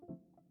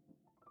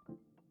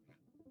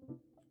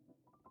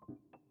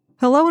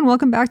Hello and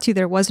welcome back to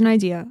There Was an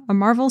Idea, a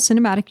Marvel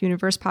Cinematic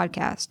Universe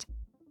podcast.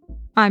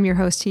 I'm your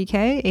host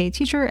TK, a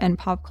teacher and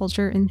pop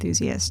culture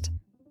enthusiast.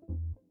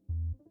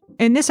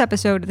 In this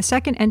episode, the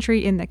second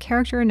entry in the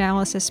Character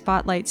Analysis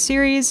Spotlight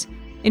series,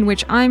 in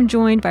which I'm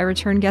joined by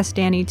return guest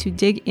Danny to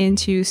dig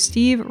into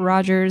Steve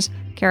Rogers'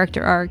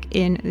 character arc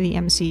in the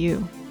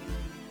MCU.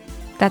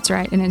 That's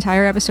right, an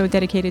entire episode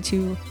dedicated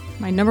to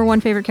my number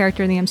one favorite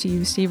character in the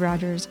MCU, Steve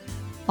Rogers.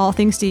 All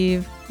things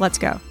Steve, let's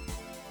go.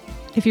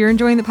 If you're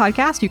enjoying the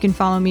podcast, you can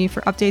follow me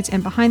for updates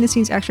and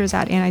behind-the-scenes extras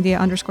at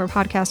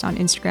anidea_podcast on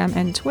Instagram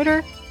and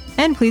Twitter.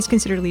 And please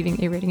consider leaving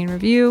a rating and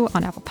review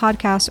on Apple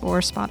Podcasts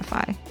or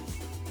Spotify.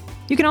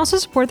 You can also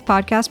support the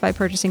podcast by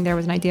purchasing There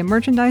Was an Idea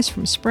merchandise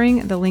from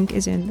Spring. The link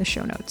is in the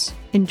show notes.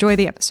 Enjoy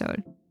the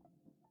episode.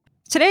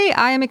 Today,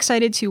 I am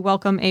excited to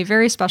welcome a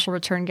very special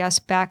return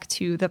guest back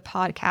to the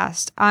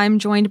podcast. I'm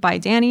joined by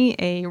Danny,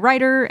 a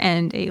writer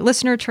and a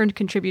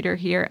listener-turned-contributor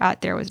here at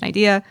There Was an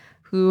Idea,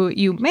 who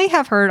you may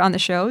have heard on the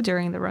show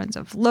during the runs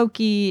of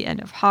Loki and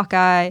of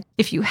Hawkeye.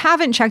 If you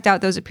haven't checked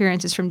out those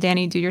appearances from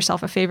Danny, do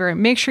yourself a favor and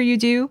make sure you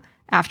do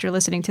after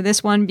listening to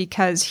this one,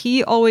 because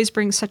he always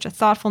brings such a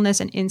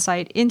thoughtfulness and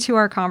insight into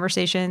our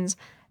conversations.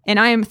 And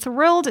I am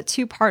thrilled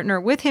to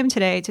partner with him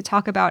today to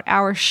talk about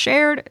our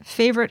shared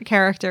favorite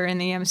character in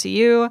the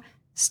MCU,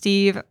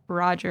 Steve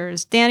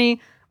Rogers.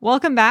 Danny,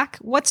 welcome back.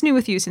 What's new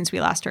with you since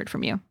we last heard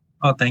from you?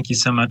 Well, thank you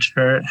so much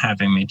for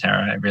having me,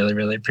 Tara. I really,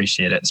 really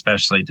appreciate it,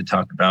 especially to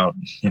talk about,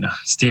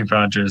 Steve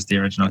Rogers, the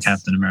original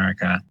Captain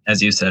America.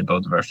 As you said,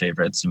 both of our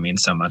favorites, and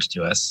means so much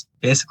to us.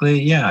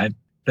 Basically, I've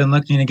been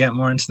looking to get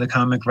more into the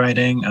comic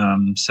writing,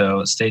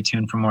 so stay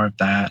tuned for more of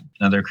that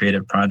and other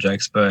creative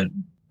projects. But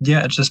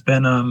it's just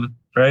been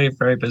very,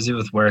 very busy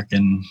with work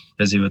and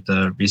busy with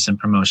the recent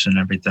promotion and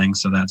everything.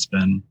 So that's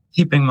been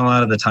keeping a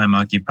lot of the time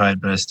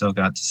occupied, but I still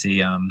got to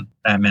see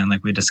Batman,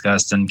 like we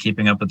discussed, and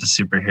keeping up with the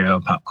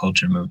superhero pop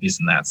culture movies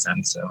in that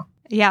sense. So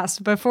yes,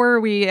 before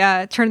we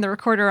turned the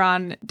recorder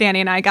on, Danny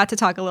and I got to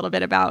talk a little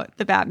bit about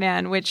the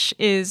Batman,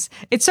 it's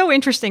so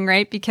interesting,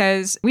 right?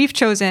 Because we've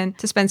chosen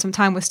to spend some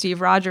time with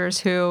Steve Rogers,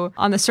 who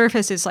on the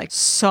surface is like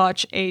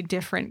such a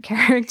different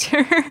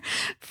character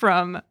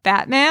from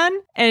Batman.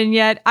 And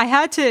yet I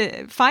had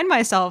to find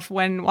myself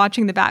when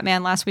watching the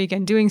Batman last week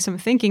and doing some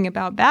thinking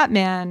about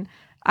Batman,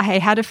 I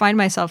had to find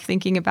myself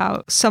thinking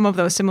about some of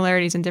those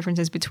similarities and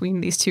differences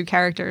between these two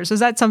characters. Was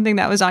that something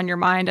that was on your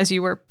mind as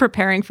you were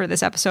preparing for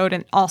this episode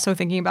and also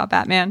thinking about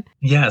Batman?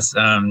 Yes,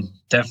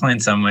 definitely in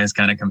some ways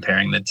kind of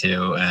comparing the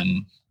two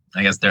and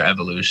I guess their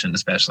evolution,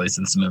 especially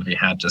since the movie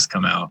had just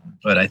come out.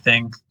 But I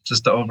think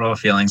just the overall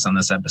feelings on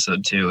this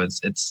episode too,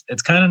 it's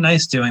kind of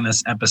nice doing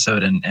this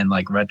episode in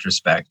like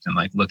retrospect and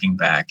like looking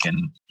back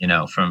and,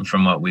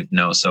 from what we've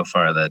known so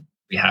far that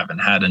we haven't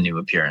had a new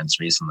appearance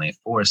recently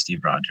for Steve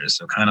Rogers.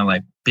 So kind of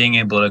like being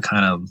able to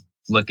kind of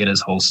look at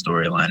his whole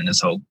storyline and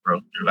his whole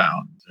growth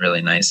throughout. It's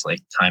really nice,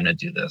 time to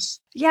do this.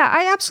 Yeah,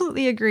 I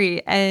absolutely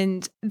agree.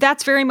 And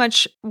that's very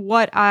much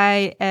what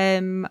I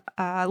am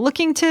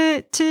looking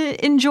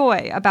to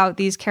enjoy about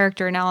these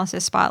character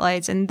analysis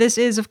spotlights. And this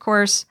is, of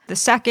course, the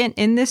second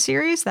in this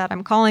series that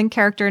I'm calling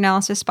Character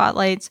Analysis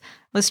Spotlights.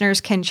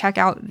 Listeners can check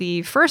out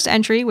the first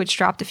entry, which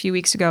dropped a few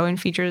weeks ago and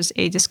features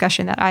a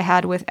discussion that I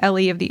had with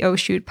Ellie of the Oh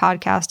Shoot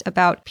podcast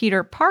about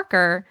Peter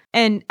Parker.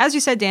 And as you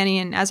said, Danny,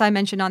 and as I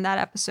mentioned on that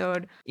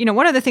episode,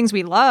 one of the things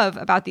we love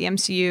about the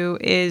MCU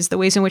is the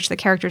ways in which the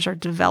characters are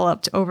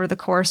developed over the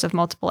course of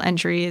multiple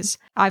entries.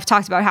 I've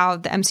talked about how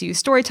the MCU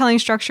storytelling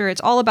structure,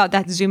 it's all about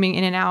that zooming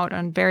in and out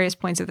on various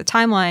points of the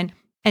timeline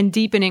and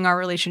deepening our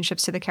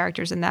relationships to the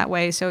characters in that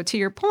way. So to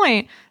your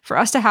point, for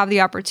us to have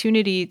the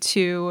opportunity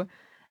to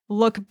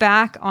look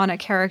back on a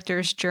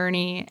character's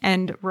journey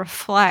and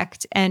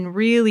reflect and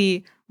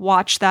really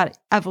watch that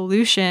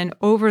evolution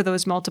over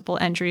those multiple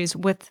entries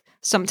with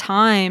some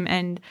time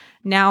and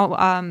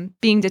now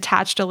being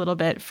detached a little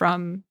bit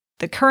from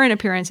the current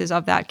appearances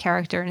of that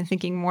character and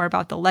thinking more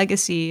about the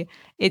legacy,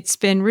 it's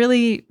been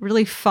really,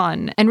 really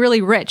fun and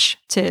really rich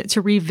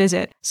to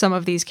revisit some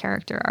of these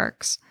character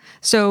arcs.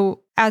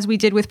 So as we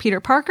did with Peter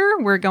Parker,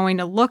 we're going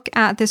to look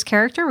at this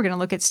character. We're going to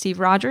look at Steve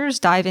Rogers,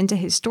 dive into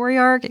his story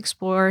arc,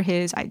 explore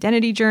his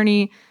identity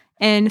journey,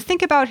 and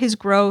think about his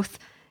growth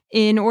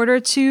in order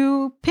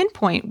to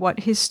pinpoint what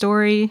his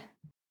story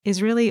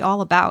is really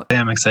all about.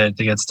 I'm excited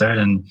to get started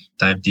and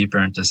dive deeper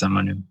into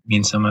someone who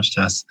means so much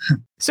to us.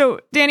 So,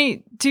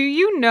 Danny, do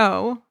you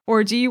know,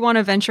 or do you want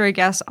to venture a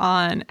guess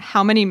on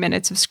how many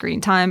minutes of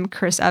screen time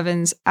Chris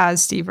Evans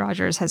as Steve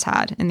Rogers has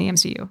had in the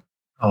MCU?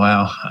 Oh,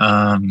 wow.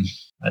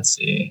 Let's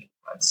see.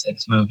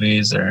 6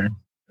 movies or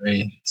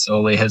 3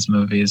 solely his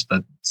movies,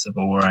 but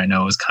Civil War I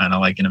know is kind of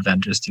like an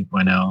Avengers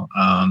 2.0.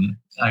 I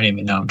don't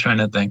even know. I'm trying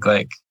to think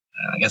I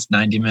guess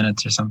 90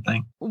 minutes or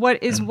something.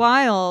 What is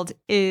wild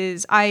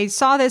is I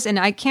saw this, and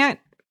I can't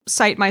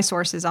cite my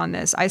sources on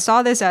this. I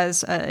saw this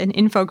as an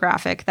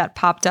infographic that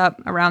popped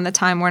up around the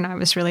time when I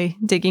was really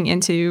digging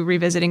into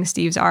revisiting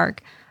Steve's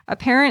arc.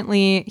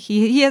 Apparently,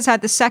 he has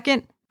had the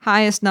second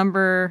highest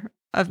number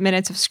of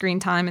minutes of screen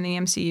time in the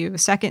MCU,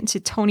 second to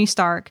Tony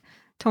Stark.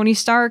 Tony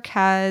Stark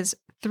has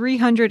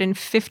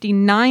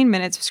 359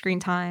 minutes of screen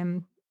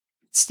time.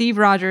 Steve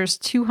Rogers,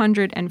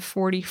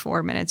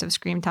 244 minutes of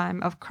screen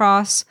time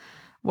across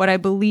what I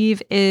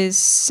believe is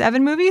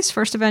 7 movies: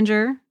 First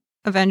Avenger,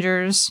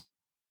 Avengers,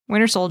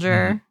 Winter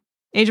Soldier,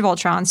 Age of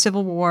Ultron,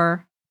 Civil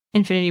War,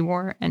 Infinity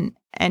War, and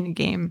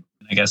Endgame.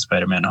 I guess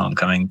Spider-Man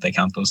Homecoming, they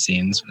count those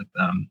scenes with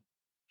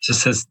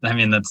just as, I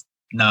mean, that's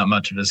not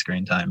much of a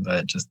screen time,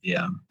 but just the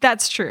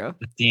that's true.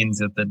 The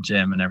scenes at the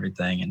gym and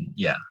everything, and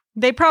yeah.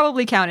 They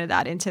probably counted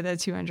that into the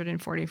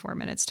 244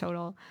 minutes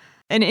total.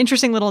 An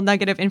interesting little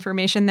nugget of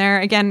information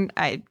there. Again,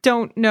 I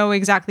don't know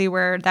exactly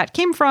where that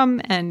came from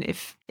and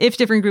if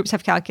different groups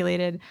have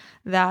calculated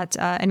that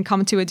and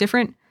come to a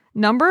different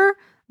number.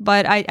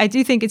 But I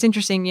do think it's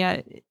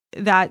interesting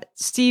that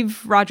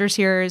Steve Rogers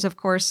here is, of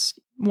course,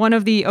 one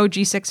of the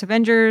OG 6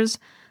 Avengers,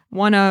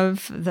 one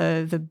of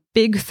the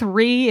big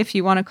 3, if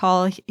you want to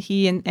call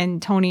he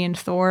and Tony and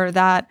Thor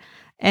that.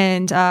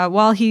 And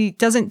while he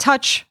doesn't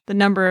touch the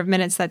number of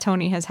minutes that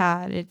Tony has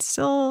had, it's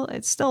still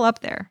up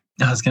there.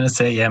 I was gonna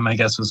say, yeah, my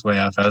guess was way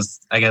off. I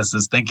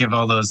was thinking of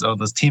all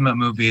those team up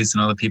movies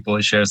and all the people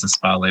he shares the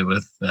spotlight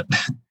with. That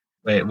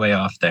way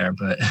off there,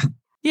 but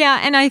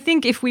yeah. And I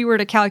think if we were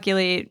to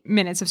calculate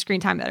minutes of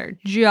screen time that are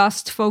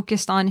just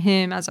focused on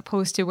him as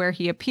opposed to where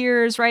he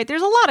appears, right?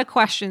 There's a lot of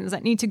questions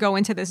that need to go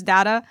into this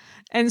data,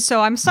 and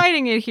so I'm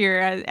citing it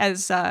here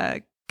as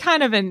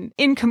kind of an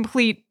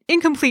incomplete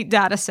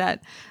data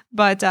set.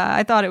 But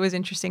I thought it was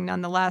interesting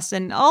nonetheless,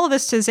 and all of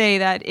this to say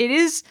that it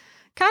is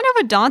kind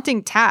of a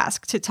daunting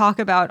task to talk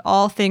about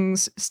all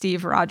things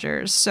Steve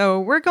Rogers. So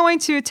we're going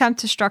to attempt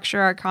to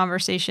structure our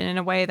conversation in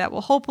a way that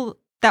will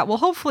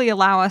hopefully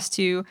allow us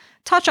to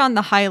touch on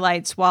the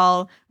highlights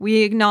while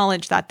we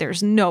acknowledge that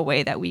there's no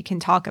way that we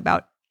can talk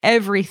about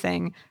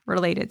everything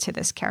related to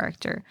this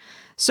character.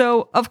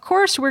 So, of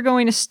course, we're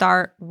going to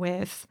start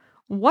with,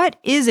 what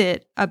is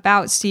it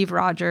about Steve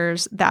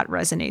Rogers that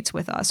resonates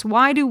with us?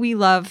 Why do we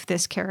love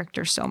this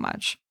character so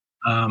much?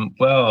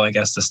 Well, I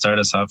guess to start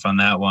us off on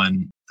that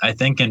one, I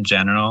think in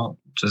general,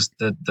 just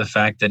the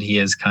fact that he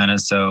is kind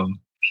of so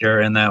pure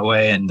in that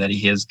way and that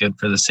he is good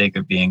for the sake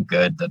of being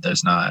good, that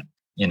there's not,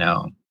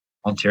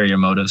 ulterior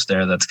motives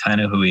there. That's kind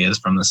of who he is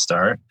from the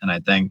start. And I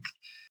think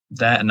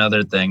that and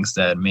other things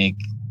that make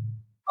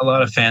a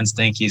lot of fans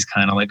think he's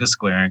kind of like a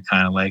square and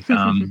kind of like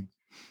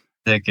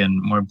thick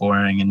and more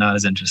boring and not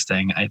as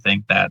interesting. I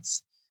think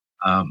that's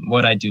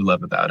what I do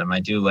love about him. I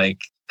do like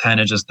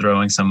kind of just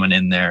throwing someone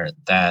in there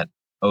that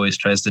always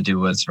tries to do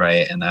what's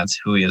right, and that's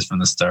who he is from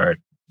the start.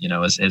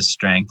 His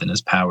strength and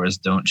his powers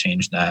don't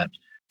change that.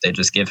 They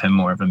just give him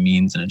more of a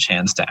means and a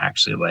chance to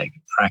actually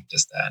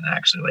practice that and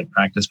actually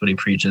practice what he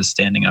preaches,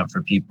 standing up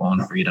for people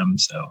and freedom.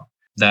 So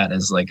that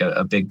is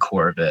a big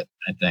core of it,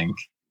 I think.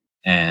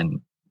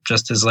 And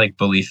just his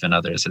belief in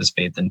others, his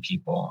faith in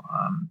people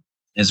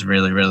is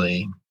really,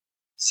 really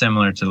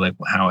similar to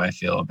how I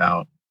feel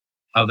about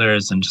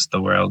others and just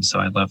the world. So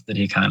I love that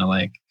he kind of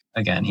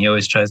again, he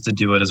always tries to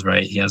do what is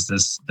right. He has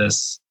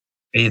this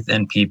faith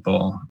in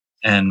people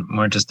and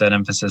more just that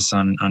emphasis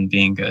on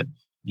being good,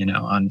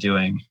 on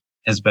doing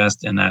his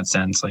best in that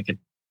sense. It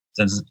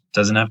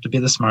doesn't have to be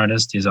the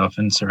smartest. He's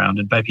often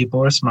surrounded by people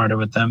who are smarter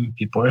with him.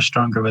 People are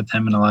stronger with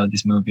him in a lot of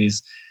these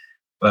movies.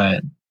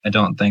 But I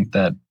don't think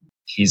that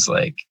he's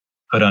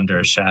put under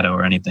a shadow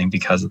or anything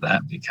because of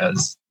that,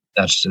 because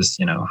that's just,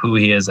 who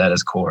he is at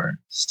his core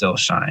still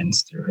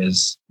shines through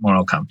his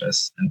moral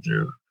compass and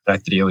through the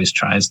fact that he always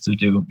tries to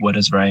do what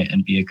is right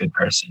and be a good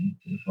person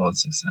to the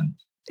fullest extent.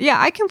 Yeah,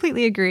 I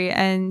completely agree.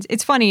 And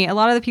it's funny, a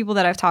lot of the people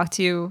that I've talked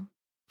to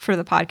for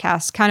the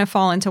podcast kind of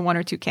fall into one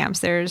or two camps.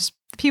 There's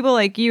people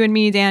like you and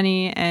me,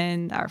 Danny,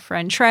 and our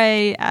friend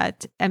Trey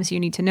at MCU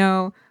Need to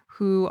Know,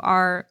 who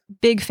are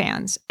big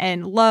fans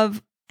and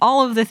love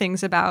all of the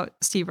things about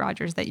Steve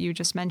Rogers that you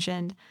just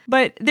mentioned.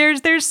 But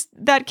there's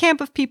that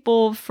camp of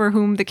people for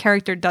whom the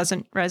character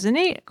doesn't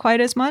resonate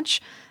quite as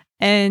much.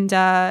 And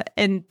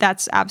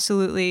that's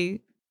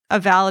absolutely a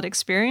valid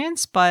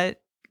experience, but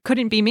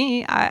couldn't be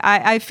me.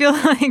 I feel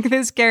like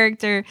this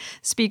character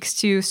speaks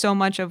to so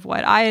much of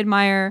what I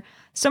admire,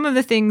 some of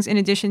the things in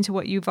addition to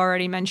what you've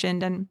already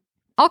mentioned. And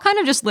I'll kind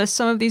of just list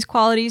some of these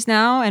qualities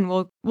now, and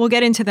we'll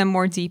get into them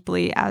more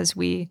deeply as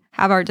we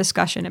have our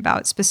discussion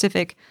about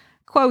specific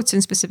quotes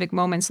and specific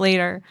moments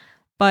later.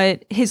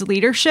 But his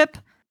leadership,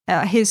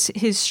 his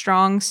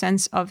strong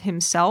sense of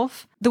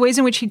himself, the ways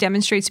in which he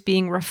demonstrates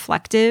being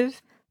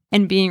reflective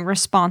and being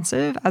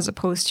responsive as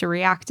opposed to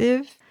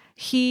reactive.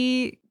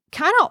 He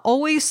kind of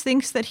always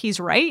thinks that he's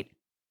right,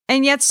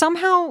 and yet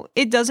somehow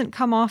it doesn't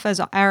come off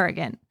as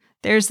arrogant.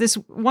 There's this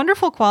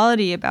wonderful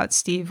quality about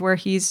Steve where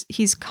he's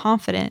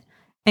confident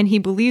and he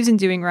believes in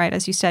doing right,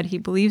 as you said. He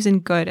believes in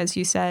good, as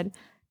you said,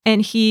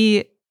 and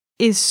he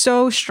is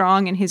so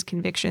strong in his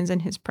convictions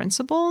and his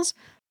principles,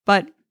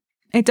 but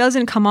it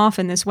doesn't come off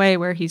in this way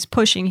where he's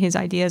pushing his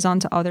ideas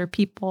onto other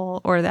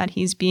people or that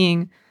he's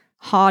being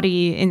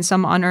haughty in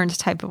some unearned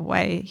type of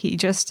way. He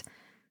just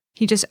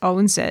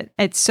owns it.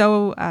 It's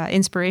so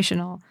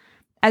inspirational.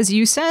 As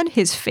you said,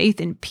 his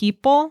faith in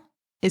people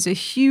is a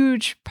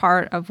huge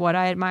part of what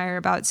I admire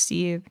about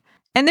Steve.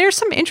 And there's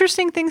some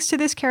interesting things to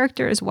this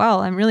character as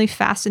well. I'm really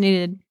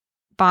fascinated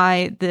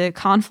by the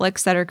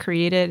conflicts that are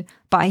created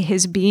by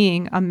his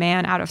being a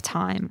man out of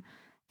time,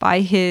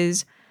 by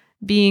his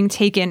being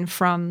taken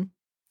from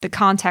the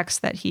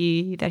context that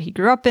he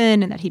grew up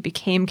in and that he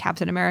became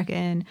Captain America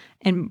in,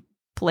 and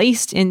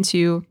placed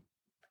into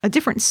a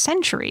different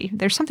century.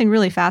 There's something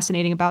really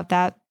fascinating about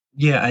that.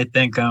 Yeah, I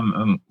think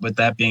with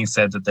that being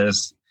said, that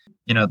there's,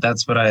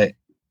 that's what I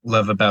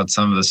love about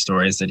some of the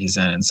stories that he's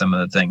in and some of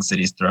the things that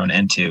he's thrown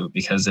into,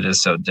 because it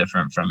is so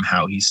different from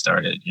how he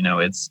started.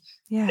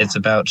 It's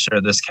about, sure,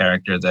 this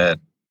character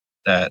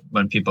that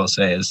when people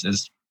say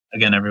is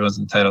again, everyone's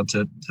entitled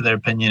to their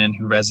opinion and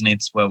who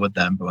resonates well with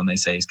them. But when they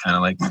say he's kind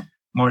of like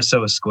more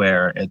so a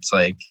square, it's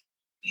like,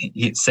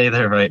 say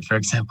they're right. For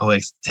example,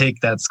 like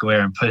take that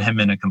square and put him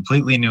in a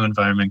completely new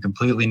environment,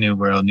 completely new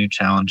world, new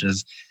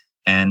challenges,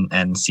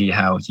 and see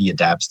how he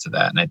adapts to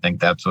that. And I think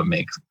that's what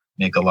make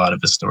a lot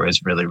of his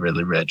stories really,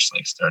 really rich,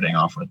 like starting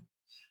off with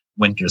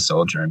Winter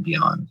Soldier and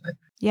beyond.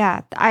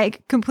 Yeah, I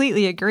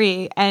completely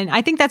agree. And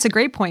I think that's a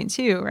great point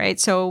too, right?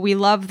 So we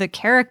love the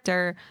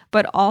character,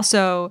 but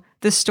also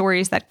the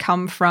stories that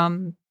come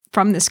from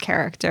this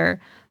character,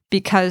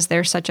 because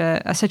there's such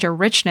a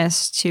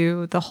richness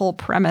to the whole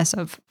premise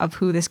of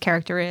who this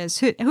character is,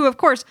 who of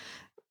course,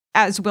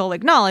 as we'll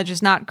acknowledge,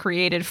 is not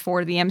created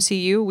for the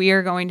MCU. We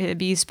are going to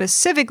be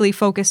specifically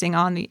focusing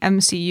on the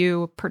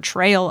MCU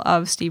portrayal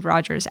of Steve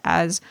Rogers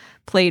as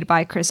played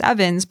by Chris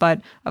Evans, but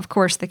of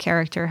course the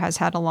character has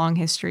had a long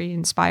history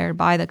inspired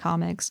by the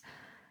comics.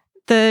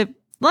 The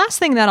last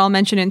thing that I'll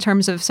mention in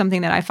terms of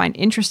something that I find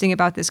interesting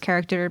about this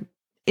character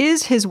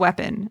is his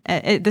weapon,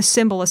 the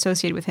symbol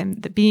associated with him,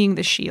 being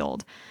the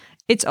shield.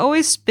 It's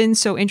always been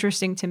so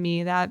interesting to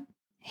me that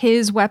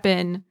his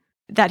weapon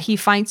that he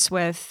fights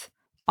with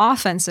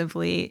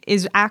offensively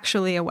is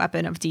actually a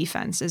weapon of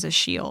defense, is a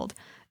shield.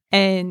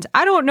 And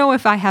I don't know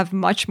if I have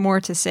much more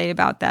to say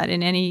about that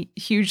in any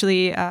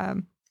hugely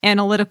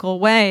analytical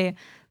way,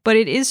 but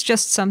it is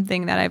just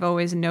something that I've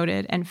always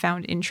noted and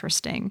found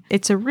interesting.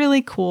 It's a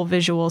really cool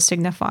visual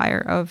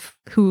signifier of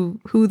who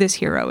this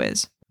hero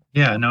is.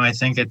 Yeah, no, I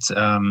think it's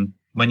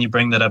when you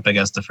bring that up, I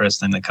guess the first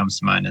thing that comes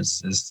to mind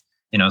is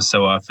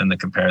so often the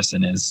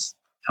comparison is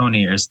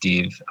Tony or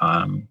Steve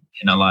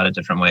in a lot of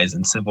different ways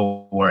in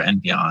Civil War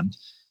and beyond.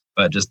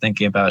 But just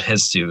thinking about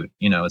his suit,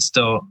 it's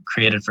still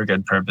created for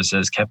good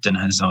purposes, kept in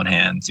his own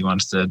hands. He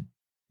wants to,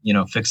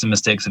 fix the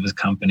mistakes of his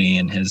company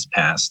and his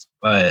past.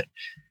 But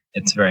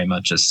it's very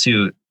much a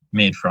suit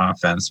made for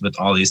offense with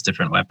all these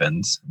different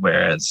weapons,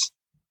 whereas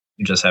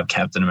you just have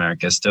Captain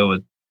America still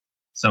with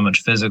so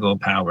much physical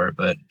power,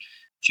 but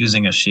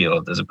choosing a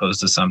shield as opposed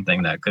to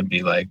something that could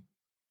be, like,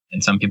 in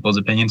some people's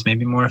opinions,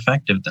 maybe more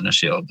effective than a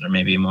shield, or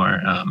maybe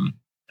more,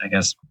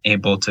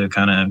 able to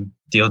kind of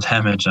deal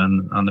damage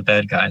on the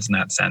bad guys in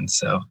that sense.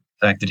 So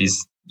the fact that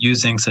he's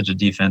using such a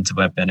defensive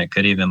weapon, it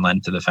could even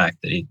lend to the fact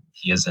that he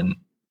isn't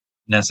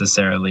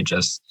necessarily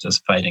just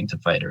fighting to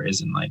fight, or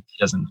isn't like, he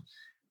doesn't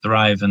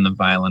thrive in the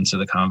violence or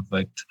the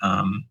conflict,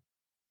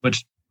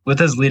 which with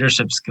his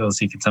leadership skills,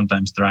 he can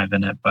sometimes thrive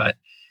in it, but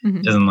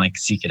he doesn't like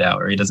seek it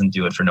out, or he doesn't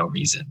do it for no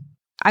reason.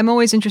 I'm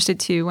always interested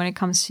too when it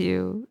comes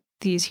to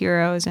these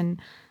heroes, and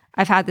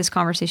I've had this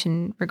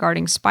conversation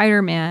regarding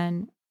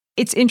Spider-Man.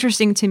 It's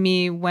interesting to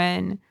me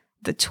when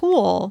the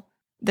tool,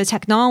 the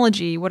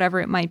technology, whatever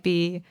it might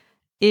be,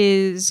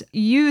 is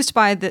used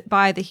by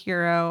the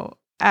hero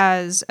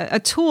as a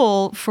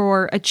tool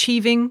for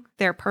achieving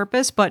their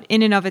purpose, but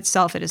in and of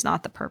itself, it is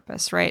not the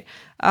purpose, right?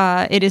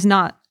 It is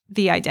not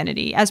the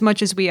identity. As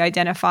much as we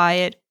identify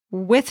it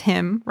with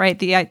him, right?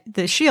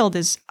 The shield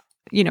is,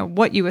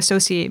 what you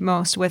associate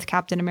most with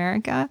Captain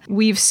America.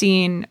 We've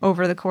seen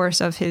over the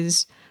course of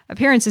his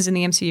appearances in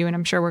the MCU, and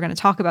I'm sure we're going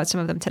to talk about some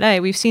of them today,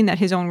 we've seen that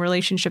his own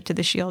relationship to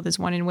the shield is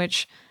one in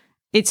which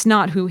it's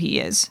not who he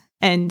is,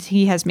 and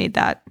he has made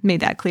that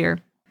clear.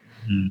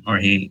 Or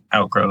he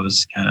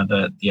outgrows kind of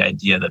the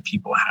idea that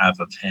people have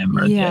of him,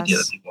 or the idea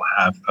that people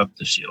have of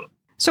the shield.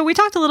 So we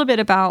talked a little bit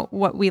about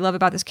what we love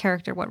about this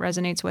character, what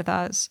resonates with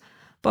us.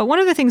 But one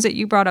of the things that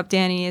you brought up,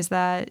 Danny, is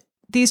that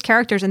these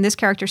characters, and this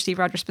character, Steve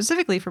Rogers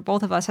specifically for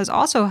both of us, has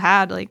also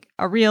had like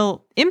a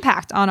real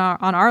impact on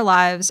our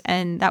lives,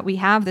 and that we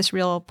have this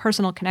real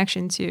personal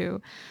connection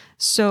to.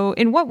 So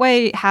in what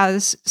way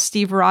has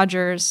Steve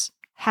Rogers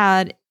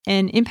had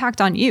an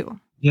impact on you?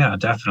 Yeah,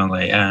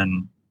 definitely.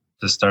 And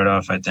to start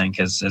off, I think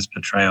his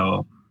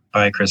portrayal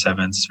by Chris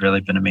Evans has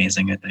really been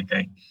amazing. I think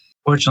I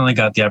fortunately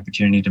got the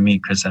opportunity to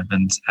meet Chris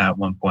Evans at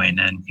one point,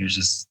 and he was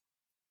just,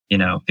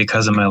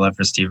 because of my love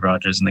for Steve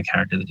Rogers and the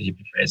character that he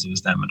portrays, it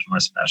was that much more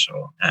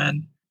special.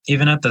 And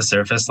even at the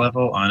surface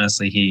level,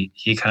 honestly,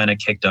 he kind of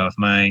kicked off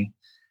my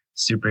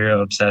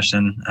superhero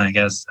obsession, I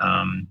guess.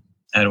 I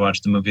had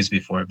watched the movies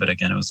before, but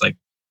again, it was like,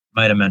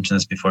 might have mentioned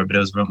this before, but it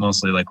was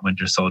mostly like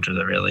Winter Soldier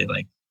that really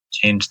like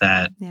changed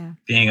that. Yeah.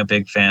 Being a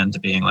big fan to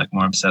being like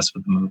more obsessed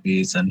with the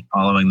movies and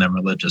following them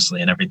religiously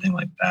and everything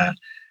like that.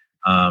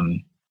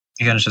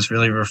 Again, it's just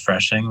really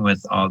refreshing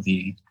with all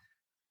the,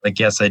 like,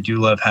 yes, I do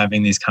love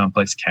having these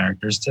complex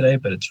characters today,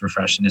 but it's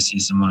refreshing to see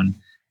someone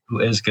who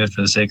is good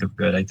for the sake of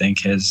good. I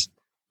think his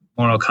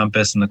moral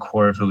compass and the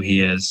core of who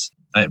he is,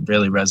 it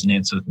really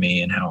resonates with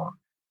me and how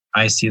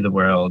I see the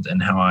world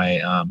and how I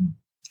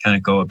kind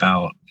of go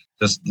about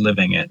just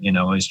living it,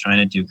 always trying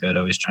to do good,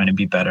 always trying to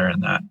be better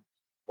in that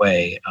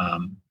way.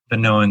 But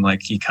knowing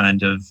like he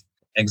kind of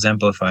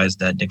exemplifies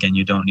that, again,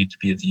 you don't need to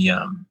be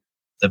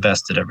the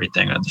best at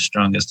everything or the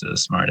strongest or the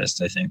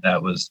smartest. I think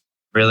that was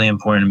really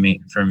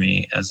important for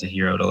me as a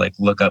hero to like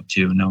look up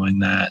to, knowing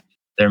that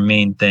their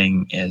main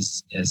thing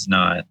is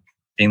not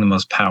being the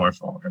most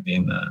powerful or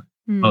being the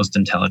most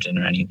intelligent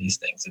or any of these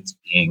things. It's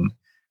being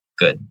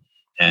good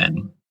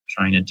and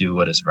trying to do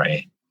what is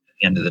right at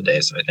the end of the day.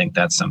 So I think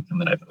that's something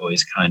that I've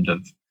always kind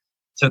of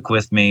took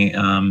with me.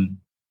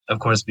 Of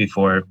course,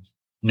 before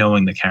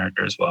knowing the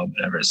character as well,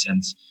 but ever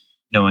since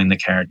knowing the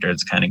character,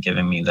 it's kind of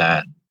giving me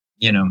that,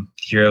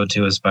 hero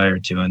to aspire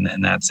to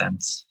in that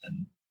sense.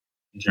 And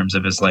in terms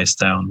of his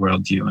lifestyle and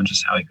worldview and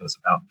just how he goes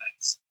about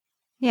things.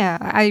 Yeah,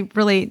 I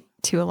relate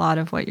to a lot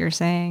of what you're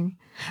saying.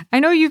 I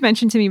know you've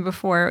mentioned to me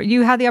before,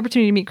 you had the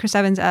opportunity to meet Chris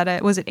Evans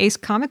at was it Ace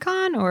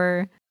Comic-Con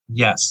or?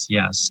 Yes.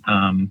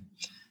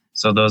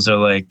 So those are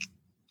like,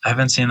 I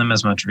haven't seen them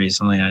as much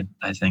recently.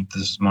 I think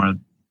this is more,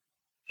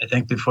 I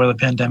think before the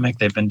pandemic,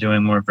 they've been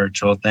doing more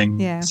virtual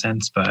things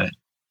since, but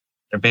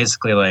they're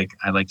basically like,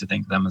 I like to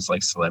think of them as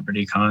like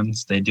celebrity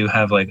cons. They do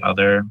have like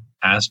other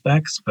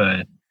aspects,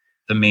 but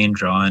the main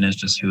draw in is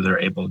just who they're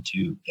able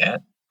to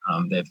get.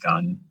 They've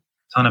gotten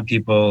a ton of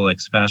people like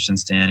Sebastian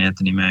Stan,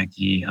 Anthony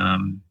Mackie.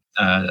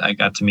 I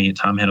got to meet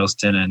Tom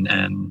Hiddleston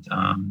and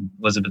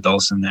Elizabeth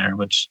Olsen there,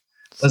 which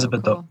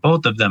cool.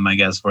 Both of them, I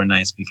guess, were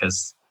nice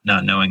because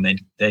not knowing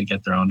they'd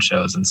get their own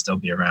shows and still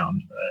be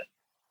around. But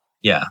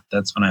yeah,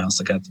 that's when I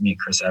also got to meet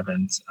Chris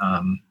Evans.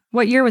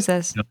 What year was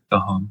this? Go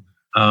home.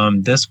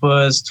 This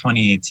was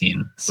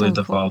 2018. So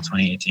the fall of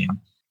 2018.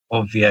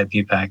 Whole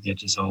VIP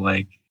package is all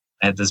like,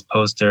 I had this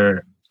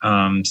poster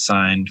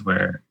signed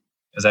where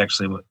it was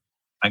actually what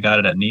I got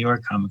it at New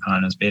York Comic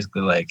Con. It was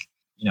basically like,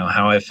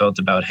 how I felt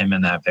about him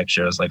in that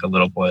picture. It was like a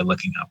little boy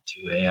looking up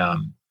to a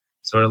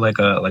sort of like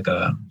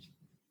a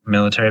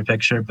military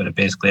picture, but it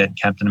basically had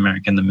Captain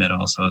America in the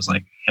middle. So it was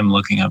like him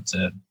looking up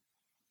to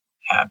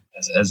Cap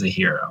as a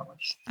hero.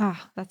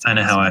 That's kind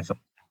of awesome. how I felt,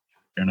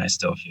 and I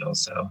still feel.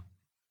 So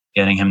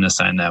getting him to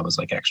sign that was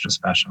like extra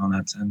special in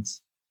that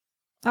sense.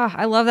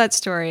 I love that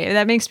story.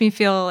 That makes me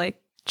feel like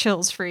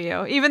chills for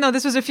you, even though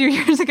this was a few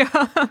years ago.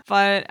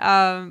 but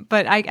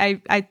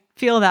I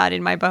feel that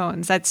in my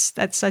bones. That's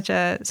such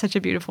a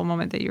beautiful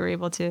moment that you were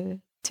able to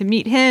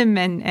meet him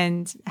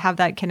and have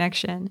that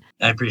connection.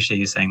 I appreciate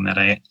you saying that.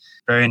 I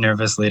very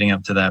nervous leading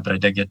up to that, but I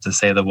did get to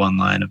say the one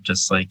line of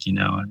just like,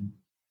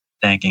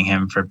 thanking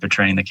him for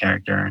portraying the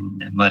character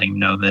and letting him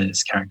know that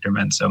his character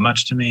meant so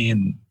much to me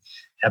and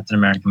Captain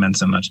America meant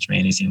so much to me.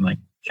 And he seemed like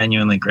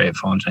genuinely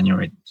grateful and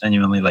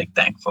genuinely like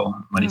thankful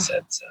what he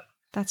said. So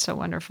that's so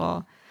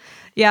wonderful.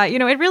 Yeah,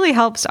 it really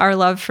helps our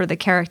love for the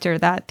character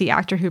that the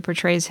actor who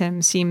portrays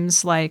him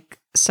seems like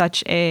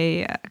such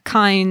a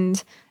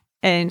kind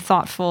and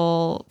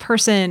thoughtful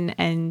person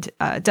and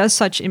does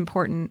such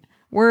important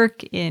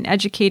work in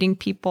educating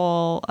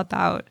people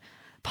about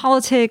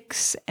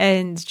politics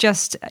and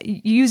just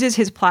uses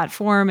his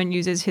platform and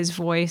uses his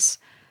voice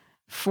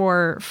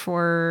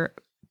for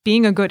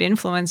being a good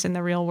influence in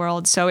the real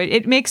world. So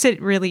it makes it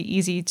really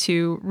easy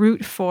to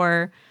root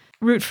for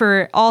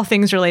all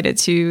things related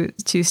to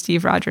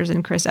Steve Rogers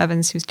and Chris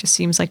Evans, who just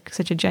seems like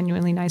such a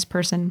genuinely nice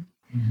person.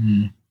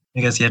 Mm-hmm. I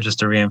guess, just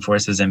to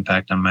reinforce his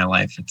impact on my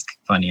life. It's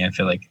funny. I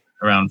feel like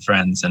around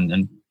friends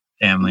and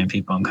family and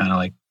people, I'm kind of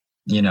like,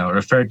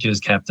 referred to as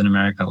Captain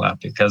America a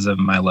lot because of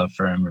my love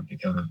for him or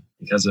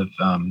because of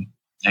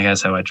I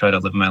guess how I try to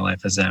live my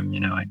life as him.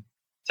 I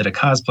did a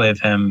cosplay of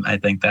him, I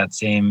think that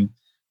same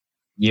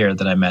year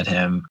that I met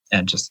him,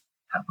 and just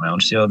have my own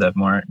shield, have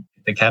more.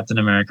 The Captain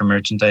America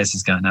merchandise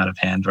has gotten out of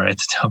hand where I had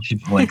to tell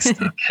people like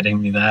stop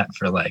getting me that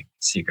for like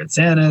Secret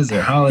Santas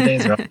or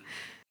holidays.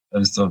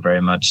 I still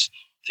very much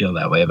feel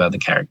that way about the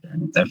character,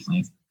 and it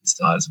definitely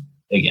still has a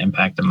big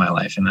impact on my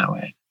life in that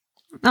way.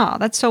 Oh,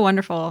 that's so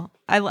wonderful.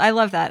 I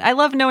love that. I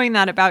love knowing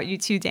that about you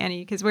too,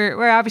 Danny, because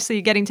we're obviously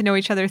getting to know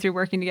each other through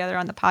working together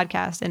on the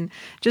podcast, and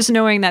just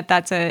knowing that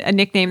that's a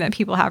nickname that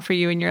people have for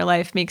you in your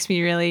life makes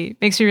me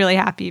really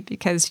happy,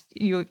 because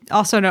you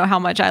also know how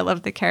much I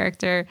love the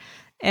character.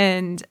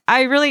 And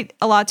I relate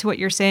a lot to what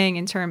you're saying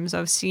in terms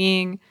of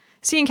seeing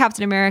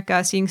Captain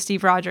America, seeing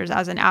Steve Rogers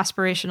as an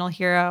aspirational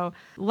hero.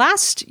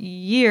 Last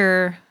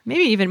year,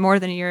 maybe even more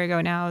than a year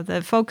ago now,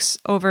 the folks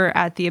over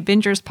at the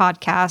Avengers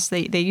podcast,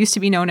 they used to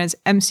be known as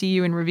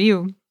MCU in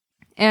Review,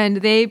 and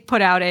they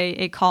put out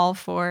a call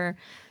for,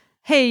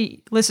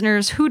 hey,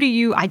 listeners, who do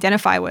you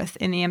identify with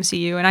in the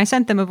MCU? And I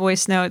sent them a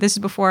voice note. This is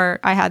before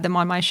I had them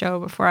on my show,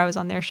 before I was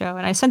on their show.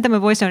 And I sent them a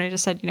voice note and I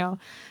just said,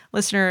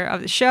 listener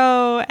of the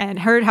show, and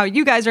heard how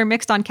you guys are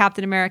mixed on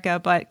Captain America,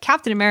 but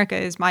Captain America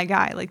is my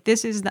guy. Like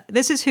this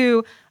is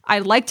who I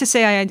like to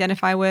say I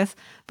identify with,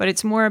 but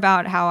it's more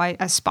about how I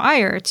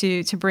aspire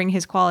to bring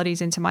his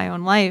qualities into my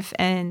own life.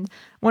 And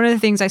one of the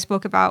things I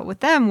spoke about with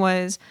them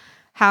was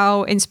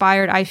how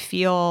inspired I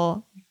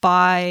feel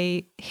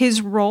by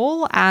his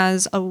role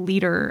as a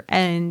leader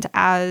and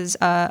as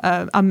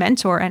a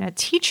mentor and a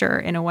teacher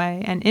in a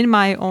way. And in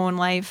my own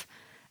life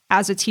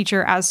as a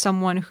teacher, as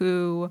someone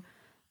who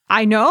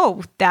I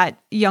know that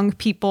young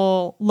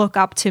people look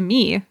up to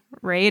me,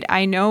 right?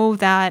 I know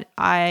that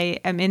I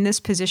am in this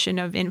position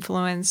of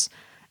influence,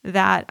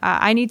 that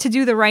I need to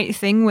do the right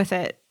thing with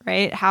it,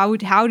 right? How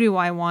do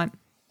I want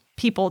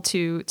people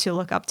to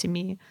look up to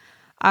me?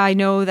 I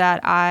know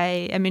that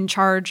I am in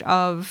charge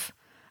of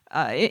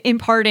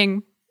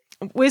imparting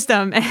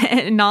wisdom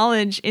and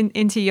knowledge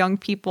into young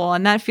people.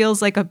 And that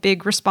feels like a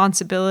big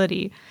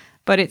responsibility,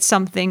 but it's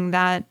something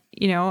that,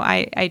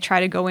 I try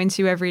to go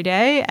into every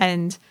day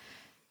and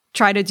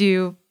try to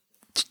do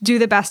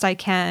the best I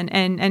can.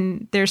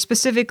 And there's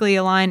specifically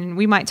a line, and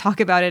we might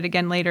talk about it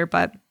again later,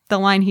 but the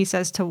line he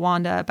says to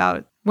Wanda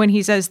about when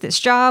he says this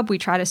job, we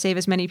try to save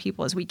as many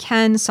people as we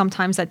can.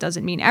 Sometimes that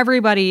doesn't mean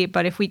everybody,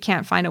 but if we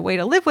can't find a way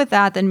to live with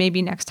that, then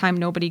maybe next time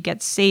nobody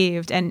gets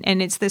saved. And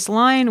it's this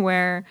line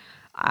where,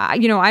 I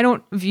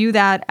don't view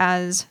that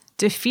as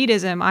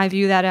defeatism. I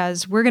view that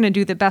as we're going to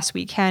do the best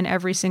we can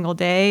every single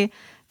day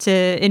to,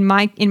 in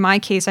my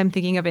case, I'm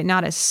thinking of it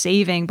not as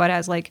saving, but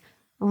as like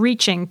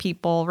reaching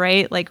people,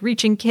 right? Like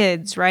reaching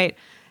kids, right?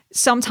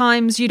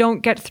 Sometimes you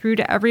don't get through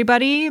to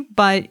everybody,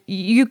 but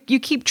you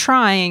keep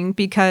trying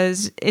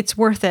because it's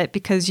worth it,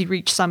 because you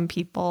reach some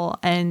people,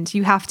 and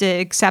you have to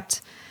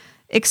accept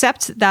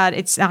that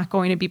it's not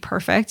going to be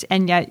perfect,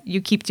 and yet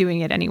you keep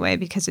doing it anyway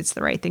because it's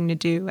the right thing to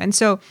do. And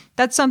so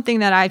that's something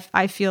that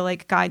I feel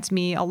like guides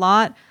me a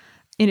lot.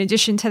 In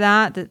addition to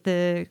that,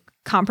 the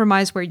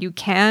compromise where you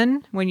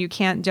can, when you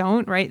can't,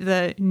 don't, right?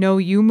 The no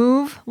you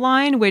move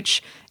line,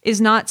 which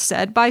is not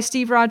said by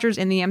Steve Rogers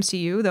in the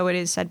MCU, though it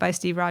is said by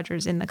Steve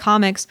Rogers in the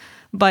comics,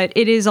 but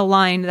it is a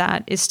line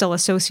that is still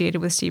associated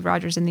with Steve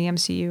Rogers in the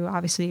MCU,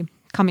 obviously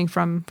coming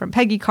from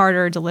Peggy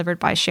Carter, delivered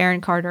by Sharon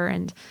Carter,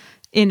 and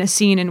in a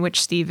scene in which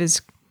Steve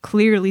is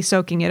clearly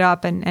soaking it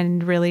up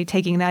and really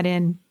taking that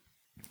in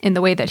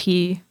the way that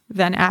he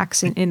then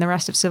acts in the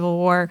rest of Civil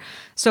War.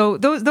 So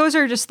those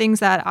are just things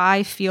that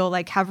I feel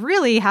like have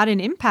really had an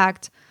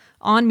impact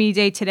on me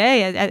day to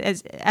day.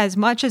 As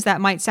much as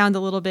that might sound a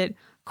little bit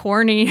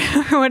corny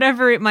or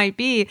whatever it might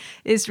be,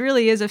 this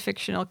really is a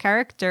fictional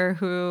character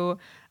who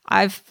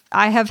I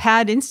have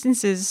had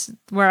instances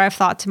where I've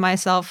thought to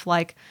myself,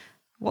 like,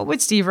 what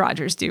would Steve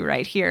Rogers do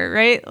right here,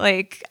 right?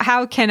 Like,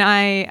 how can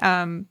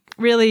I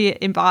really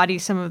embody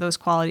some of those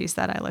qualities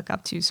that I look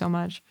up to so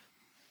much?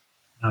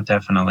 Oh,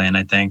 definitely. And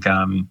I think,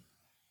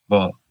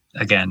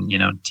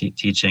 again,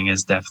 teaching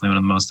is definitely one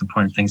of the most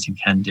important things you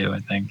can do. I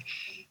think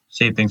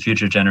shaping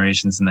future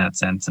generations in that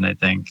sense. And I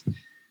think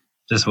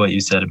just what you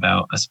said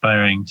about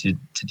aspiring to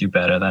do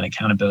better, that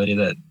accountability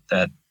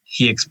that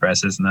he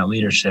expresses, and that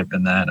leadership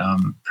and that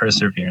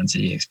perseverance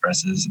that he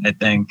expresses. I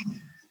think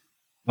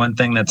one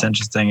thing that's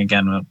interesting,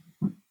 again,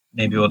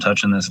 maybe we'll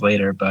touch on this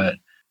later, but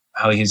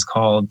how he's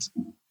called,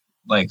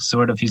 like,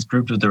 sort of, he's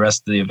grouped with the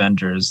rest of the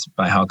Avengers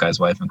by Hawkeye's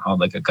wife and called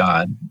like a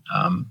god.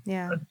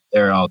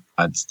 They're all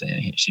gods,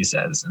 she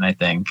says. And I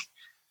think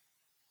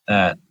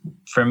that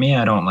for me,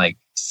 I don't like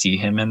see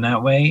him in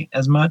that way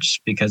as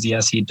much, because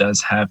yes, he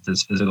does have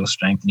this physical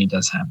strength and he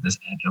does have this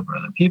edge over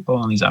other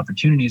people and these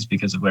opportunities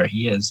because of where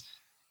he is.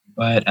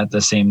 But at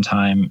the same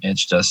time,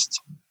 it's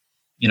just,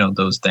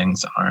 those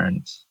things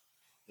aren't,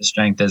 the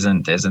strength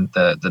isn't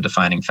the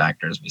defining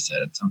factor, as we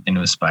said. It's something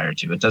to aspire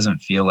to. It doesn't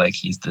feel like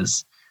he's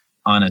this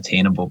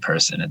unattainable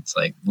person. It's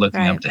like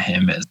looking up to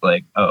him is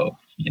like,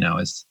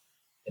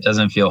 it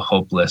doesn't feel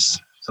hopeless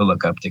to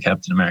look up to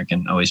Captain America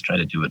and always try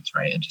to do what's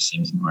right. It just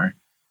seems more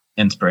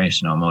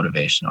inspirational,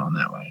 motivational in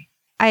that way.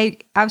 I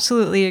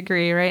absolutely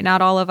agree, right?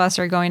 Not all of us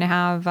are going to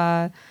have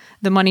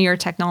the money or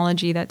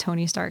technology that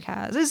Tony Stark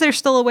has. Is there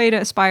still a way to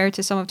aspire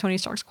to some of Tony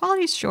Stark's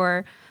qualities?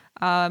 Sure.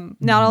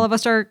 Not all of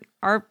us are,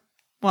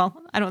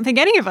 well, I don't think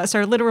any of us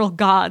are literal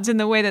gods in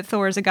the way that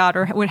Thor is a god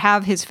or would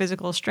have his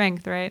physical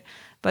strength, right?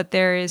 But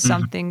there is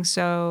something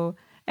so,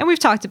 and we've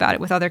talked about it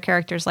with other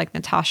characters like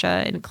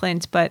Natasha and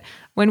Clint, but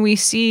when we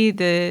see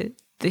the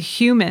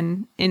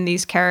human in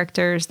these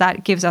characters,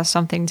 that gives us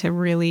something to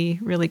really,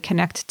 really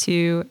connect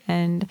to.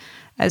 And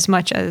as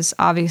much as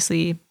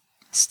obviously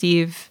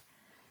Steve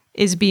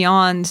is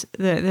beyond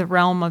the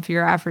realm of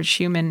your average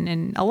human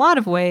in a lot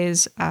of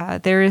ways,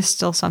 there is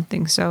still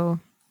something so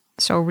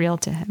real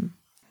to him.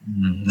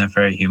 A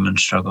very human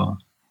struggle.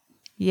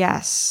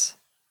 Yes,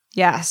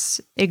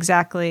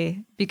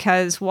 exactly.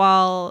 Because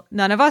while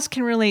none of us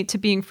can relate to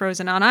being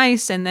frozen on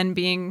ice and then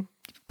being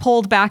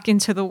pulled back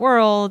into the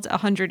world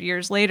 100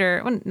 years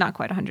later, well, not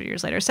quite 100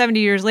 years later, 70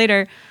 years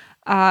later,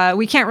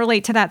 we can't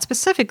relate to that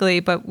specifically,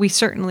 but we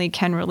certainly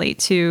can relate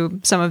to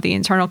some of the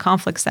internal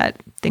conflicts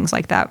that things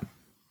like that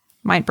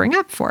might bring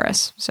up for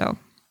us. So,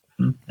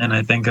 and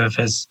I think of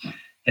his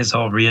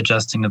whole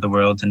readjusting of the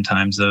world in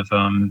times of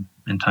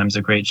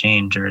great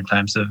change, or in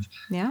times of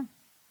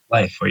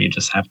life where you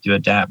just have to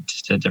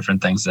adapt to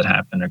different things that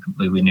happen, or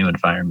completely new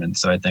environments.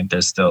 So I think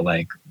there's still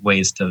like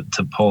ways to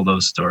pull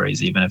those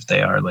stories, even if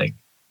they are like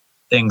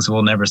things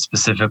we'll never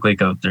specifically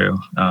go through,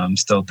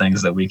 still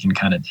things that we can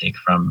kind of take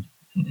from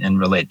and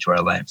relate to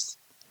our lives.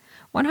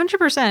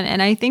 100%.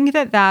 And I think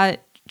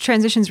that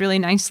transitions really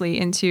nicely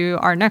into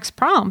our next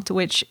prompt,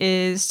 which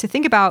is to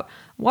think about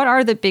what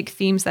are the big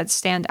themes that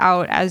stand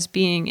out as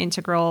being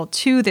integral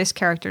to this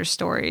character's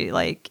story.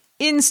 Like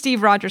in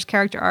Steve Rogers'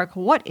 character arc,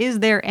 what is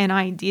there an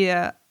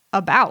idea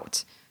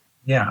about?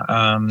 Yeah,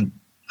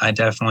 I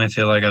definitely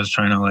feel like I was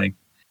trying to like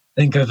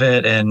think of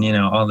it and,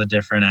 all the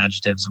different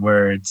adjectives,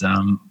 words,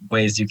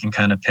 ways you can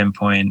kind of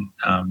pinpoint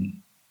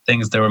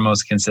things that were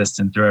most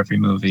consistent through every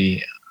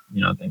movie,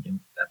 thinking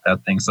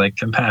about things like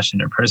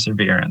compassion or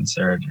perseverance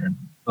or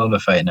will to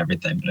fight and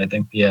everything. But I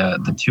think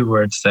the two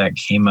words that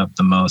came up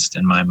the most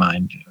in my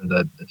mind, or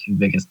the two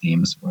biggest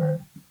themes, were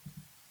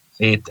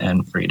faith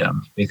and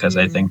freedom, because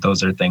I think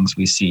those are things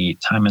we see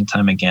time and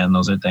time again.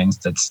 Those are things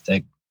that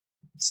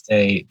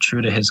stay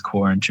true to his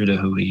core and true to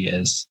who he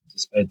is,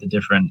 despite the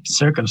different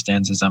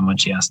circumstances on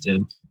which he has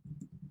to,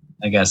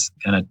 I guess,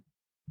 kind of,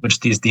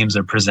 which these themes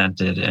are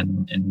presented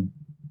in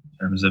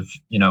terms of,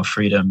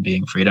 freedom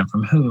being freedom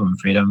from whom,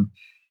 freedom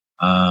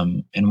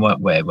in what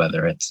way,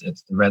 whether it's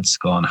the Red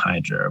Skull and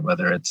Hydra, or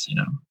whether it's,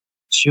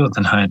 Shield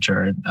and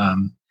Hydra,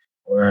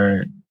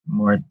 or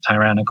more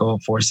tyrannical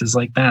forces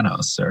like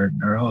Thanos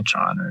or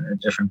Ultron or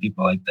different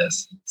people like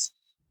this.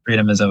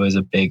 Freedom is always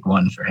a big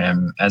one for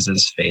him, as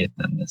is faith,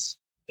 and this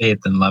faith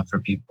and love for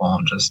people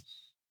and just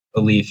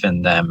belief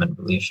in them and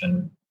belief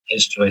in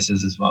his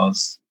choices as well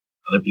as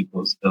other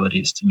people's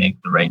abilities to make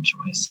the right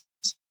choice.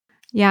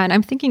 Yeah, and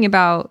I'm thinking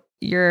about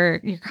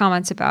your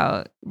comments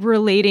about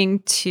relating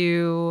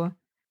to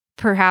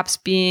perhaps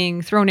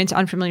being thrown into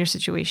unfamiliar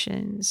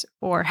situations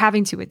or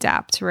having to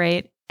adapt,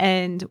 right?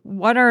 And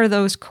what are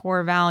those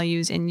core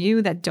values in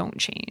you that don't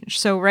change?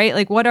 So, right,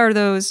 like what are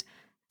those?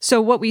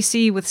 So what we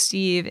see with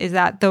Steve is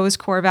that those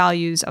core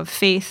values of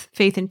faith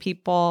in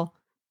people,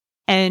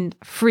 and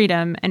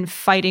freedom and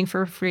fighting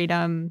for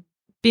freedom,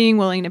 being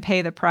willing to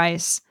pay the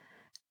price,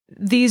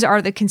 these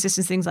are the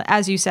consistent things,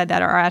 as you said,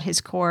 that are at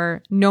his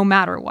core, no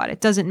matter what.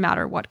 It doesn't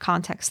matter what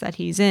context that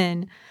he's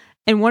in.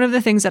 And one of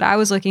the things that I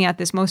was looking at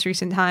this most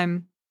recent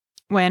time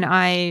when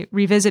I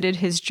revisited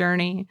his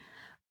journey,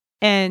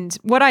 and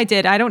what I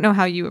did, I don't know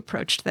how you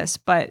approached this,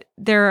 but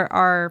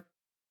there's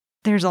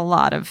a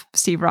lot of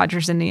Steve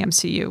Rogers in the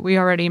MCU. We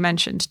already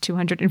mentioned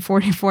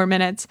 244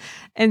 minutes.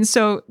 And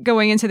so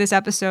going into this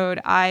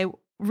episode, I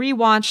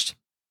rewatched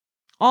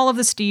all of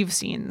the Steve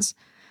scenes,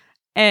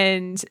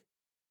 and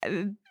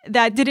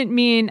that didn't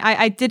mean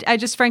I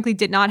just frankly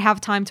did not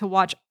have time to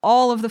watch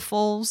all of the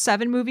full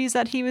 7 movies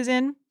that he was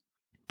in.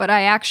 But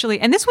I actually,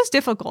 and this was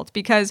difficult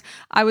because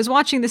I was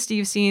watching the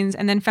Steve scenes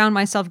and then found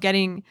myself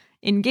getting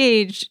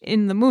engaged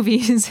in the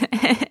movies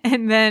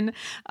and then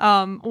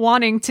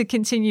wanting to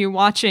continue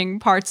watching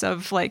parts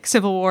of like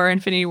Civil War,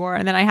 Infinity War.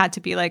 And then I had to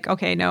be like,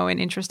 okay, no, in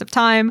interest of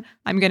time,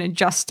 I'm going to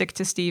just stick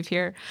to Steve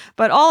here.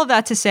 But all of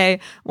that to say,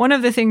 one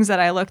of the things that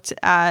I looked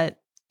at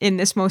in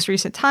this most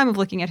recent time of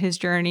looking at his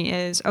journey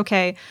is,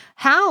 okay,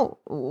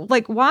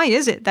 why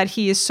is it that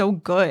he is so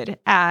good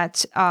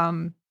at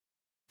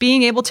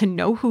being able to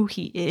know who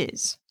he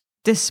is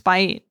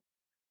despite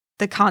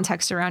the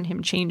context around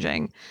him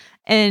changing?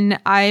 And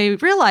I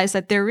realized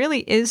that there really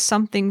is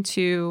something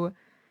to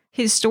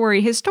his story.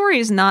 His story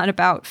is not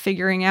about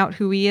figuring out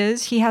who he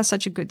is. He has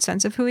such a good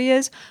sense of who he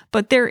is,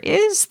 but there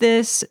is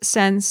this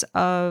sense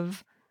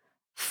of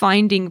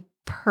finding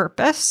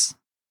purpose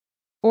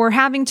or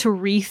having to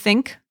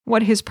rethink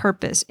what his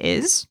purpose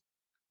is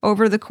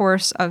over the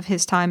course of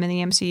his time in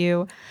the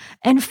MCU,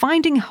 and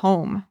finding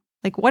home.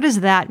 Like, what does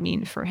that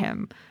mean for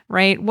him,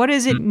 right? What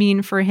does it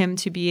mean for him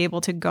to be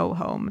able to go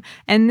home?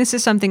 And this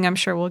is something I'm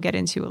sure we'll get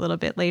into a little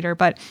bit later,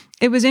 but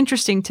it was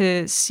interesting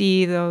to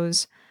see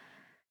those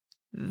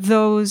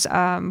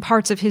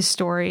parts of his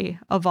story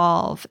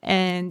evolve.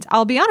 And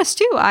I'll be honest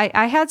too,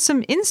 I had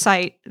some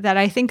insight that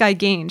I think I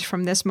gained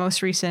from this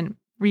most recent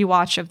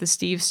rewatch of the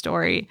Steve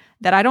story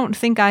that I don't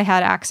think I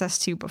had access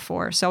to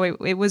before. So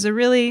it was a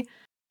really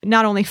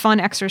not only fun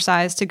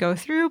exercise to go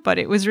through, but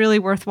it was really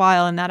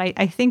worthwhile in that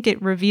I think it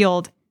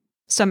revealed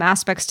some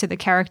aspects to the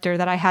character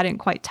that I hadn't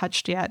quite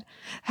touched yet.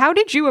 How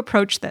did you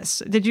approach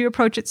this? Did you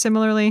approach it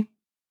similarly?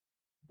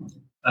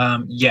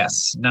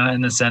 Yes, not in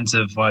the sense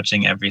of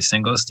watching every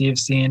single Steve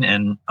scene,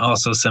 and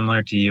also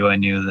similar to you, I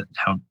knew that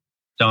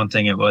don't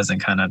think it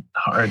wasn't kind of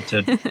hard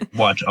to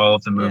watch all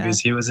of the movies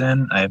he was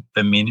in. I've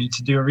been meaning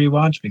to do a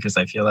rewatch because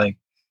I feel like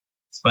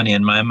it's funny,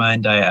 in my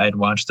mind, I'd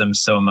watched them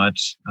so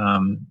much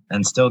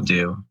and still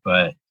do,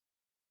 but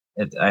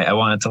I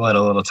wanted to let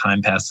a little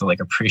time pass to like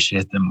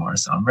appreciate them more.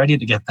 So I'm ready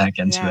to get back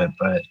into it.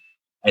 But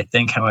I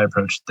think how I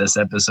approached this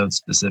episode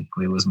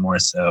specifically was more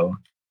so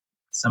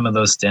some of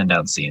those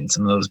standout scenes,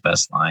 some of those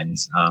best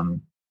lines.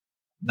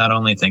 Not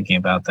only thinking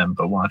about them,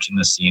 but watching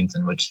the scenes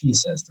in which he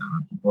says them, or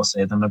people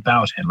say them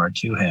about him or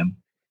to him.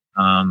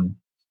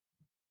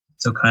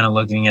 So kind of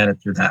looking at it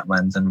through that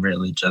lens and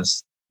really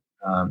just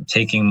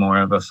taking more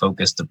of a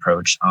focused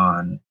approach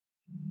on,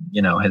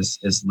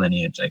 his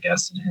lineage, I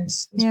guess, and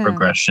his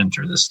progression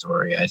through the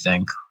story. I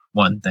think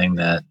one thing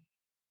that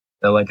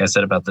So like I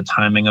said about the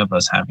timing of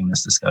us having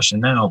this discussion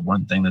now,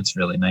 one thing that's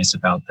really nice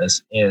about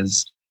this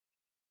is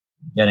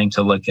getting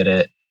to look at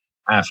it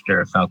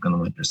after Falcon and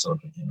the Winter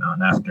Soldier came out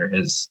and after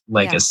his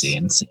legacy,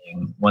 and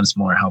seeing once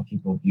more how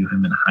people view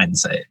him in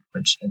hindsight,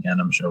 which again,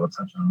 I'm sure we'll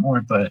touch on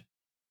more, but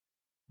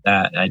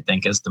that I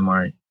think is the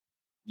more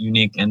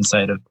unique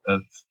insight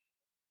of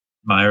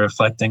my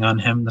reflecting on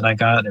him that I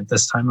got at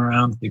this time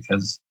around,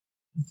 because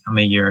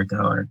a year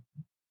ago or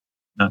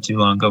not too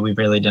long ago, we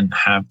really didn't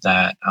have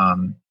that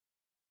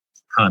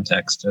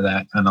context or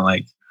that kind of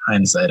like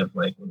hindsight of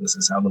like, well, this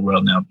is how the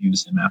world now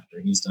views him after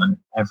he's done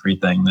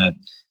everything that,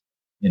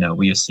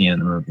 we have seen in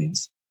the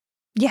movies.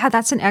 Yeah,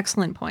 that's an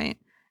excellent point.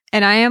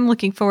 And I am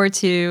looking forward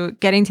to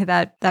getting to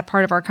that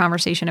part of our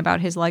conversation about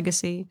his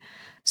legacy.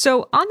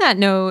 So on that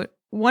note,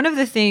 one of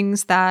the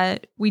things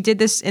that we did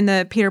this in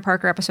the Peter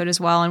Parker episode as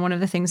well, and one of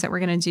the things that we're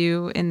going to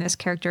do in this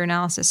character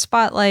analysis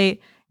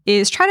spotlight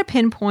is try to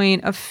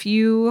pinpoint a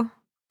few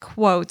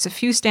quotes, a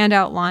few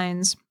standout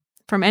lines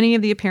from any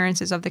of the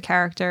appearances of the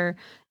character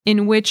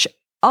in which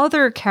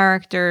other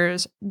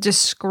characters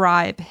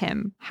describe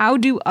him. How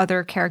do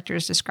other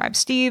characters describe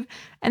Steve?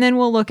 And then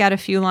we'll look at a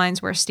few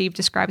lines where Steve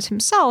describes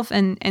himself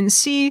and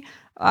see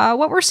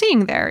what we're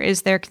seeing there.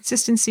 Is there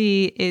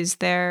consistency? Is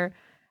there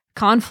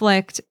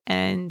conflict?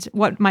 And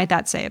what might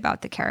that say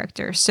about the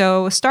character?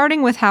 So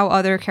starting with how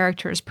other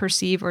characters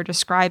perceive or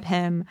describe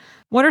him,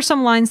 what are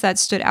some lines that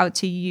stood out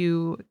to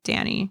you,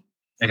 Danny?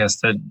 I guess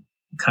that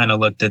kind of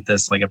looked at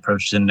this, like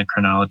approached it in a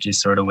chronology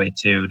sort of way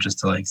too, just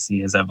to like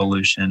see his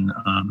evolution.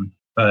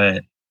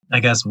 But I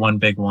guess one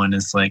big one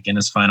is like in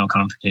his final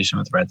confrontation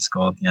with Red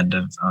Skull at the end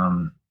of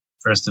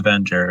First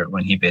Avenger,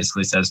 when he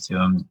basically says to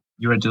him,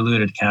 "You are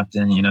deluded,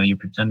 Captain. You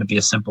pretend to be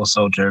a simple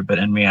soldier, but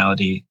in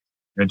reality,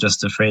 you're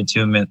just afraid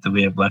to admit that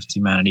we have left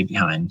humanity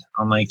behind.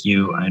 Unlike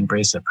you, I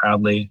embrace it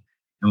proudly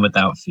and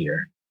without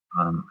fear."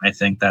 I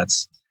think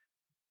that's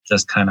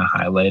just kind of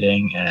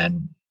highlighting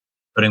and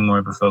putting more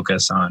of a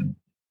focus on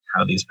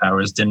how these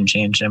powers didn't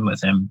change him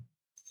with him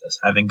just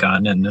having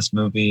gotten in this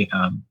movie.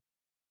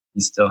 He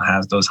still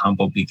has those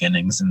humble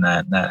beginnings and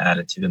that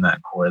attitude and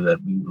that core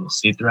that we will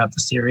see throughout the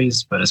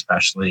series, but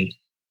especially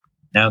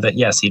now that,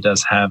 yes, he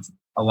does have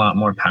a lot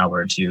more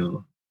power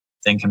to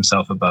think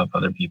himself above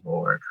other people,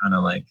 or kind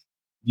of like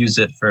use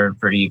it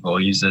for evil,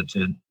 use it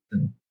to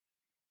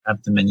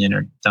have dominion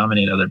or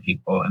dominate other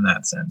people in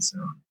that sense. So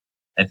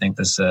I think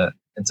it's a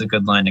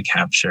good line to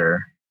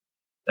capture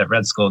that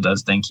Red Skull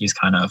does think he's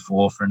kind of a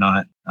fool for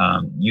not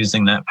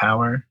using that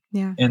power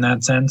in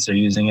that sense, or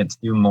using it to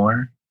do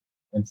more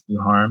and to do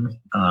harm.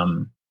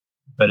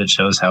 But it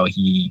shows how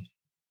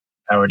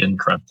power didn't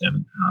corrupt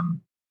him.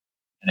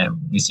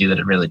 And we see that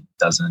it really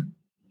doesn't.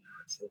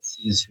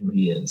 He's who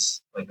he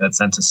is, like that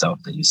sense of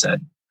self that you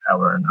said,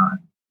 power or not.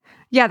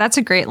 Yeah, that's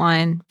a great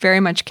line. Very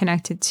much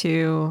connected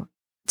to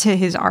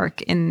his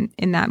arc in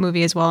that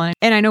movie as well.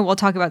 And I know we'll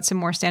talk about some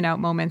more standout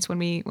moments when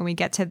we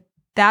get to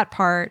that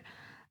part.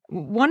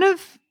 One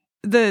of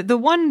the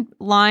one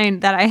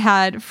line that I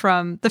had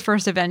from the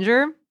first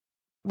Avenger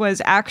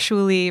was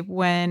actually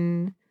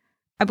when,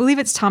 I believe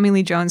it's Tommy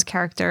Lee Jones'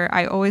 character.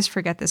 I always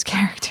forget this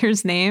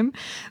character's name,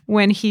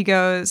 when he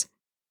goes,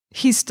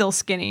 "He's still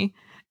skinny."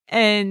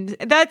 And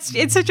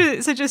it's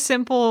such a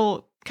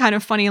simple kind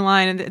of funny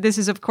line. And this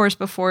is, of course,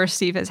 before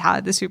Steve has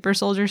had the super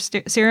soldier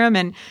serum,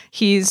 and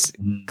he's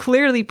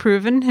clearly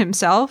proven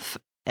himself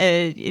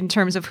in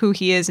terms of who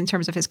he is, in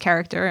terms of his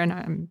character. And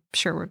I'm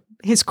sure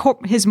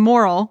his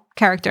moral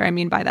character, I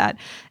mean by that.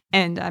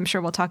 And I'm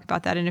sure we'll talk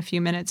about that in a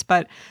few minutes.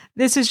 But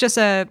this is just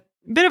a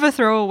bit of a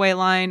throwaway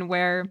line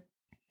where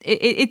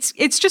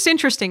it's just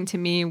interesting to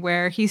me,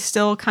 where he's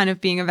still kind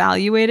of being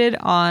evaluated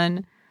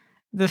on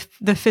the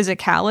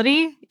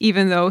physicality,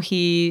 even though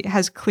he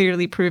has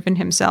clearly proven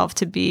himself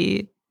to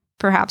be,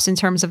 perhaps in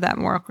terms of that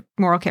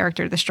moral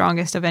character, the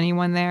strongest of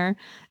anyone there.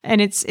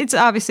 And it's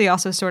obviously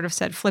also sort of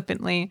said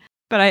flippantly,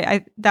 but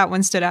I that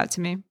one stood out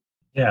to me.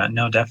 Yeah,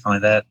 no, definitely.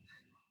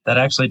 That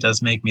actually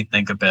does make me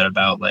think a bit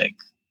about, like,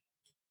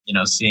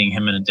 seeing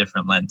him in a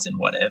different lens in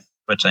What If,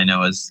 which I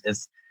know is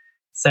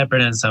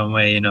separate in some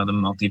way, the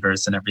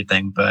multiverse and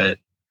everything, but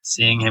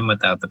seeing him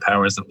without the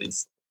powers, at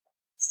least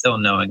still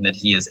knowing that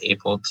he is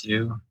able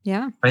to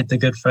fight the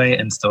good fight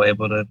and still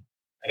able to,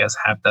 I guess,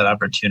 have that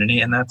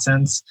opportunity in that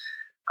sense.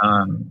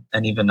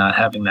 And even not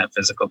having that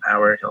physical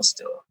power, he'll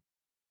still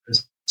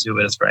pursue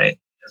what is right.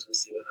 As we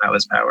see with how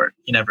his power,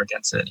 he never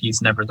gets it.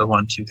 He's never the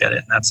one to get it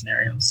in that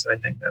scenario. So I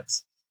think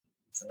it's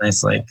a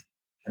nice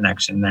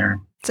connection there.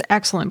 It's an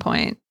excellent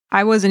point.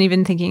 I wasn't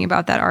even thinking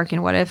about that arc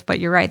in What If, but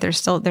you're right. There's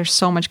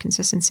so much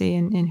consistency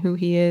in who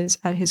he is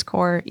at his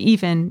core,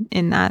 even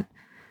in that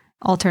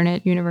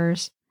alternate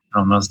universe.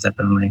 Oh, most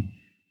definitely.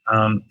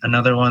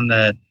 Another one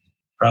that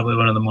probably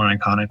one of the more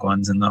iconic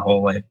ones in the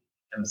whole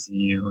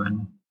MCU,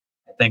 and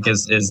I think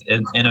is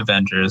in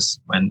Avengers,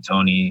 when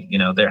Tony,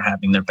 they're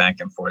having their back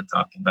and forth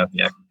talking about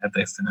the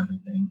ethics and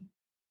everything.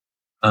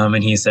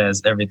 And he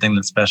says, "Everything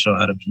that's special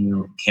out of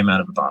you came out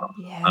of a bottle."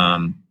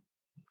 Yeah.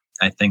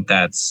 I think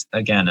that's,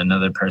 again,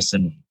 another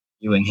person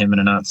viewing him in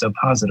a not so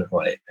positive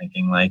light,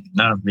 thinking like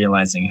not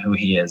realizing who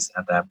he is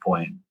at that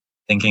point,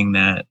 thinking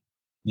that,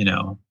 you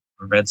know,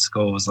 Red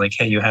Skull was like,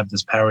 hey, you have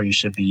this power, you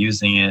should be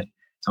using it.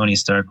 Tony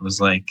Stark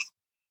was like,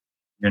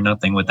 you're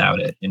nothing without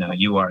it. You know,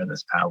 you are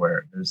this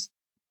power. There's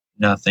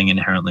nothing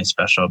inherently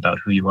special about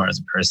who you are as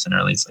a person, or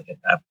at least like at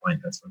that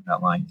point, that's what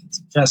that line can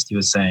suggest he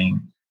was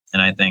saying.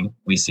 And I think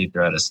we see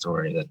throughout his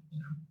story that, you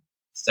know,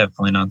 it's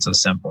definitely not so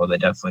simple. They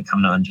definitely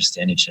come to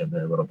understand each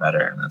other a little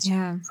better. And that's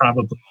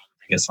probably the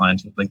biggest line,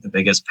 like the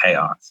biggest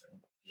payoff at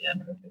the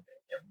end of it,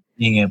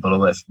 being able to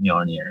lift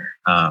Mjolnir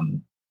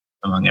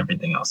among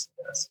everything else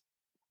he does.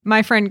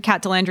 My friend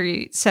Kat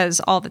Delandry says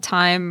all the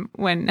time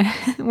when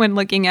when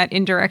looking at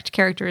indirect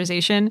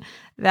characterization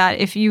that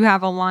if you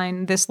have a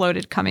line this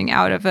loaded coming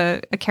out of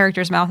a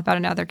character's mouth about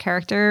another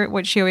character,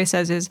 what she always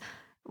says is,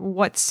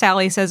 what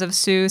Sally says of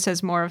Sue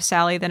says more of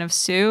Sally than of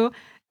Sue.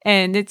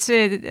 And it's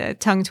a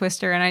tongue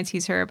twister, and I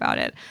tease her about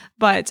it.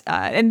 But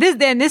and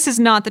this is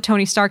not the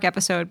Tony Stark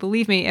episode.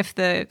 Believe me, if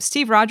the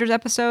Steve Rogers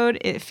episode,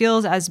 it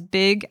feels as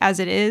big as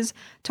it is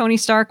Tony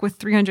Stark with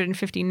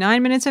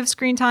 359 minutes of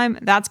screen time,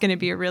 that's going to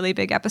be a really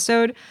big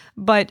episode.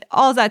 But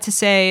all of that to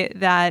say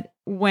that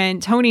when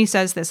Tony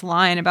says this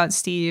line about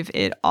Steve,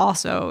 it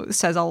also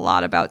says a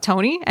lot about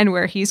Tony and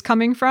where he's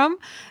coming from.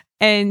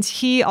 And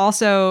he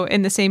also,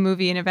 in the same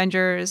movie in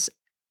Avengers,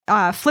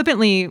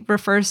 flippantly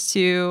refers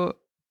to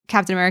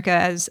Captain America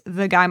as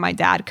the guy my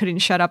dad couldn't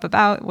shut up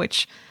about,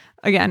 which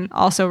again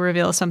also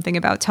reveals something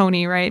about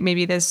Tony, right?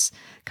 Maybe this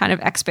kind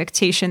of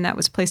expectation that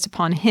was placed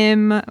upon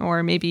him,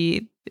 or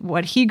maybe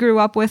what he grew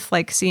up with,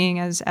 like seeing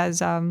as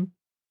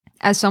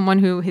someone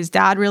who his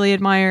dad really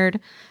admired.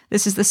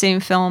 This is the same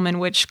film in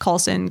which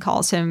Coulson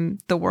calls him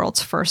the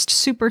world's first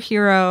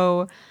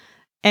superhero,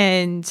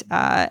 and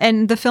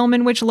the film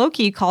in which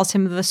Loki calls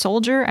him the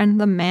soldier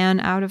and the man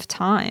out of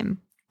time.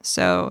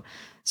 So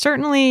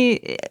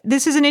certainly,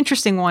 this is an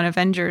interesting one,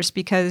 Avengers,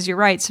 because you're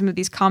right. Some of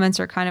these comments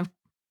are kind of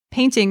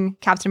painting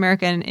Captain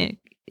America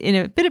in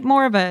a bit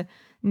more of a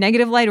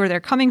negative light, or they're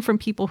coming from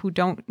people who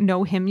don't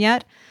know him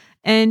yet.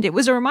 And it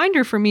was a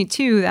reminder for me,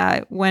 too,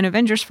 that when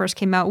Avengers first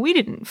came out, we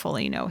didn't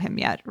fully know him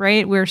yet,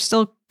 right? We're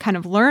still kind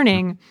of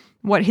learning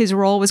what his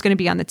role was going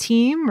to be on the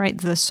team, right?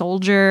 The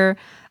soldier.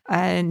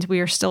 And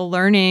we are still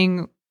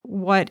learning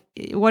what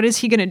is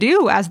he going to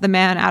do as the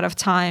man out of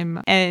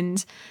time,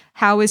 and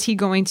how is he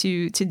going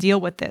to deal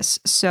with this?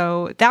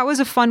 So that was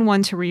a fun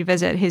one to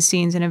revisit, his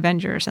scenes in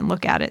Avengers, and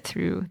look at it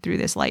through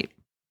this light.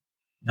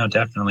 No,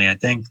 definitely. I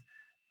think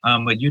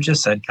what you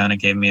just said kind of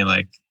gave me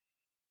like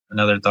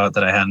another thought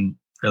that I hadn't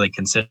really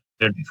considered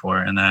before,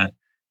 and that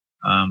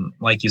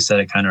like you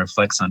said, it kind of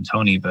reflects on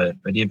Tony, but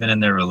even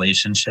in their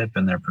relationship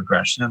and their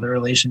progression of the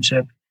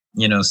relationship,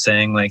 you know,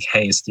 saying like,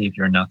 hey, Steve,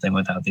 you're nothing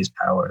without these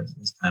powers,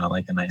 is kind of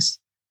like a nice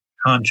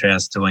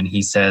contrast to when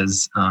he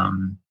says,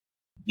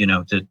 you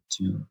know,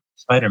 to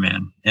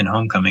Spider-Man in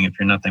Homecoming, if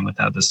you're nothing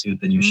without the suit,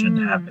 then you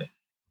shouldn't have it.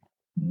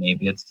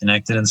 Maybe it's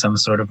connected in some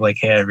sort of like,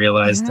 hey, I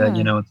realized that,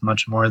 you know, it's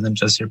much more than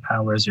just your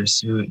powers, your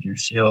suit, your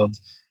shield,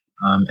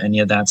 any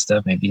of that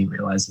stuff. Maybe he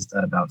realizes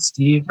that about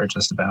Steve, or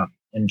just about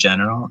in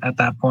general at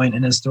that point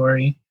in his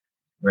story.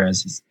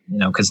 Whereas he's, you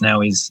know, because now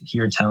he's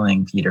here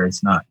telling Peter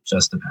it's not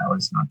just the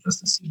powers, it's not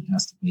just the suit, it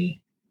has to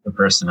be the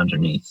person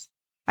underneath.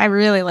 I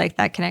really like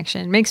that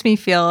connection. It makes me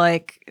feel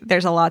like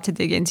there's a lot to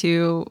dig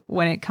into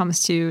when it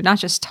comes to not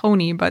just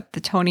Tony, but the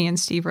Tony and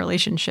Steve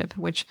relationship,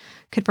 which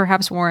could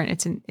perhaps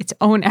warrant its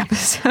own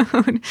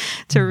episode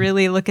to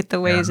really look at the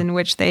ways in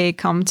which they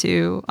come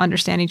to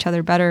understand each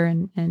other better.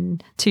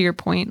 And to your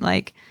point,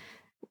 like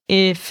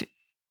if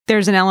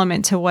there's an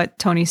element to what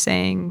Tony's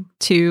saying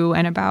to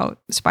and about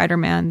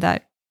Spider-Man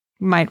that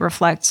might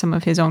reflect some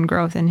of his own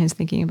growth in his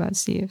thinking about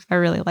Steve. I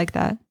really like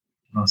that.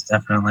 Most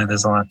definitely.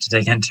 There's a lot to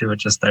dig into with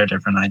just their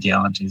different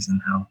ideologies and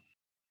how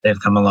they've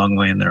come a long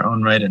way in their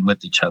own right and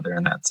with each other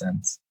in that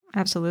sense.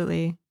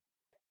 Absolutely.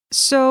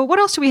 So what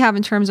else do we have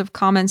in terms of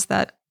comments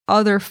that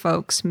other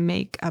folks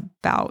make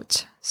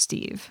about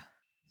Steve?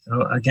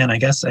 So again, I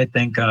guess I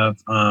think of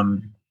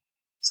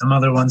some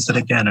other ones that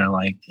again are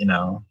like, you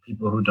know,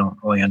 people who don't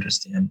fully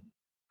understand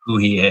who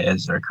he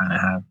is, or kind of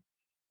have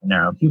a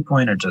narrow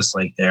viewpoint, or just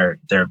like their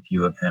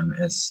view of him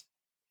is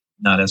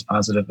not as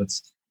positive.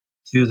 It's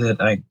two that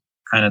I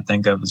kind of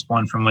think of as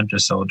one from Winter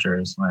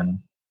Soldiers,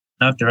 when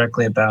not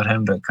directly about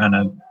him, but kind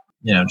of,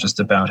 you know, just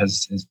about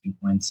his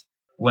viewpoints.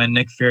 When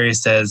Nick Fury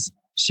says,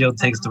 S.H.I.E.L.D.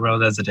 takes the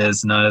world as it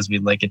is, not as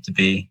we'd like it to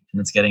be, and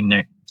it's getting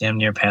damn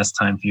near past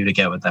time for you to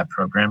get with that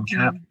program,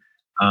 Cap.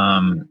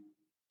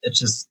 It's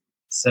just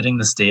setting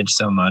the stage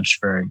so much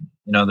for,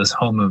 you know, this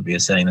whole movie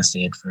is setting the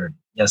stage for,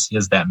 yes, he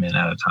is that man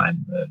out of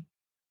time, but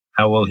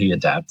how will he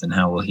adapt, and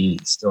how will he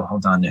still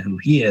hold on to who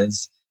he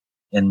is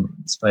in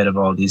spite of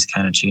all these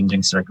kind of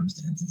changing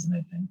circumstances? And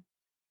I think,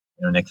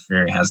 you know, Nick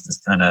Fury has this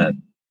kind of,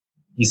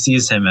 he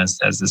sees him as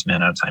this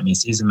man out of time. He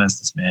sees him as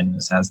this man who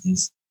has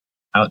these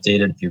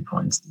outdated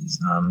viewpoints, these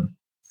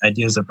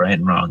ideas of right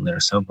and wrong that are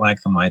so black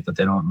and white that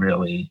they don't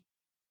really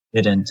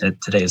fit into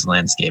today's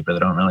landscape, or they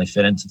don't really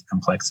fit into the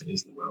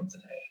complexities of the world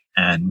today.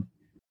 And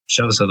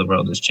shows how the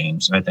world has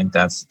changed. So I think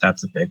that's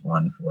a big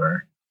one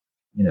for,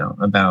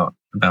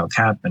 about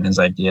Cap and his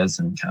ideas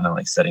and kind of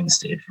like setting the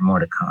stage for more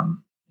to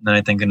come. And then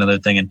I think another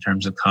thing in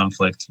terms of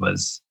conflict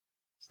was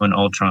when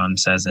Ultron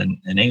says in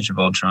Age of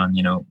Ultron,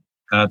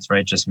 God's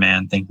righteous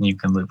man thinking you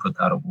can live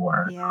without a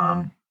war.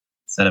 Yeah.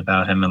 Said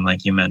about him. And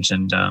like you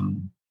mentioned,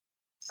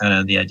 kind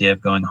of the idea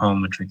of going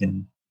home, which we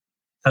can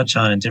touch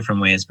on in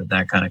different ways, but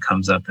that kind of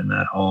comes up in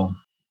that whole,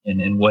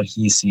 in what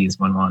he sees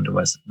when Wanda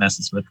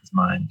messes with his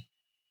mind.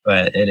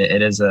 But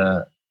it is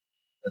a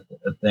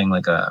thing,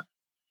 like I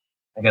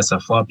guess a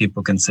flaw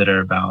people consider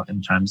about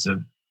in terms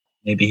of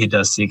maybe he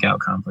does seek out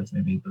conflict,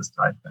 maybe he does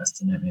thrive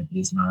best in it, maybe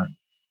he's not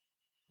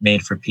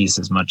made for peace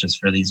as much as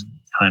for these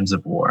times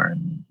of war,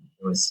 and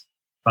it was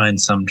find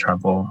some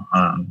trouble.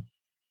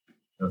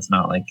 So it's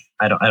not like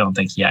I don't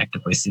think he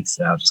actively seeks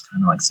it out, just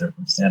kind of like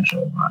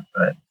circumstantial a lot.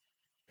 But I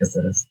guess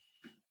that is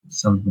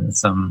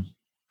some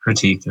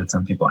critique that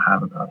some people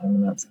have about him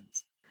in that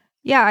sense.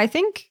 Yeah, I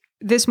think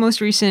this most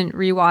recent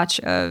rewatch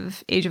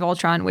of Age of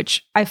Ultron,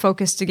 which I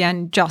focused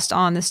again just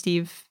on the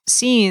Steve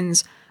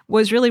scenes,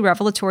 was really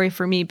revelatory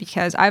for me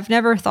because I've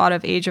never thought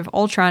of Age of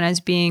Ultron as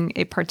being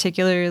a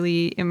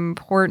particularly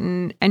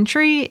important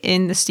entry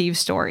in the Steve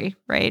story,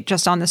 right?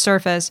 Just on the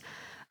surface.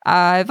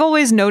 I've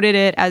always noted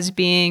it as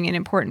being an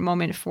important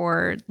moment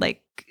for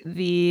like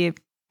the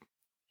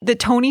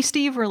Tony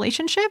Steve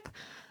relationship,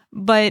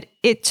 but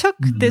it took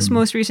this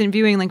most recent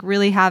viewing, like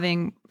really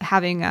having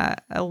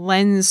a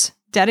lens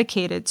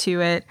dedicated to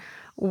it,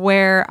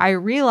 where I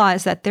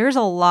realized that there's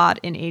a lot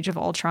in Age of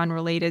Ultron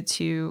related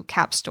to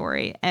Cap's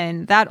story.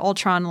 And that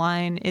Ultron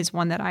line is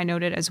one that I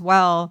noted as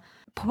well.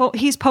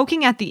 He's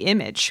poking at the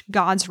image,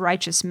 God's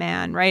righteous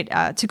man, right?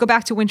 To go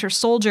back to Winter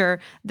Soldier,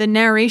 the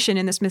narration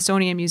in the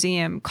Smithsonian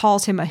Museum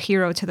calls him a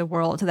hero to the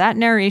world. That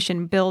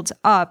narration builds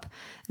up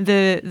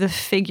the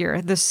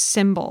figure, the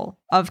symbol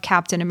of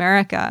Captain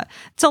America.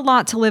 It's a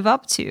lot to live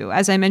up to,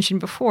 as I mentioned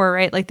before,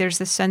 right? Like there's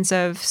this sense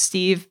of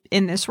Steve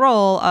in this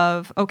role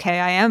of, okay,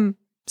 I am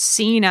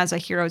seen as a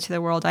hero to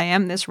the world. I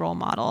am this role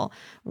model.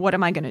 What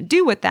am I going to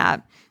do with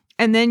that?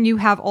 And then you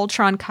have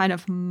Ultron kind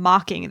of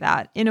mocking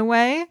that in a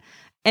way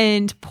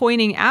and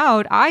pointing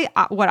out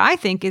what I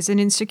think is an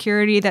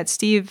insecurity that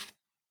Steve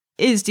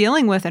is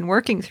dealing with and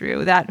working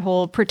through, that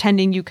whole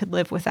pretending you could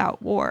live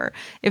without war.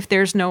 If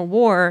there's no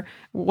war,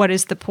 what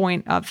is the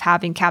point of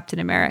having Captain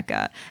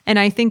America? And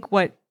I think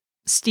what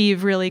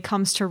Steve really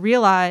comes to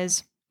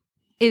realize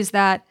is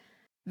that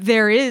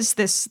there is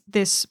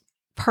this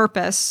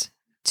purpose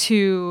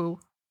to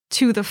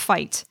the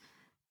fight.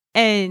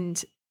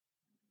 And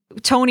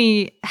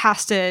Tony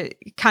has to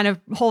kind of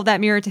hold that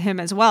mirror to him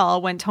as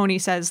well when Tony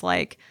says,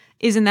 like,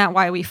 isn't that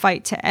why we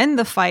fight, to end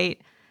the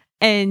fight?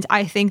 And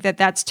I think that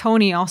that's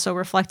Tony also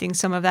reflecting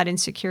some of that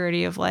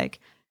insecurity of like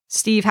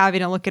Steve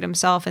having to look at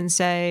himself and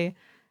say,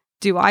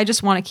 do I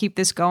just want to keep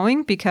this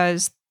going?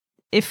 Because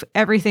if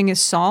everything is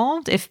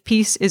solved, if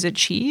peace is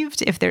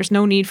achieved, if there's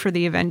no need for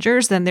the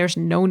Avengers, then there's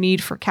no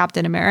need for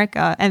Captain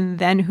America. And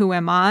then who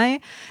am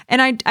I?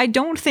 And I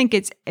don't think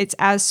it's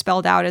as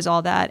spelled out as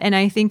all that. And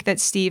I think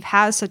that Steve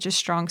has such a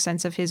strong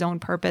sense of his own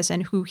purpose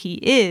and who he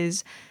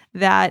is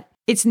that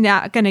it's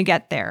not going to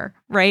get there,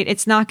 right?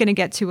 It's not going to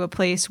get to a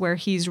place where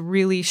he's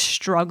really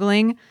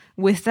struggling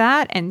with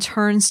that and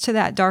turns to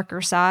that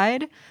darker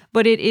side.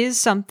 But it is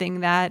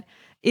something that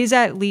is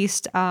at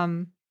least,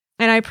 and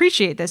I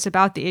appreciate this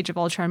about the Age of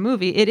Ultron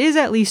movie, it is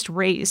at least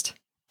raised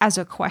as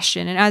a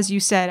question. And as you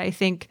said, I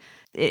think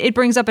it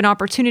brings up an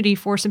opportunity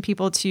for some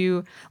people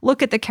to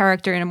look at the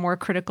character in a more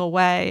critical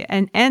way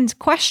and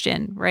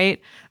question,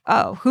 right?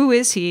 Oh, who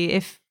is he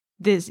if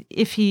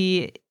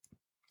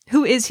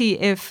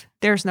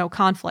there's no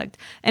conflict?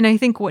 And I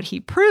think what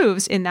he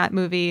proves in that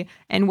movie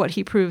and what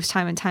he proves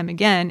time and time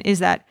again is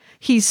that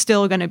he's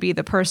still going to be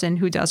the person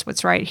who does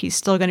what's right. He's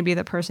still going to be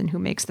the person who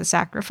makes the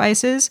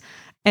sacrifices.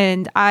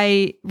 And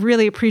I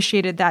really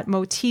appreciated that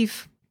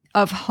motif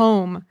of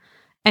home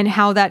and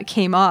how that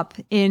came up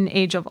in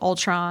Age of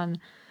Ultron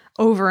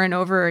over and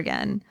over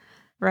again,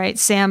 right?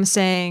 Sam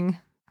saying,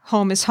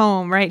 home is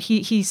home, right?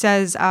 He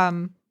says,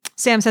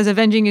 Sam says,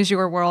 avenging is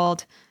your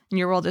world and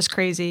your world is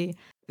crazy.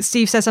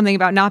 Steve says something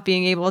about not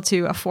being able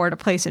to afford a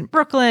place in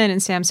Brooklyn,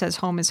 and Sam says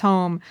home is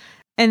home.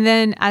 And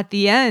then at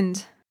the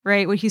end,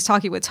 right, when he's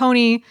talking with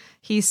Tony,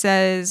 he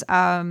says,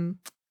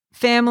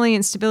 family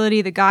and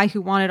stability, the guy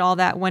who wanted all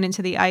that went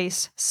into the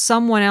ice.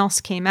 Someone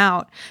else came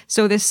out.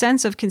 So this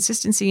sense of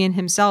consistency in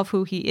himself,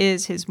 who he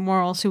is, his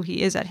morals, who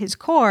he is at his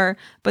core,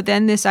 but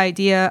then this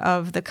idea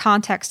of the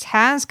context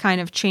has kind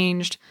of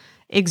changed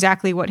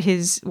exactly what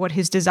his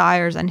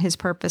desires and his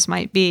purpose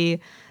might be.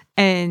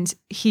 And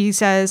he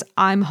says,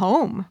 I'm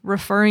home,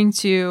 referring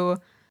to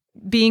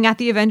being at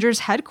the Avengers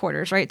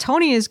headquarters, right?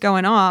 Tony is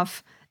going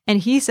off and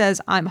he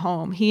says, I'm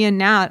home. He and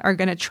Nat are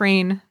going to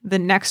train the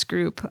next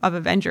group of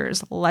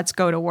Avengers. Let's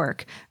go to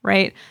work,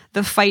 right?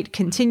 The fight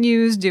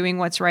continues, doing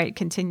what's right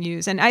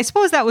continues. And I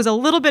suppose that was a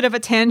little bit of a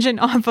tangent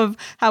off of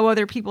how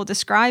other people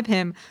describe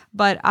him,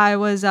 but I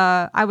was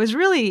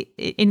really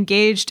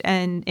engaged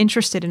and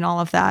interested in all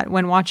of that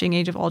when watching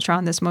Age of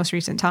Ultron this most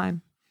recent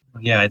time.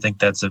 Yeah, I think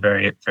that's a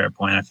very fair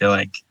point. I feel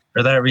like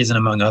for that reason,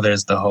 among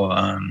others, the whole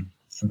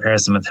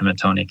comparison with him and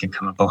Tony can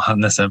come up a lot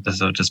in this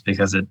episode, just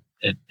because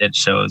it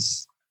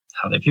shows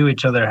how they view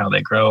each other, how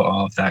they grow,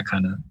 all of that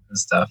kind of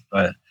stuff.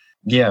 But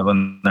yeah,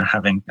 when they're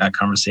having that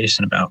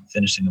conversation about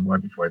finishing the war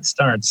before it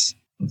starts,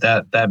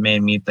 that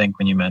made me think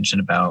when you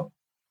mentioned about,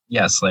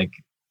 yes, like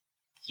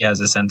he has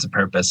a sense of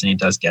purpose and he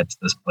does get to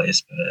this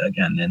place, but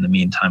again, in the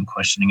meantime,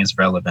 questioning his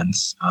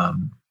relevance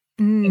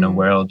in a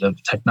world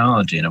of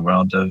technology, in a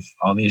world of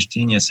all these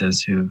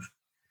geniuses who've,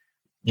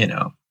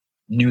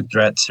 new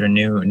threats or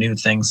new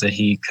things that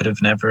he could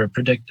have never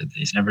predicted, that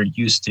he's never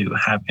used to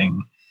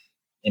having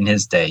in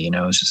his day. It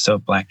was just so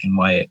black and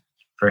white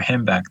for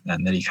him back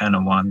then that he kind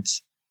of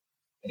wants,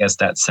 I guess,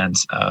 that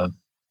sense of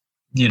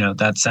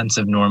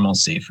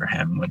normalcy for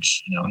him,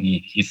 which,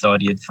 he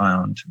thought he had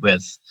found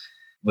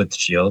with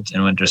Shield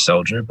and Winter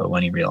Soldier, but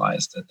when he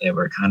realized that they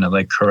were kind of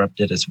like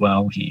corrupted as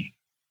well, he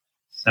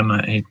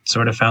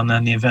sort of found that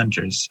in the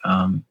Avengers.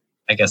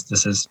 I guess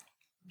this is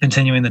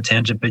continuing the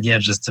tangent, but yeah,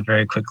 just to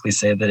very quickly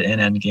say that in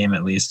Endgame,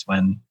 at least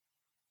when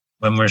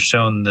we're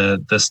shown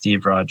the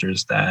Steve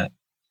Rogers that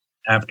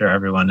after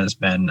everyone has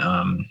been,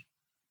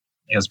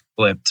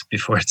 blipped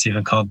before it's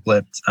even called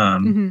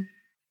blipped,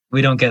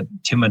 we don't get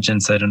too much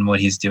insight on what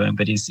he's doing,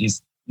 but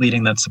he's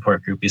leading that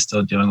support group. He's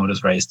still doing what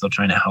is right. He's still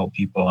trying to help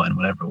people in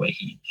whatever way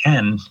he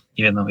can,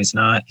 even though he's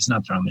not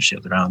throwing the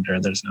shield around, or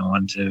there's no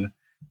one to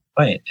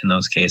fight in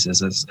those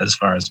cases as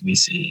far as we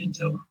see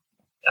until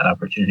that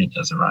opportunity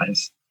does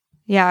arise.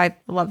 Yeah, I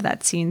love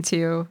that scene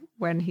too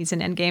when he's in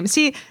Endgame.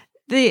 See,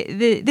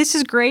 this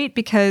is great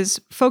because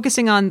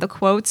focusing on the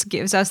quotes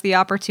gives us the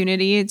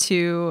opportunity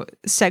to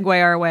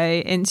segue our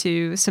way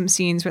into some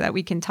scenes that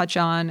we can touch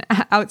on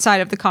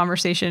outside of the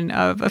conversation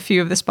of a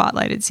few of the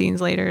spotlighted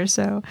scenes later.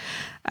 So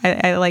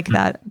I like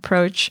that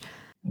approach.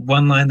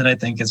 One line that I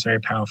think is very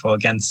powerful,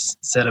 again,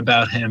 said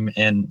about him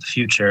in the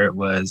future,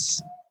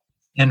 was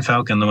in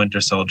Falcon the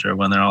Winter Soldier,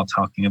 when they're all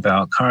talking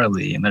about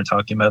Carly and they're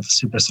talking about the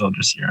super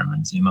soldier serum,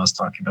 and Zemo's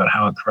talking about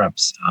how it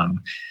corrupts.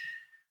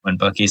 When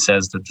Bucky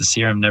says that the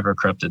serum never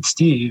corrupted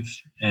Steve,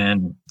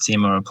 and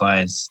Zemo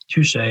replies,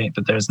 "Touche,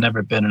 but there's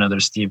never been another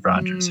Steve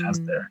Rogers,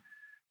 has there?"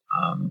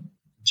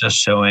 Just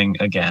showing,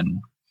 again,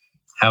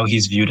 how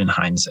he's viewed in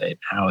hindsight,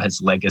 how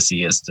his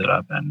legacy is stood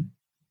up.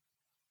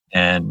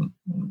 And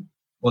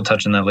we'll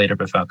touch on that later,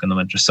 but Falcon the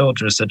Winter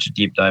Soldier is such a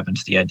deep dive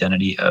into the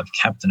identity of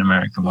Captain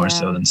America, more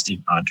so than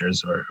Steve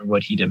Rogers, or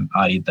what he'd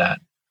embodied that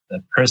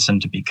person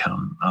to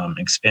become,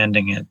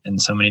 expanding it in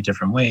so many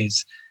different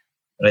ways.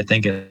 But I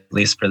think, at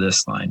least for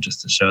this line,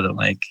 just to show that,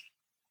 like,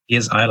 he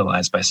is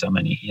idolized by so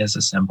many. He is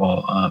a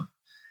symbol of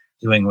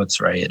doing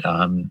what's right.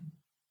 I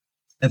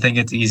think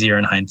it's easier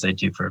in hindsight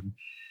too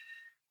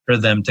for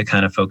them to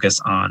kind of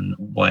focus on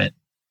what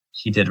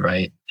he did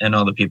right and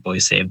all the people he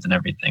saved and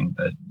everything.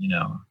 But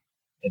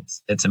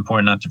it's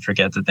important not to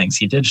forget the things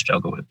he did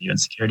struggle with, the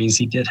insecurities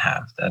he did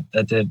have,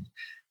 that did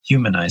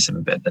humanize him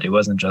a bit. That he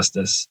wasn't just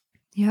this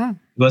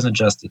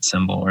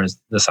symbol or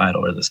this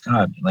idol or this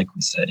god. Like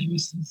we said, he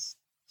was this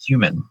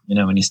human,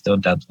 and he still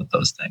dealt with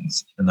those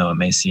things, even though it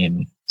may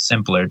seem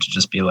simpler to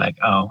just be like,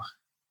 oh,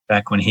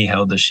 back when he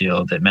held the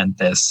shield, it meant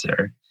this,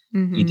 or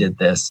he did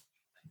this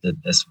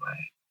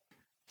way.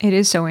 It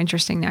is so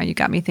interesting now. You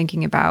got me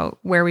thinking about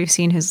where we've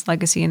seen his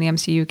legacy in the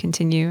MCU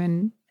continue.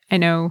 And I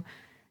know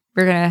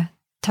we're going to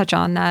touch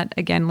on that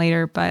again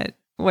later, but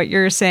what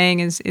you're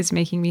saying is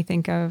making me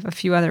think of a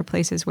few other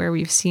places where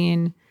we've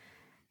seen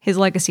his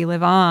legacy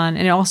live on.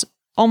 And it also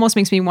almost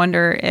makes me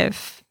wonder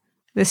if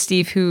the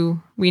Steve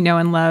who we know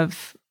and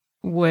love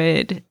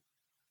would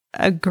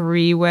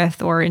agree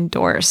with or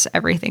endorse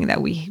everything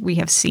that we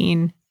have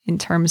seen in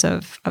terms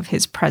of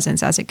his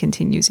presence as it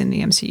continues in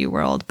the MCU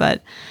world.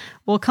 But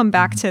we'll come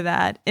back to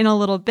that in a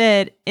little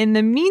bit. In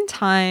the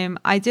meantime,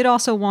 I did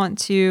also want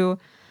to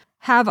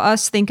have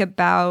us think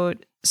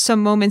about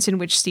some moments in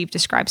which Steve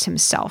describes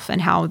himself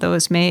and how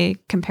those may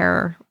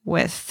compare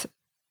with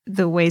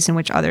the ways in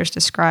which others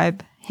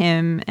describe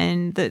him.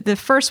 And the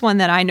first one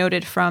that I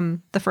noted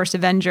from the first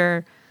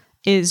Avenger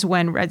is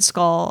when Red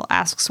Skull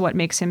asks what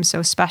makes him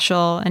so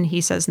special, and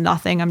he says,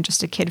 "Nothing, I'm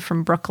just a kid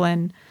from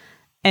Brooklyn."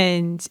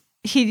 And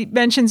he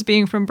mentions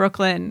being from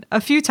Brooklyn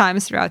a few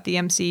times throughout the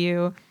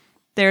MCU.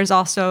 There's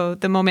also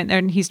the moment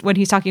when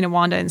he's talking to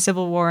Wanda in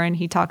Civil War, and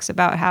he talks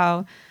about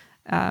how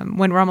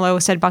when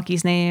Romulo said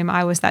Bucky's name,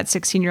 I was that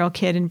 16-year-old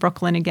kid in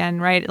Brooklyn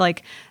again, right?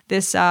 Like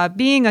this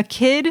being a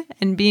kid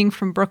and being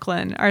from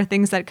Brooklyn are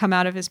things that come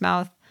out of his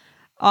mouth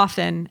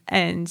often.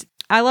 And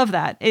I love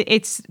that.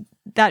 It's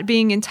that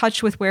being in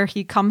touch with where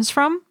he comes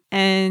from,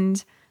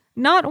 and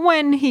not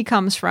when he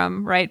comes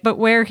from, right? But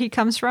where he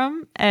comes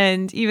from.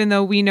 And even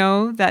though we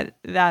know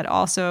that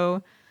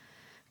also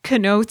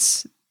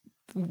connotes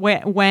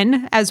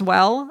when as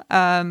well,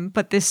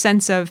 but this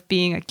sense of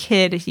being a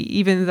kid,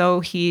 even though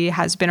he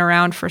has been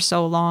around for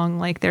so long,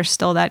 like there's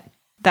still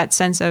that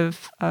sense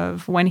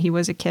of when he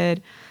was a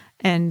kid,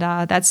 and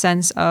that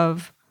sense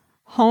of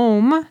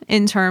home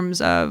in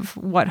terms of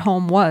what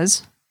home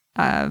was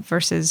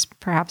versus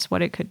perhaps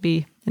what it could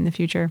be in the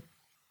future.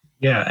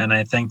 Yeah, and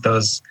I think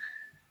those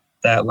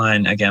that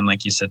line, again,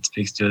 like you said,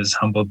 speaks to his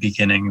humble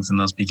beginnings and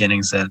those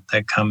beginnings that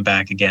come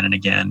back again and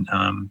again.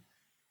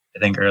 I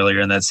think earlier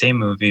in that same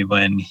movie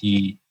when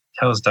he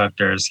tells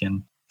Dr.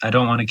 Erskine, I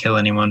don't want to kill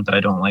anyone, but I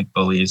don't like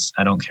bullies.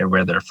 I don't care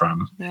where they're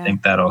from. Yeah. I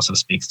think that also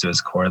speaks to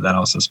his core. That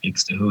also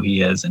speaks to who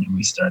he is and who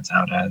he starts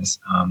out as.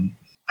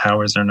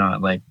 Powers are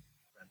not like,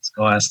 Red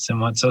Skull asks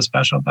him what's so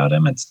special about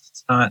him.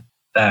 It's not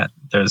that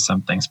there's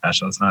something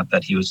special. It's not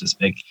that he was this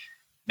big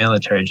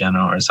military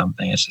general or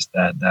something. It's just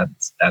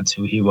that's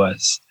who he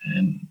was.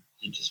 And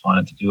he just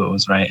wanted to do what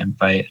was right and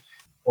fight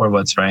for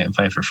what's right and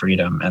fight for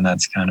freedom. And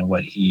that's kind of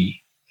what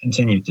he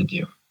continued to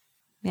do.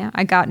 Yeah,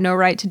 I got no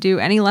right to do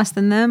any less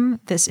than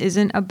them. This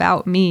isn't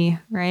about me,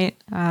 right?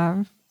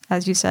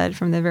 As you said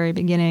from the very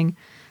beginning,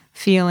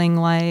 feeling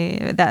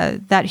like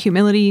that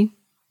humility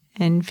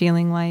and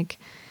feeling like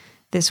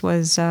this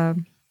was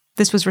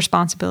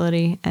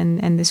responsibility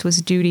and this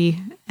was duty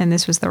and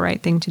this was the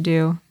right thing to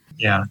do.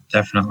 Yeah,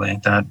 definitely.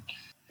 That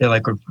I feel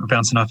like we're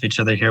bouncing off each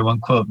other here. One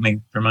quote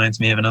reminds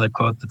me of another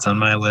quote that's on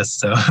my list.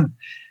 So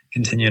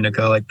continuing to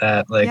go like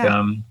that,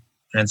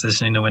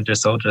 transitioning to Winter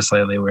Soldier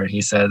slightly, where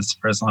he says,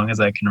 for as long as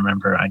I can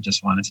remember, I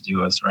just wanted to do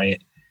what was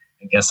right.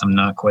 I guess I'm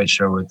not quite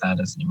sure what that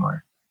is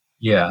anymore.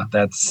 Yeah,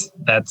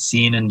 that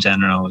scene in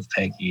general with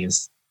Peggy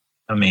is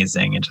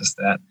amazing. And just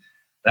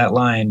that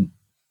line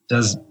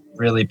does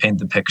really paint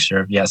the picture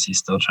of, yes, he's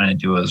still trying to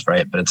do what was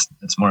right, but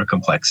it's more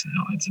complex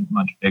now. It's a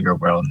much bigger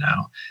world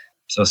now.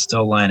 So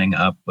still lining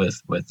up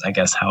with I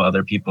guess how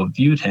other people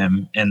viewed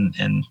him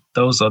and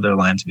those other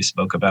lines we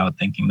spoke about,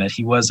 thinking that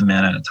he was a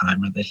man at a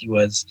time, or that he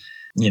was,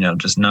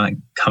 just not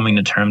coming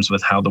to terms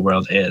with how the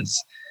world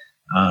is.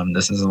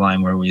 This is a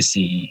line where we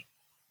see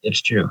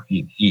it's true.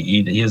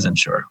 He isn't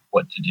sure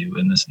what to do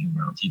in this new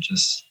world. He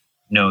just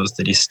knows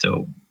that he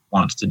still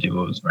wants to do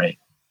what was right.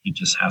 He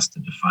just has to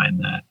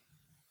define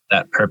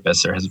that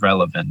purpose or his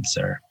relevance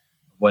or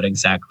what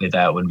exactly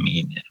that would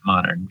mean in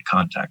modern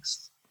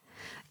context.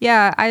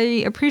 Yeah, I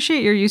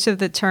appreciate your use of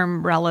the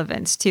term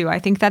relevance too. I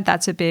think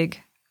that's a big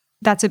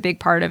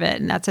part of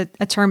it, and that's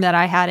a term that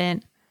I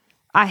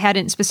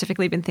hadn't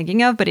specifically been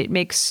thinking of, but it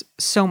makes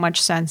so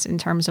much sense in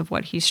terms of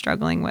what he's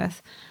struggling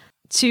with.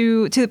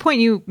 To the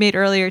point you made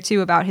earlier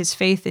too about his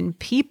faith in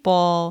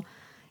people,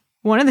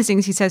 one of the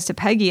things he says to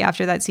Peggy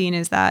after that scene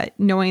is that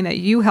knowing that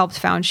you helped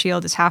found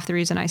S.H.I.E.L.D. is half the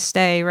reason I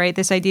stay, right?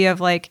 This idea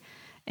of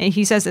and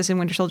he says this in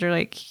Winter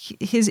Soldier,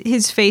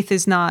 his faith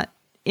is not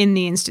in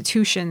the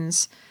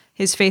institutions.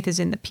 His faith is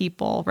in the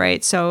people,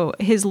 right? So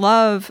his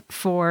love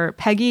for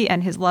Peggy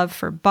and his love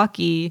for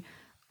Bucky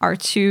are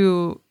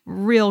two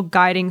real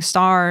guiding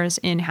stars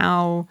in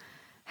how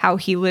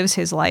he lives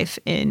his life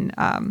in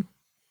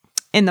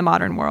the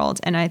modern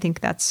world. And I think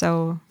that's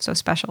so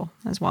special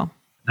as well.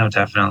 No,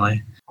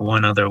 definitely.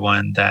 One other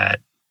one that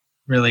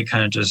really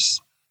kind of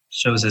just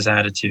shows his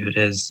attitude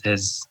is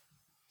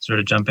sort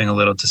of jumping a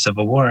little to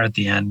Civil War at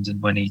the end,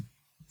 and when he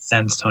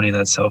sends Tony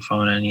that cell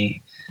phone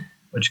and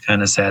which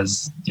kind of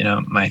says,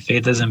 my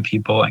faith is in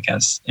people, I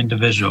guess,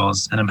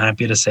 individuals, and I'm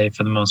happy to say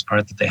for the most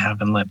part that they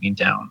haven't let me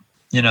down.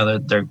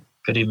 There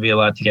could even be a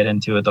lot to get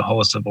into with the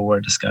whole Civil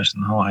War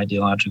discussion, the whole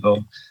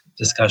ideological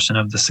discussion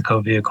of the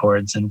Sokovia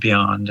Accords and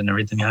beyond, and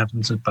everything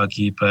happens with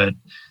Bucky. But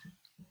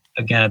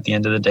again, at the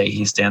end of the day,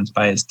 he stands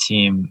by his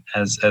team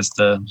as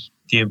the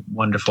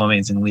wonderful,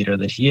 amazing leader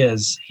that he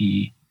is.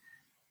 He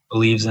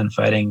believes in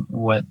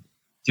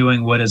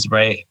doing what is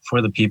right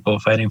for the people,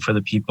 fighting for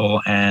the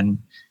people, and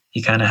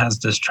he kind of has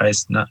this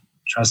trust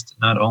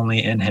not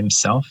only in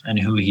himself and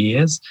who he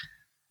is,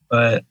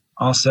 but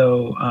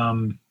also,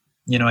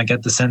 I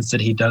get the sense that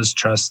he does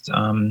trust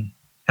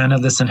kind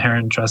of this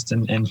inherent trust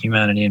in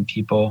humanity and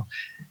people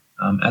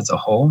as a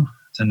whole,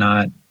 to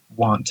not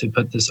want to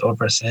put this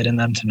oversight in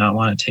them, to not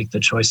want to take the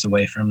choice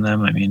away from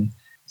them. I mean,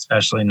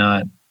 especially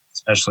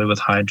with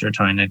Hydra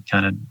trying to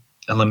kind of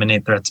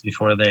eliminate threats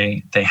before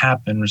they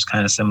happen, which is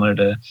kind of similar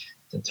to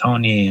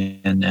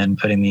Tony and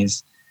putting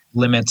these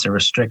limits or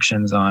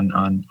restrictions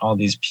on all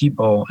these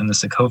people in the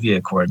Sokovia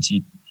Accords.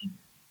 He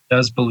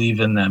does believe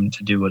in them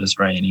to do what is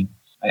right. And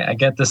I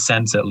get the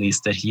sense, at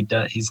least, that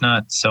he's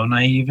not so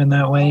naive in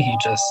that way. He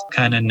just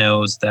kind of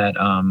knows that,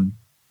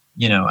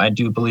 I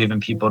do believe in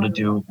people to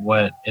do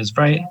what is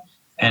right.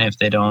 And if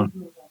they don't,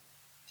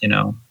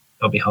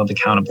 they'll be held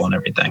accountable and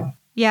everything.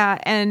 Yeah.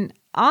 And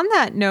on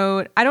that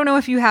note, I don't know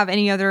if you have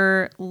any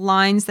other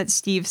lines that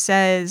Steve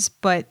says,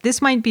 but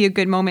this might be a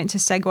good moment to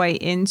segue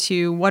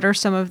into what are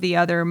some of the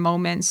other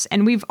moments.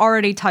 And we've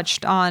already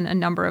touched on a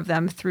number of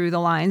them through the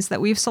lines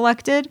that we've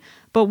selected,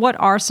 but what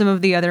are some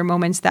of the other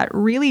moments that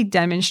really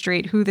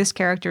demonstrate who this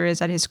character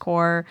is at his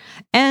core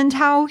and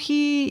how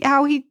he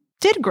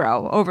did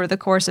grow over the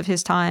course of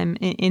his time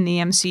in the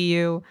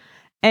MCU?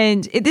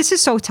 And this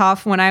is so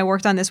tough. When I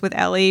worked on this with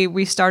Ellie,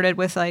 we started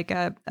with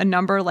a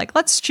number,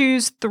 let's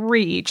choose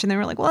 3 each. And they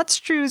were like, well, let's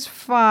choose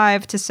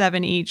 5 to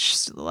 7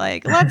 each.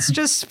 Let's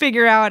just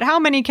figure out how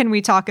many can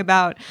we talk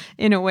about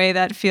in a way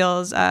that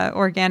feels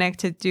organic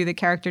to do the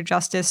character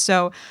justice.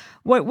 So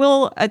What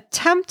we'll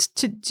attempt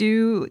to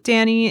do,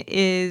 Danny,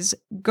 is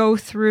go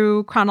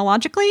through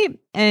chronologically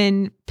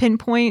and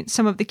pinpoint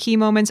some of the key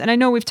moments. And I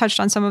know we've touched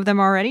on some of them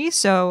already.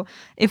 So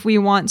if we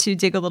want to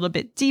dig a little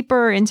bit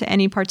deeper into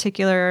any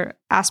particular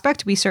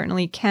aspect, we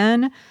certainly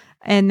can.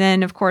 And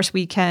then, of course,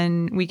 we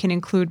can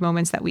include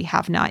moments that we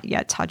have not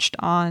yet touched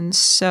on.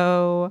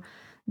 So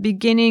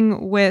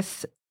beginning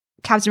with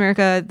Captain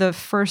America, the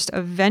First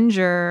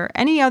Avenger,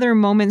 any other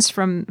moments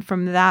from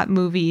that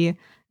movie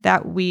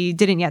that we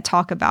didn't yet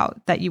talk about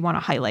that you want to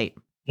highlight?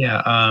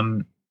 Yeah,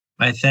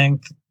 I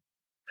think,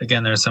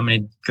 again, there's so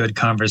many good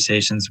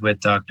conversations with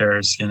Dr.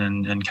 Erskine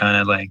and kind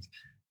of like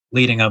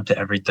leading up to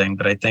everything.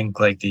 But I think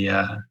like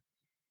the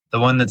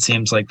one that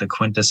seems like the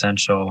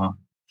quintessential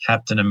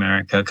Captain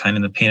America,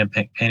 kind of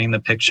painting the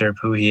picture of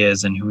who he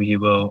is and who he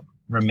will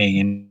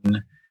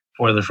remain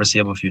for the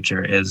foreseeable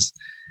future is,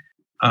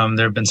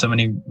 there have been so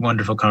many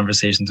wonderful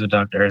conversations with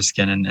Dr.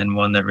 Erskine, and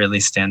one that really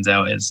stands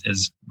out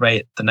is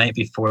right the night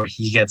before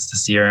he gets the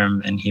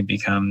serum and he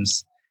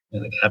becomes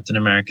the Captain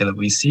America that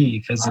we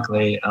see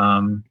physically,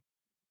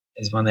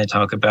 is when they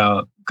talk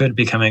about good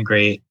becoming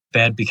great,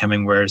 bad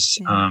becoming worse.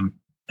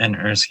 And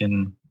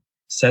Erskine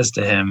says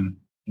to him,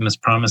 you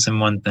must promise him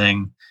one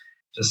thing,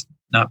 just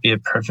not be a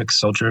perfect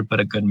soldier, but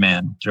a good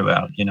man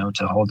throughout,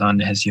 to hold on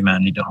to his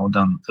humanity, to hold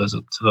on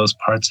to those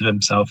parts of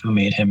himself who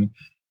made him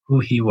who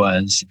he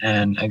was.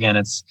 And again,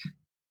 it's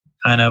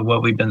kind of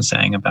what we've been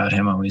saying about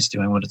him always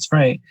doing what is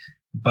right.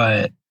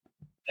 But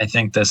I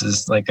think this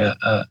is like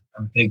a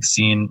big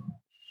scene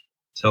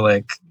to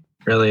like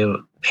really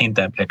paint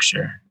that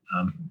picture,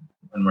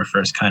 when we're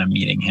first kind of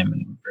meeting him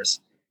and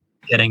first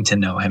getting to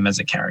know him as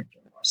a character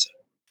more so.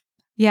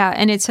 Yeah,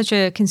 and it's such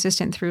a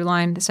consistent through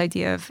line, this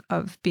idea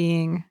of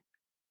being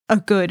a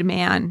good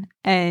man.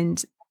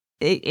 And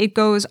it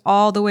goes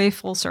all the way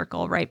full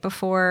circle right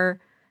before,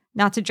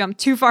 not to jump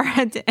too far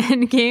ahead to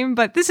Endgame,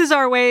 but this is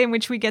our way in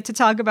which we get to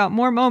talk about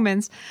more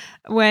moments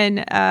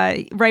when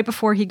right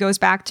before he goes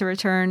back to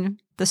return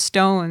the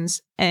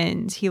stones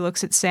and he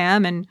looks at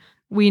Sam, and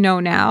we know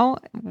now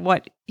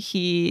what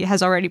he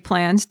has already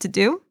planned to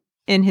do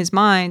in his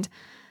mind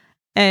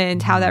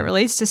and how that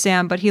relates to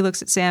Sam. But he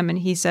looks at Sam and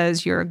he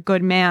says, "You're a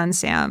good man,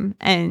 Sam."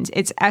 And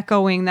it's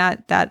echoing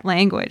that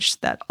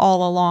language that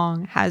all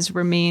along has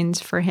remained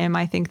for him.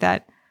 I think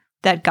that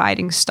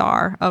guiding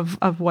star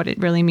of what it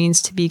really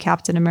means to be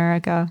Captain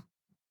America.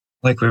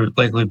 Like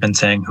we've been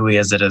saying, who he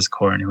is at his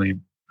core and who he,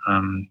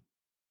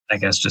 I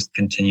guess, just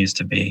continues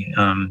to be.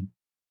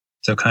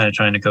 So kind of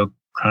trying to go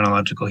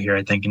chronological here.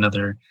 I think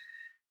another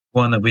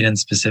one that we didn't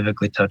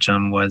specifically touch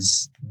on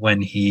was when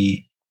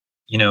he,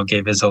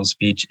 gave his whole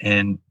speech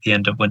in the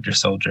end of Winter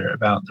Soldier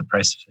about the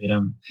price of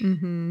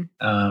freedom,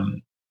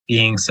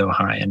 being so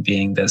high and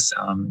being this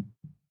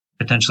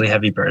potentially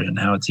heavy burden,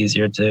 how it's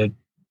easier to,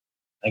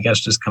 I guess,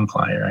 just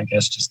comply, or I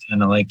guess just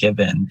kind of like give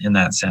in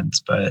that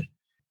sense. But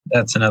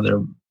that's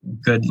another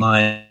good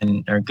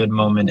line or good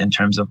moment in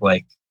terms of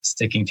like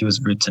sticking to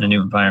his roots in a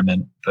new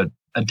environment, but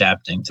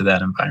adapting to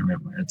that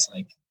environment where it's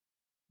like,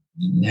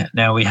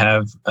 now we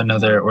have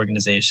another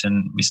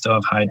organization. We still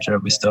have Hydra.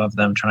 We still have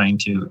them trying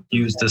to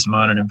use this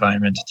modern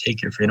environment to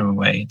take your freedom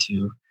away,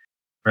 to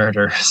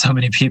murder so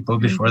many people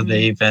before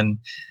they even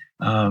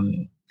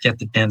get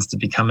the chance to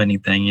become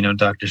anything.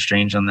 Doctor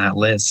Strange on that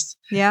list.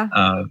 Yeah.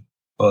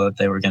 That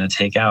they were going to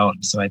take out.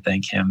 So I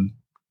think him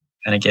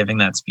kind of giving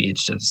that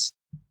speech just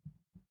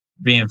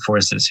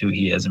reinforces who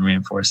he is and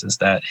reinforces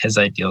that his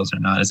ideals are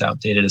not as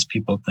outdated as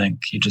people think.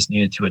 He just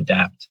needed to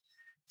adapt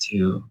to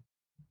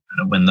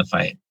kind of win the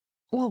fight.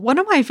 Well, one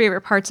of my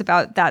favorite parts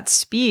about that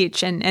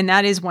speech, and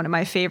that is one of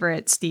my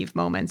favorite Steve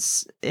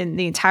moments in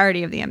the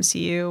entirety of the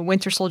MCU,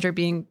 Winter Soldier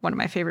being one of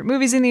my favorite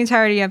movies in the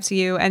entirety of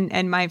MCU,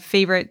 and my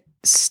favorite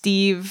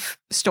Steve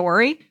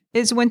story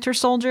is Winter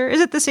Soldier.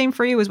 Is it the same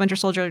for you? Is Winter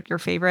Soldier your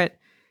favorite?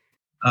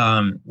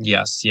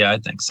 Yes. Yeah, I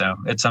think so.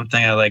 It's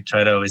something I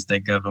try to always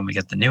think of when we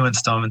get the new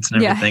installments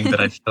and everything,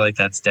 but I feel like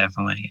that's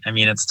definitely,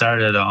 it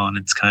started it all, and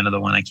it's kind of the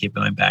one I keep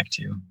going back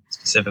to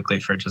specifically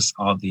for just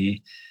all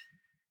the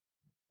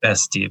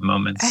best Steve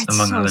moments,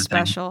 among other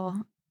special.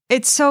 Things.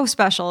 It's so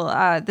special.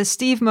 The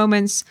Steve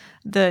moments,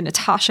 the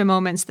Natasha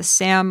moments, the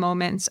Sam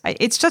moments.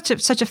 It's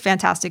such a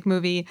fantastic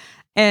movie.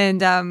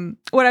 And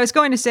what I was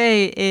going to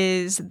say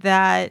is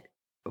that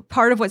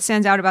part of what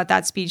stands out about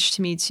that speech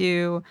to me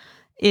too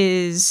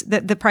is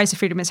that the price of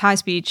freedom is high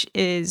speech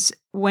is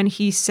when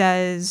he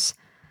says,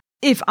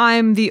 if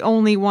I'm the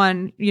only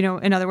one,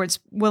 in other words,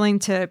 willing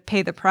to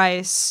pay the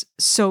price,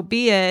 so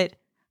be it,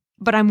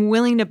 but I'm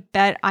willing to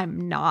bet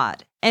I'm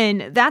not.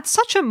 And that's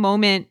such a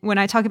moment when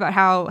I talk about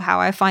how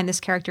I find this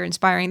character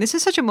inspiring. This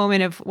is such a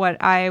moment of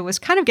what I was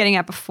kind of getting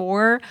at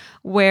before,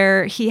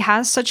 where he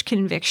has such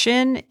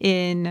conviction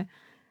in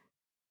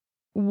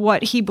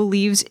what he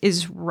believes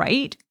is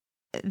right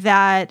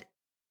that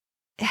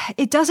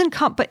it doesn't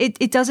come, but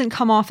it doesn't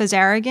come off as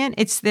arrogant.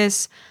 It's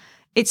this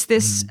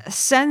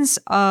sense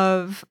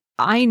of,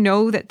 I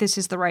know that this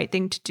is the right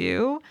thing to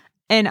do.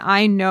 And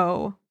I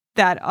know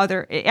that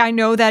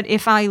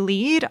if I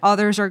lead,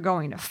 others are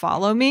going to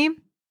follow me.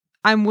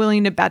 I'm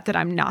willing to bet that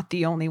I'm not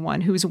the only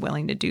one who's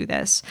willing to do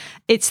this.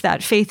 It's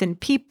that faith in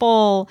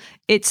people,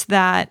 it's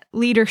that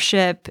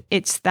leadership,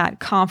 it's that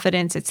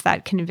confidence, it's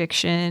that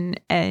conviction,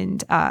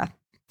 and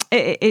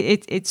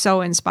it's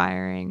so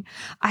inspiring.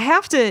 I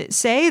have to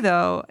say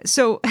though,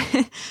 so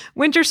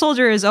Winter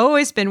Soldier has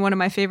always been one of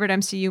my favorite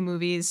MCU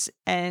movies,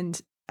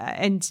 and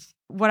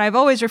what I've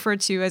always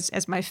referred to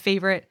as my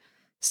favorite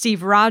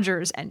Steve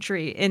Rogers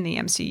entry in the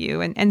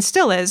MCU, and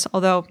still is,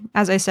 although,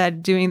 as I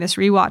said, doing this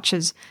rewatch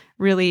has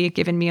really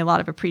given me a lot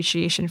of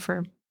appreciation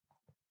for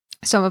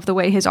some of the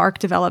way his arc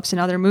develops in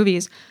other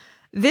movies.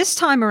 This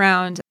time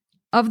around,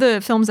 of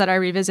the films that I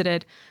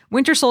revisited,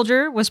 Winter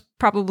Soldier was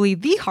probably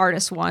the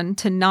hardest one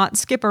to not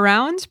skip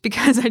around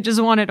because I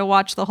just wanted to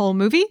watch the whole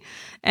movie.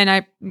 And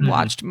I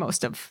watched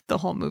most of the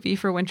whole movie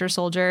for Winter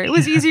Soldier. It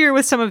was easier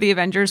with some of the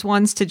Avengers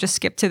ones to just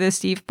skip to the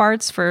Steve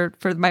parts for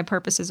my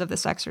purposes of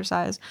this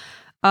exercise.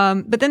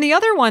 But then the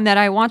other one that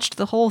I watched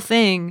the whole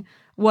thing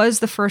was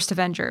the first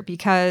Avenger,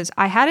 because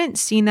I hadn't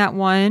seen that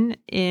one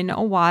in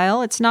a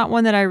while. It's not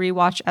one that I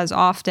rewatch as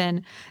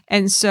often.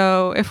 And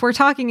so if we're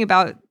talking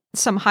about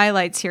some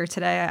highlights here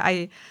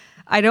today,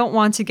 I don't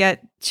want to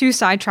get too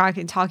sidetracked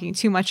in talking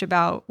too much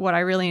about what I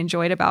really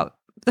enjoyed about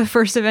the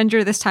first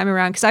Avenger this time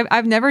around, because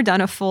I've never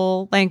done a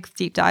full length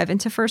deep dive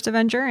into First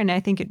Avenger, and I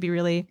think it'd be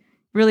really,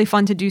 really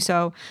fun to do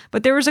so.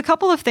 But there was a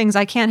couple of things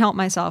I can't help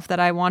myself that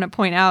I want to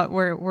point out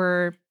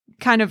were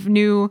kind of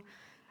new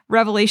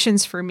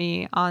revelations for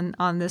me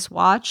on this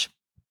watch.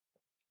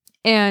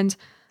 And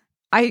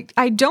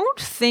I don't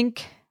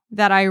think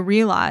that I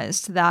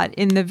realized that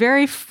in the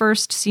very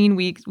first scene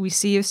we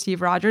see of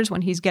Steve Rogers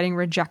when he's getting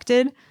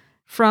rejected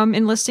from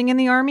enlisting in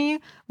the army,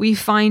 we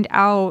find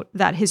out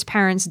that his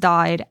parents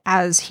died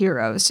as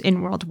heroes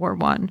in World War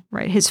I,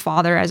 right? His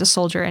father as a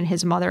soldier and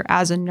his mother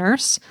as a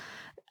nurse.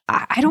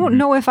 I don't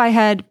know if I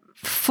had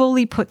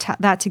fully put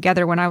that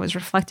together when I was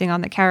reflecting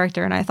on the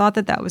character, and I thought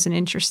that was an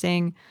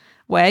interesting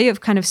way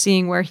of kind of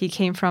seeing where he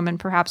came from and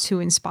perhaps who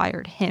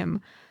inspired him.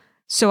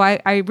 So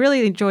I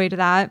really enjoyed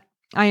that.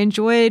 I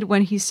enjoyed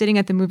when he's sitting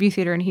at the movie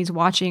theater and he's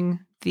watching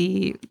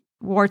the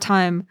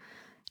wartime,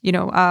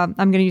 I'm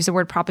going to use the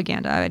word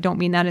propaganda. I don't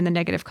mean that in the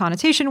negative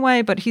connotation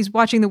way, but he's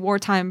watching the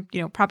wartime,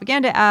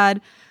 propaganda ad.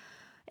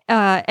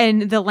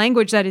 And the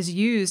language that is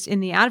used in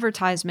the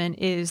advertisement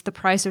is the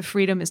price of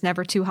freedom is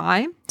never too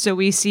high. So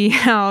we see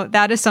how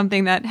that is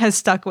something that has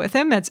stuck with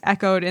him. That's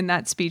echoed in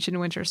that speech in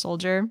Winter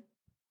Soldier.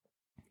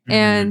 Mm-hmm.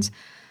 And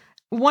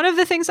one of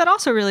the things that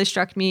also really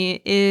struck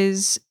me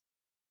is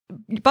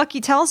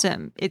Bucky tells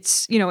him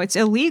it's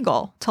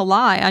illegal to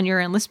lie on your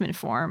enlistment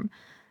form.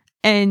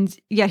 And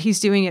yet he's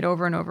doing it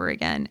over and over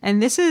again.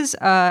 And this is,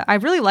 I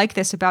really like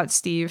this about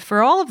Steve.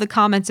 For all of the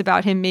comments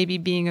about him maybe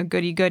being a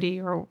goody-goody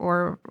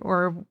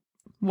or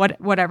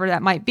whatever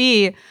that might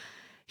be,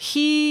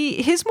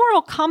 his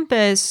moral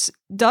compass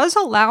does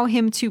allow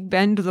him to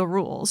bend the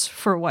rules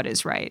for what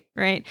is right?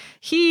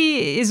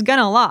 He is going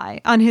to lie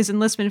on his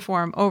enlistment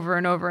form over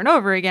and over and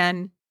over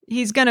again.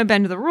 He's going to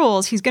bend the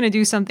rules. He's going to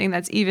do something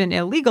that's even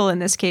illegal in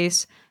this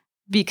case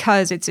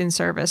because it's in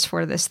service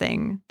for this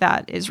thing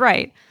that is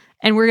right.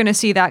 And we're going to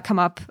see that come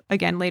up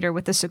again later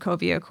with the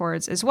Sokovia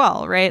Accords as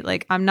well, right?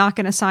 Like, I'm not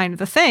going to sign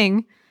the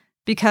thing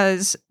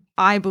because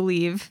I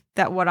believe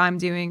that what I'm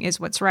doing is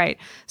what's right.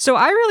 So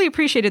I really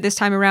appreciated this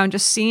time around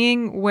just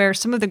seeing where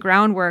some of the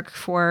groundwork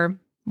for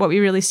what we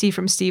really see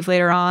from Steve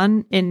later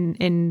on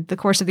in the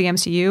course of the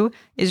MCU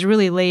is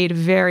really laid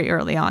very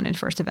early on in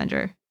First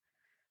Avenger.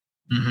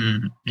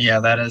 Mm-hmm. Yeah,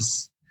 that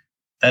is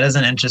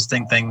an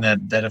interesting thing that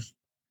if,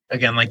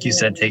 again, like you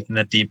said, taking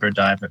the deeper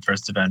dive at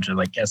First Avenger,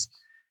 yes,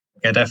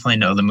 I definitely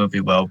know the movie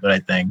well, but I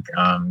think,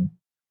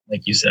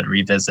 like you said,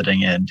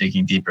 revisiting it and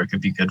digging deeper could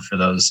be good for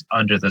those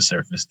under the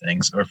surface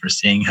things, or for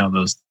seeing how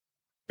those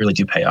really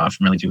do pay off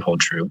and really do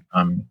hold true.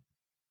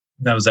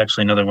 That was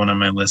actually another one on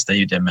my list that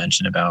you did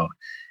mention about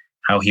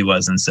how he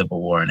was in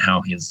Civil War and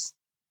how he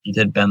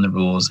did bend the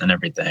rules and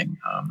everything.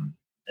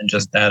 And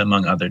just that,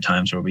 among other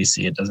times where we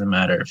see it doesn't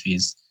matter if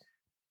he's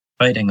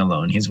fighting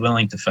alone. He's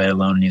willing to fight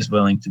alone, and he's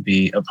willing to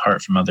be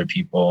apart from other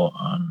people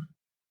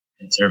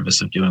in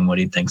service of doing what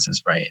he thinks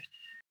is right,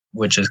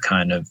 which is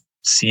kind of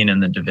seen in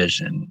The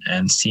Division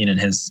and seen in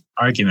his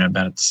argument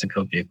about the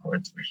Sokovia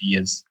Accords, where he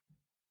is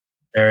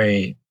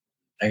very,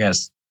 I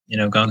guess,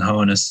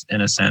 gung-ho in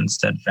a sense,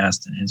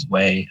 steadfast in his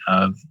way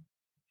of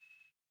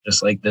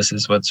just like, this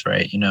is what's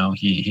right.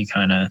 He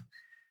kind of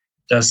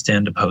does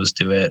stand opposed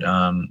to it.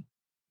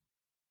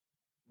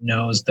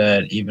 Knows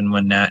that even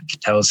when Nat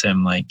tells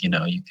him,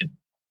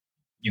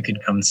 you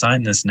could come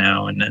sign this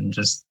now and then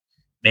just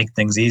make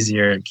things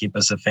easier, keep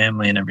us a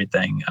family and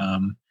everything.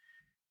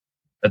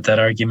 But that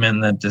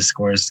argument, that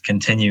discourse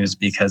continues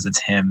because it's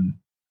him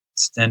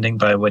standing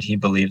by what he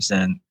believes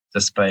in,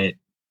 despite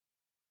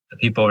the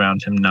people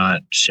around him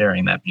not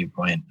sharing that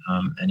viewpoint.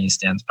 And he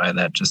stands by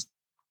that.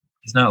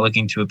 He's not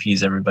looking to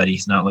appease everybody.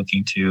 He's not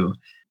looking to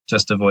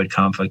just avoid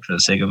conflict for the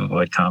sake of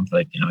avoid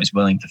conflict. He's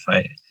willing to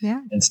fight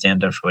and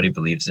stand up for what he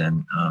believes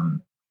in.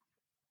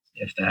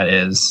 If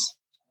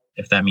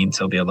that means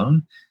he'll be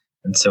alone,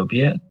 then so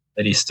be it.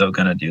 But he's still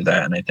going to do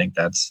that. And I think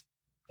that's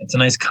it's a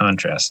nice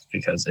contrast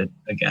because it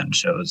again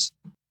shows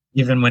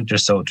even Winter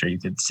Soldier, you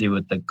could see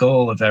with the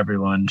goal of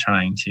everyone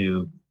trying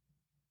to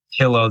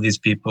kill all these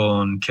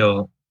people and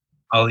kill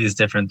all these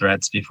different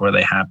threats before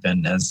they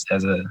happen as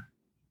a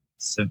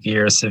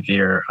severe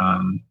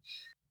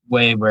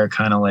way where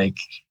kind of like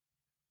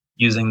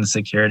using the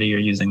security or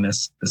using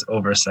this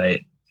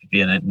oversight to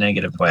be in a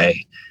negative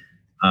way.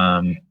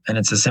 And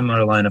it's a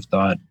similar line of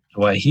thought to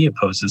why he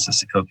opposes the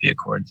Sokovia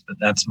Accords, but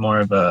that's more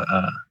of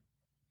a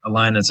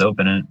line that's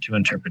open to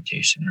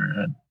interpretation,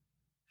 or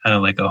kind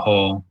of like a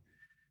whole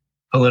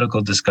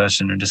political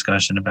discussion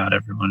about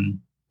everyone,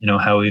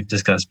 how we've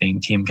discussed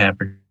being Team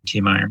Cap or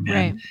Team Iron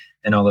Man, right,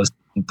 and all those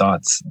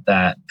thoughts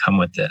that come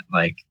with it.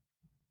 Like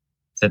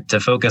to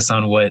focus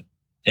on what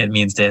it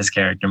means to his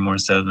character more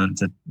so than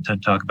to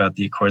talk about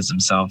the Accords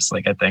themselves.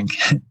 Like I think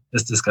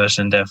this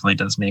discussion definitely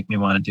does make me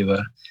want to do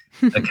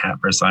a Cap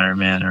versus Iron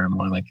Man or a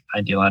more like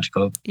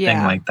ideological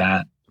thing like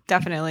that.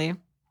 Definitely.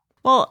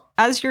 Well,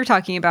 as you're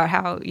talking about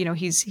how,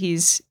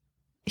 he's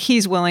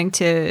willing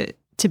to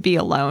be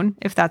alone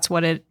if that's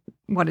what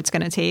it's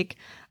going to take.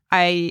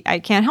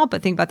 I can't help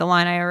but think about the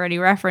line I already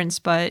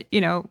referenced, but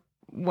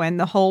when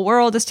the whole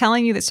world is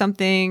telling you that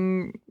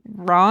something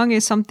wrong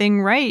is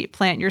something right,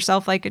 plant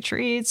yourself like a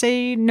tree and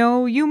say,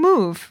 no, you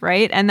move,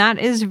 right? And that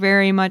is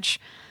very much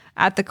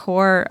at the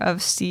core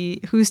of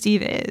who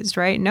Steve is,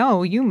 right?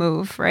 No, you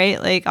move, right?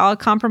 Like I'll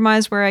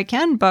compromise where I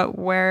can, but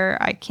where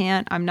I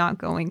can't, I'm not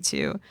going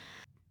to.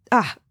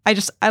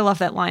 I love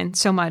that line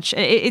so much.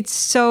 It's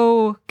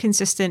so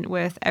consistent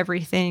with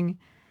everything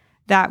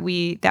that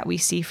we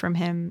see from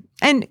him,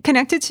 and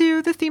connected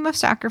to the theme of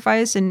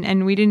sacrifice.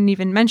 And we didn't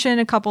even mention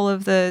a couple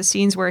of the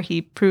scenes where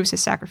he proves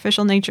his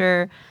sacrificial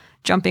nature,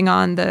 jumping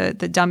on the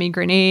dummy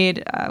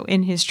grenade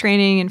in his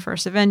training in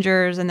First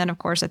Avengers, and then of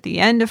course at the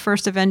end of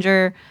First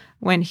Avenger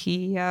when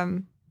he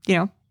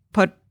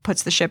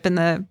puts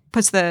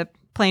the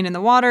plane in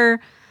the water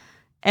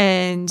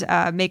and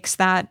makes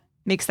that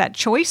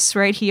choice,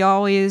 right? He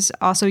always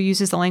also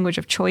uses the language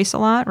of choice a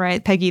lot,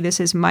 right? Peggy, this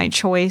is my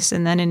choice.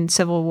 And then in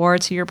Civil War,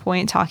 to your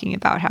point, talking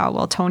about how,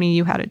 well, Tony,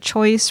 you had a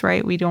choice,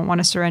 right? We don't want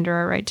to surrender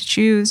our right to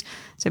choose.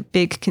 It's a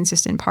big,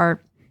 consistent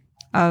part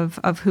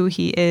of who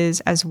he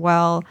is as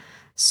well.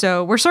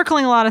 So we're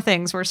circling a lot of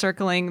things. We're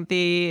circling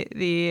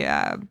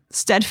the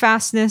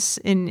steadfastness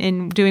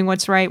in doing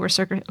what's right. We're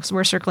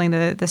circling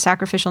the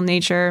sacrificial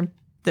nature,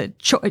 the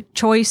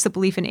choice, the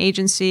belief in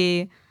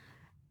agency,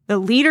 the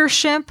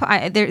leadership.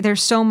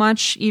 There's so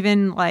much,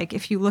 even like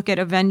if you look at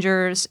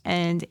Avengers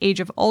and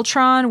Age of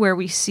Ultron, where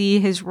we see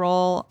his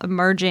role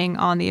emerging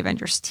on the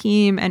Avengers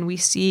team, and we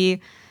see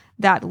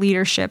that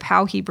leadership,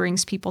 how he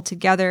brings people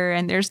together.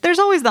 And there's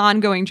always the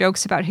ongoing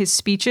jokes about his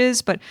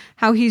speeches, but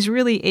how he's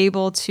really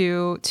able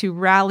to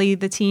rally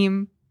the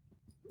team,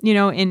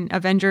 in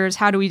Avengers.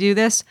 How do we do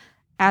this?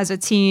 As a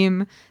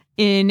team.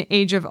 In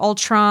Age of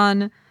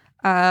Ultron,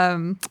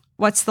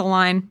 what's the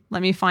line?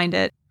 Let me find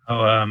it.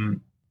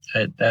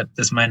 That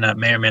this may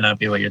or may not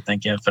be what you're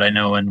thinking of, but I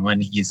know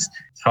when he's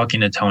talking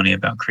to Tony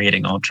about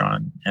creating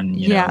Ultron, and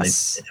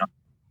yes, they talk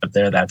up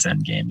there, that's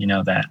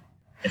Endgame. That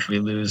if we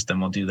lose, then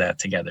we'll do that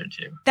together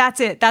too.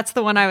 That's it. That's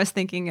the one I was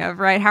thinking of,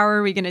 right? How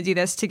are we going to do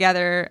this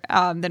together?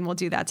 Then we'll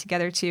do that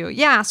together too.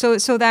 Yeah. So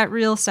that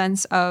real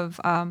sense of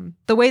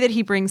the way that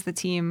he brings the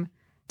team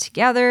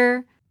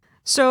together.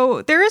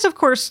 So there is, of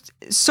course,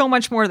 so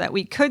much more that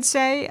we could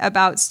say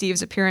about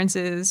Steve's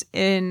appearances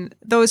in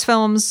those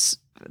films.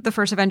 The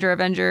First Avenger,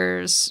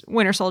 Avengers,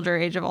 Winter Soldier,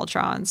 Age of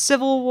Ultron,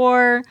 Civil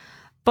War.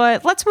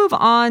 But let's move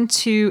on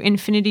to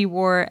Infinity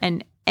War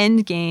and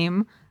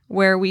Endgame,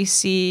 where we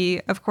see,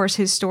 of course,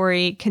 his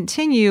story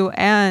continue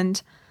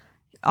and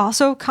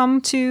also come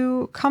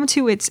to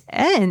its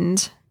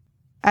end.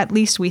 At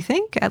least we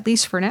think, at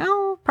least for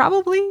now,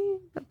 probably,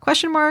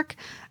 question mark,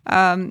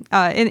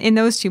 in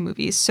those two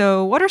movies.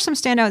 So what are some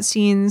standout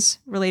scenes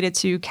related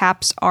to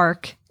Cap's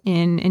arc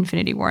in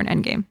Infinity War and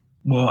Endgame?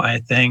 Well, I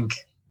think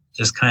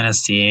just kind of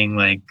seeing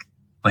like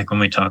when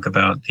we talk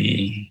about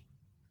the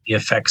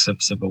effects of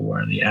Civil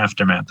War, the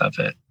aftermath of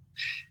it,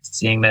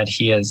 seeing that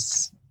he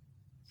is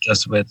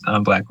just with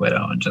Black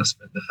Widow and just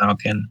with the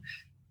Falcon,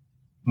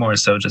 more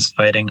so just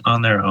fighting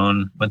on their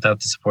own without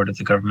the support of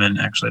the government.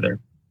 Actually, they're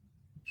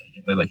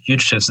like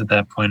huge shifts at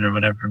that point or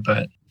whatever.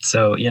 But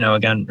so,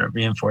 again,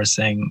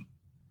 reinforcing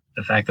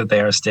the fact that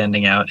they are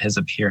standing out, his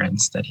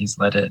appearance, that he's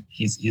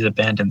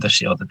abandoned the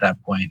shield at that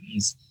point.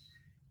 He's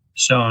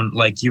shown,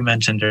 like you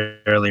mentioned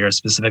earlier, a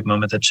specific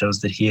moment that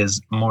shows that he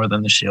is more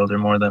than the shield or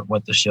more than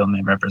what the shield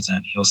may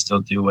represent. He'll still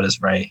do what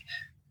is right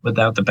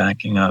without the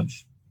backing of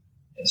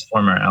his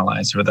former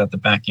allies, or without the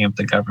backing of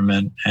the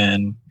government.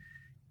 And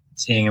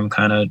seeing him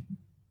kind of,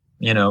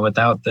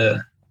 without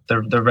the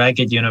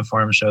ragged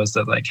uniform shows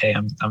that like, hey,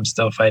 I'm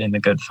still fighting the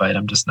good fight.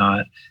 I'm just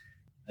not,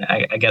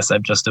 I guess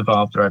I've just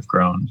evolved, or I've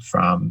grown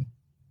from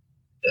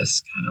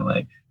this kind of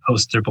like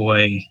poster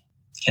boy,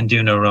 can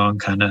do no wrong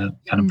kind of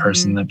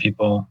person that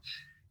people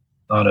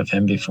thought of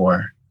him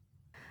before.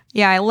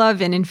 Yeah, I love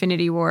in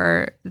Infinity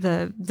War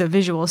the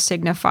visual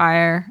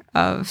signifier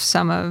of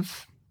some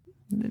of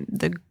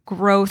the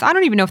growth. I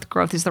don't even know if the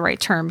growth is the right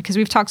term, because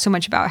we've talked so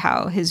much about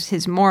how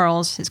his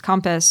morals, his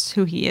compass,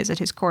 who he is at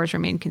his core has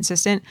remained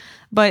consistent.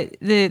 But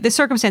the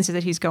circumstances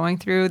that he's going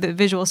through, the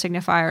visual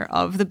signifier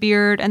of the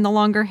beard and the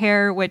longer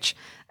hair, which,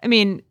 I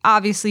mean,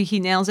 obviously he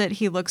nails it.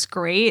 He looks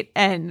great.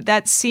 And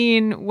that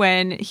scene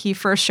when he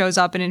first shows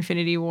up in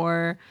Infinity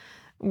War,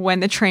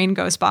 when the train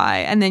goes by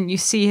and then you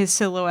see his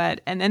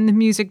silhouette and then the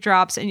music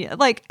drops, and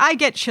like, I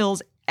get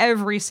chills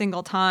every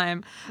single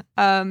time.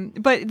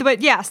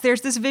 But yes,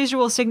 there's this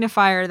visual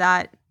signifier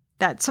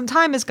that some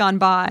time has gone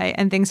by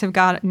and things have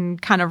gotten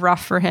kind of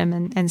rough for him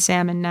and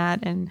Sam and Nat,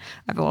 and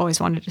I've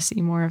always wanted to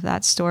see more of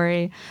that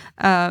story.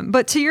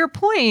 But to your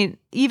point,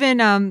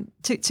 even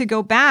to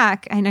go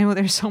back, I know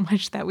there's so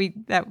much that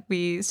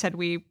we said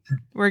we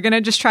were going to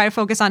just try to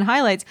focus on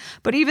highlights,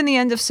 but even the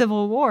end of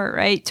Civil War,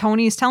 right?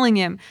 Tony's telling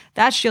him,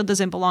 that shield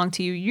doesn't belong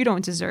to you. You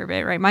don't deserve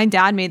it, right? My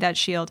dad made that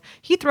shield.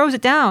 He throws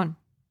it down.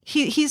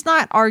 He's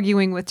not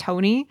arguing with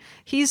Tony.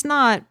 He's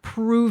not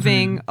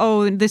proving,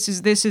 oh, this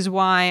is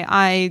why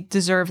I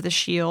deserve the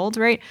shield,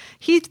 right?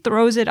 He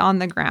throws it on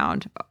the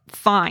ground.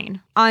 Fine.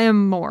 I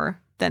am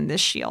more than this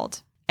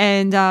shield.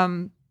 And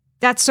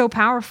that's so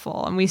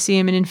powerful. And we see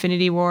him in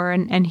Infinity War,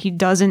 and he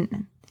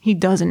doesn't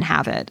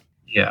have it.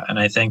 Yeah, and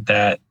I think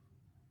that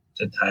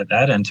to tie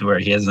that into where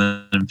he has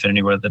an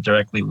Infinity War that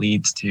directly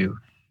leads to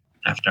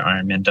after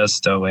Iron Man does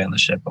stow away on the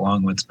ship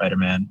along with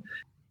Spider-Man,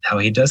 how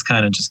he does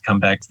kind of just come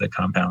back to the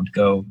compound,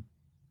 go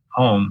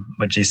home,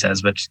 which he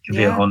says, which could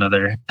be a whole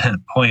nother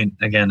point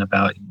again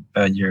about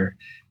your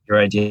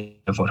idea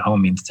of what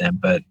home means to him.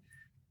 But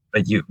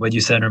what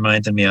you said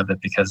reminded me of it,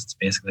 because it's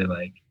basically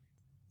like,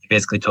 he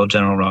basically told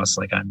General Ross,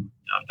 like, I'm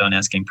done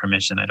asking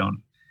permission. I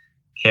don't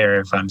care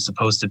if I'm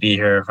supposed to be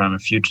here, if I'm a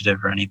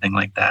fugitive or anything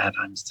like that.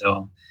 I'm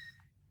still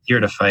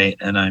here to fight,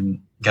 and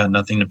I'm got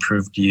nothing to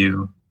prove to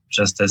you,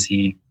 just as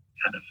he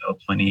kind of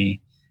felt when he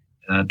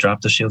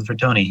dropped the shield for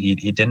Tony.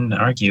 He didn't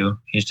argue.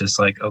 He's just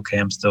like, okay,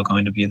 I'm still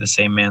going to be the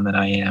same man that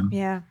I am.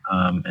 Yeah.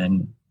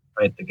 And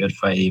fight the good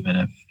fight, even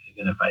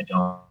if I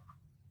don't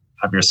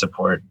have your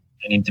support.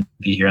 I need to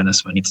be here, and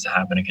this one needs to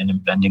happen again.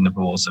 And bending the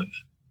rules of,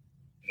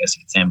 I guess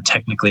you could say, I'm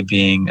technically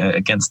being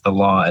against the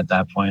law at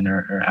that point,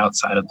 or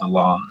outside of the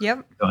law.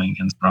 Yep. Going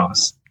against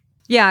Ross.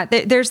 Yeah,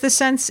 there's the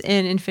sense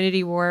in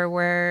Infinity War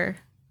where,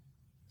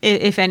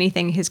 if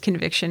anything, his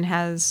conviction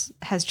has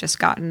just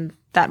gotten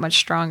that much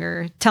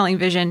stronger, telling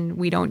Vision,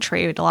 we don't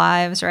trade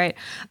lives, right?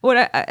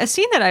 A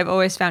scene that I've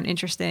always found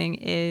interesting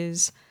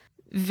is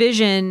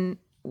Vision,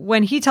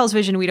 when he tells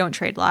Vision, we don't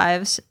trade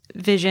lives,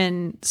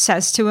 Vision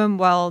says to him,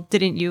 well,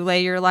 didn't you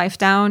lay your life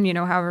down,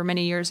 however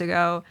many years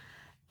ago?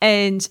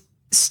 And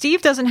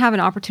Steve doesn't have an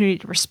opportunity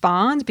to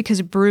respond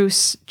because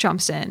Bruce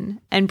jumps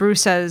in, and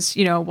Bruce says,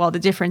 well, the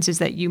difference is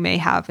that you may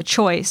have a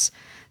choice.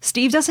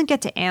 Steve doesn't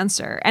get to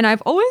answer. And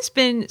I've always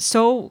been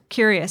so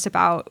curious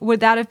about, would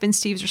that have been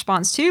Steve's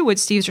response too? Would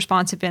Steve's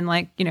response have been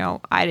like,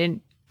 I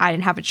didn't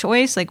have a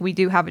choice. Like, we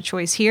do have a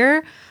choice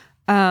here.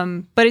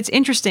 But it's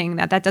interesting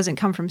that doesn't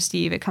come from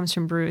Steve. It comes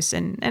from Bruce.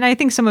 And I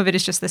think some of it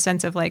is just the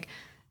sense of like,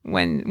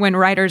 when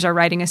writers are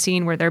writing a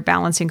scene where they're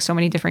balancing so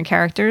many different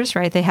characters,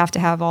 right? They have to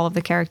have all of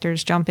the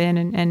characters jump in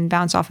and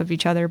bounce off of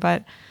each other.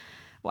 But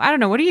well, I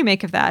don't know. What do you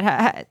make of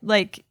that?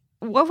 Like,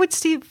 what was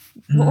Steve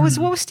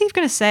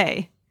going to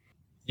say?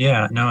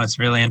 Yeah, no, it's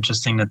really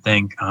interesting to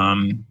think.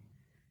 I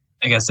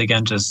guess,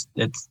 again, just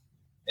it's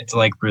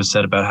like Bruce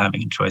said about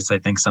having a choice. I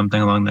think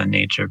something along that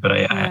nature, but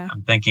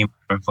I'm thinking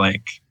of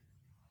like,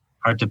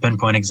 hard to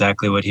pinpoint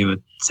exactly what he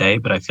would say,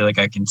 but I feel like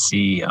I can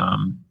see,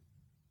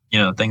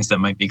 things that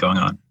might be going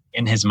on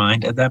in his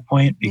mind at that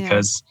point,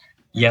 because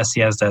yes,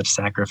 he has that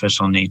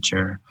sacrificial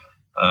nature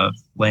of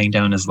laying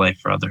down his life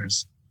for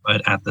others,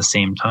 but at the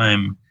same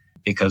time,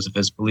 because of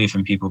his belief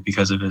in people,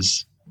 because of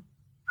his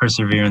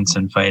perseverance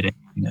in fighting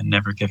and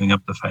never giving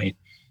up the fight,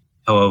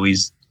 he'll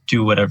always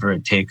do whatever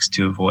it takes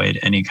to avoid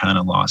any kind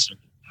of loss or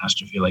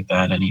catastrophe like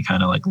that, any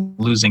kind of like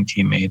losing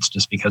teammates,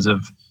 just because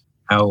of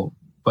how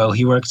well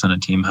he works on a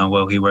team, how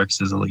well he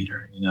works as a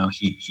leader.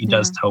 He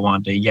does tell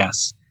Wanda,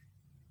 yes,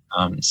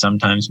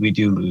 sometimes we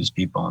do lose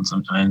people and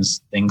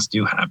sometimes things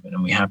do happen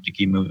and we have to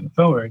keep moving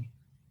forward.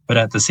 But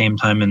at the same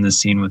time, in this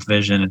scene with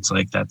Vision, it's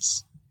like,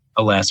 that's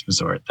a last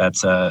resort.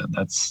 It's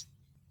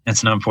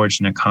an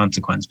unfortunate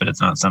consequence, but it's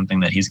not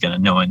something that he's going to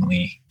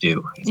knowingly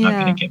do. He's not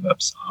going to give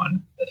up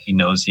someone that he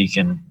knows he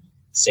can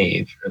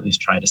save, or at least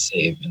try to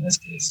save in this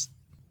case.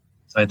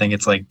 So I think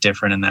it's like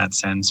different in that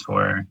sense,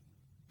 for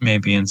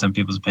maybe in some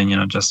people's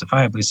opinion,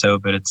 justifiably so,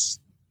 but it's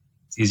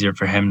easier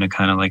for him to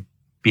kind of like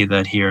be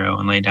that hero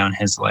and lay down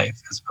his life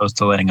as opposed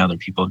to letting other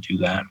people do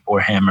that for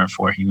him or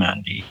for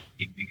humanity,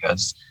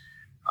 because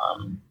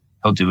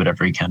he'll do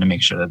whatever he can to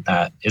make sure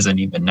that isn't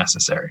even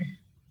necessary.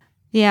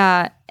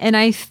 Yeah, and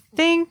I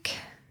think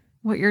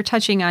what you're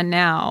touching on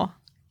now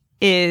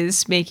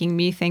is making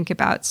me think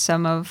about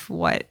some of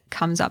what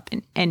comes up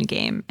in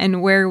Endgame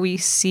and where we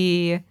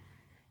see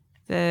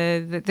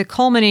the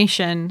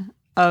culmination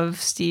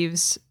of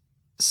Steve's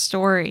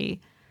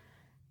story.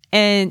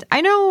 And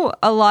I know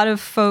a lot of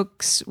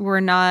folks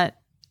were not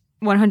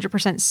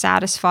 100%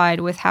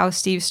 satisfied with how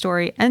Steve's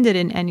story ended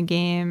in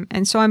Endgame.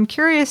 And so I'm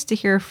curious to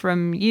hear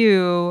from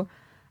you.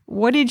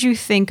 What did you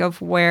think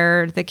of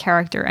where the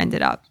character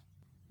ended up?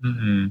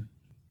 Mm-hmm.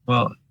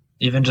 Well,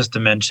 even just to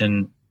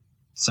mention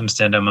some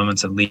standout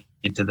moments that lead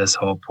to this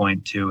whole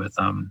point too, with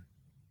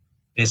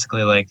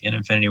basically like in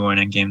Infinity War and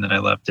Endgame that I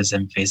loved is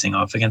him facing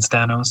off against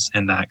Thanos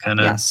and that kind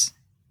of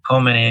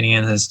culminating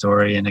in his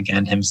story, and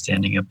again him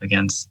standing up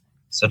against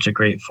such a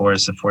great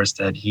force, a force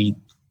that he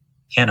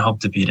can't hope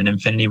to beat. In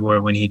Infinity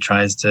War, when he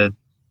tries to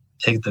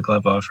take the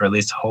glove off or at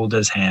least hold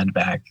his hand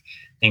back,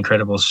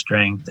 incredible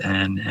strength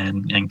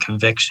and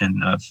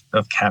conviction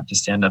of Cap to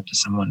stand up to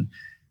someone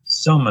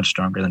so much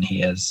stronger than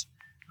he is.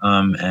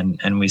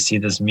 And we see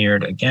this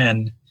mirrored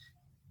again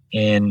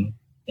in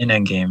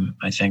Endgame.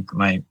 I think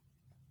my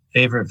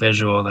favorite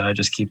visual that I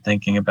just keep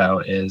thinking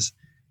about is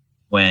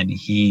when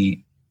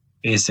he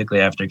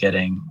basically, after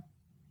getting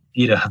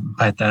beat up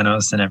by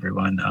Thanos and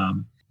everyone,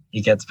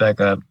 he gets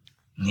back up,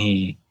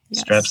 he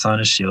straps on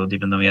his shield,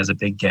 even though he has a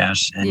big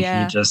gash, and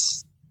he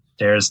just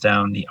stares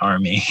down the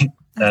army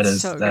that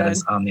is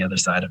on the other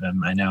side of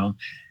him. I know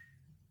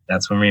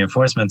that's when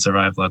reinforcements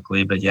arrive,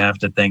 luckily, but you have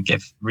to think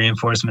if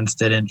reinforcements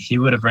didn't, he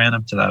would have ran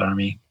up to that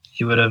army.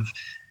 He would have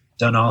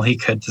done all he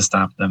could to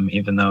stop them,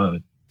 even though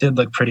it did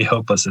look pretty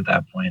hopeless at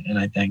that point. And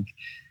I think,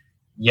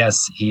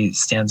 yes, he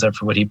stands up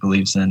for what he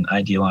believes in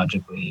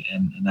ideologically,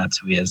 and that's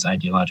who he is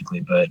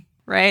ideologically, but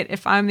right?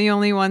 If I'm the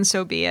only one,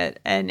 so be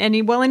it. And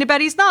he's willing to bet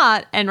he's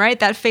not. And right,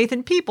 that faith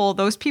in people,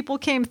 those people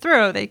came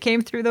through. They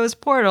came through those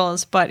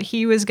portals, but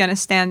he was going to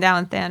stand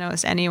down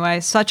Thanos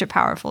anyway. Such a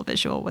powerful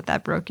visual with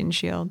that broken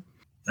shield.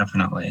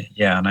 Definitely.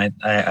 Yeah. And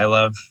I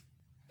love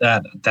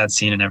that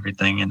scene and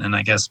everything. And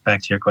I guess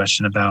back to your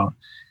question about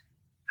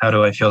how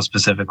do I feel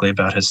specifically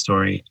about his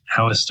story,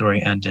 how his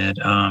story ended.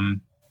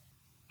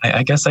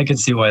 I guess I could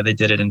see why they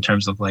did it in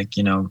terms of like,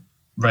 you know,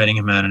 writing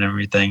him out and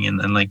everything.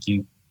 And like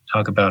you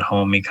talk about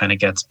home, he kind of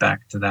gets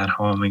back to that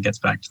home and gets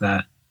back to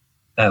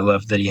that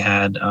love that he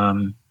had.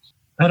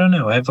 I don't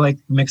know. I have like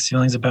mixed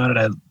feelings about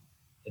it.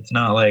 It's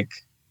not like,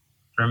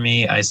 for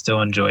me, I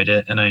still enjoyed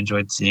it and I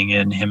enjoyed seeing it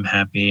and him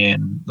happy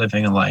and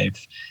living a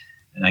life.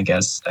 And I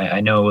guess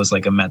I know it was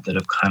like a method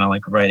of kind of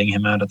like writing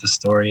him out of the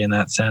story in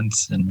that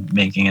sense and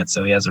making it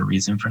so he has a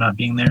reason for not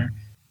being there.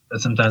 But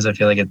sometimes I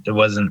feel like it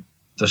wasn't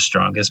the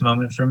strongest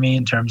moment for me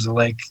in terms of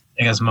like,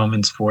 I guess,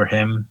 moments for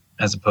him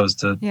as opposed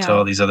to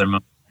all these other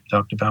moments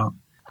talked about.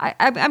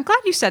 I'm glad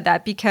you said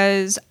that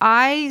because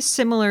I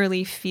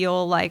similarly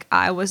feel like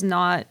I was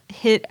not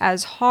hit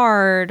as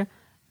hard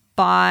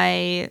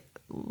by,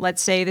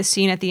 let's say, the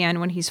scene at the end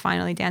when he's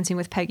finally dancing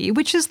with Peggy,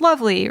 which is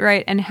lovely,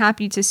 right? And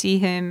happy to see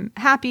him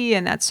happy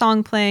and that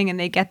song playing and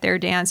they get their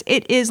dance.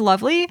 It is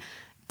lovely.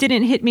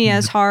 Didn't hit me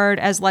as hard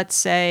as, let's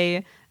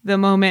say, the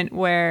moment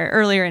where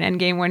earlier in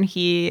Endgame when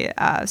he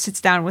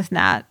sits down with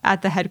Nat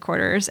at the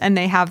headquarters and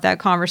they have that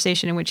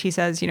conversation in which he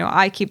says, you know,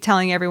 I keep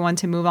telling everyone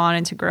to move on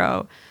and to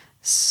grow.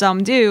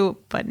 Some do,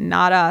 but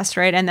not us,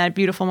 right? And that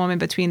beautiful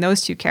moment between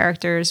those two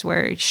characters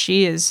where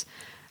she is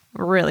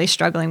really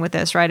struggling with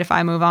this, right? If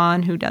I move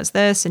on, who does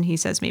this? And he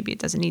says, maybe it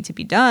doesn't need to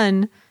be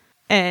done.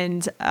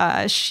 And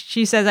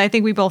she says, I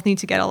think we both need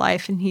to get a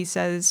life. And he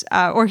says,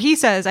 he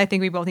says, I think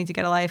we both need to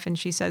get a life. And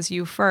she says,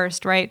 you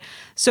first, right?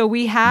 So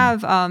we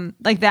have,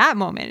 like that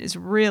moment is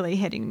really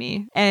hitting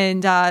me.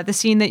 And the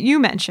scene that you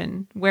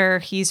mentioned where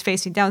he's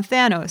facing down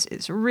Thanos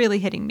is really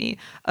hitting me.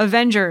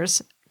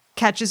 Avengers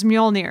catches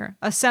Mjolnir,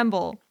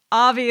 assemble.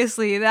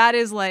 Obviously, that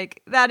is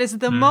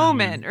the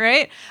moment,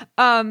 right?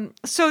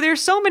 So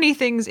there's so many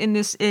things in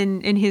this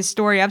in his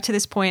story up to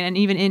this point, and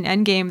even in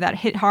Endgame that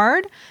hit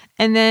hard.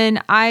 And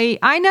then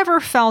I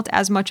never felt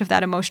as much of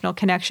that emotional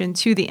connection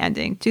to the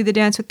ending, to the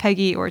dance with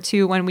Peggy, or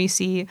to when we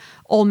see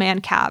Old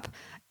Man Cap.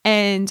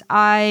 And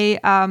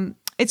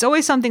it's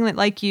always something that,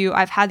 like you,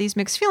 I've had these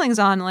mixed feelings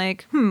on,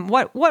 like,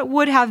 what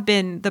would have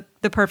been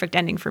the perfect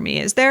ending for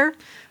me? Is there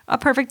a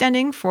perfect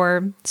ending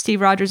for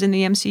Steve Rogers in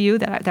the MCU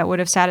that would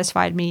have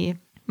satisfied me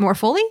more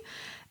fully?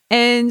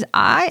 And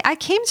I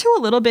came to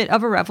a little bit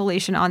of a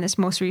revelation on this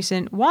most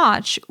recent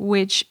watch,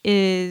 which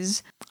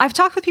is, I've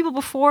talked with people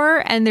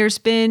before, and there's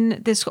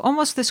been this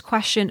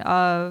question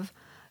of,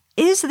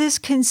 is this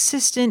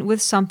consistent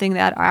with something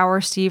that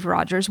our Steve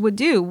Rogers would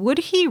do? Would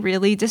he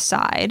really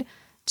decide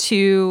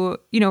to,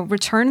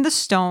 return the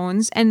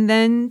stones and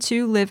then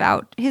to live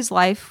out his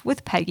life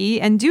with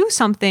Peggy and do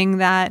something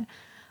that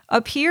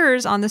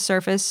appears on the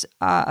surface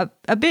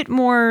a bit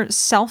more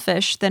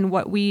selfish than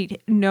what we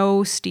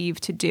know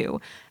Steve to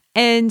do?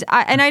 And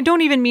I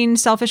don't even mean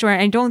selfish, or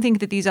I don't think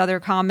that these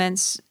other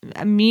comments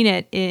mean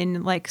it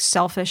in like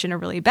selfish in a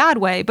really bad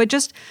way, but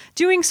just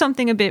doing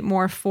something a bit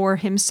more for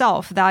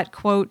himself. That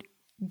quote,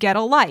 get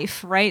a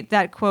life, right?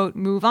 That quote,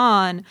 move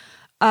on.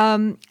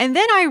 And then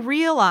I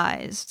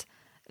realized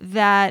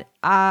that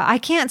I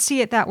can't see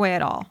it that way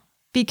at all,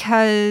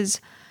 because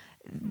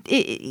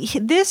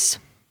this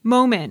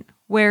moment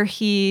where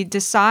he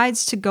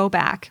decides to go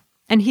back,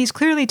 and he's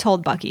clearly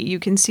told Bucky, you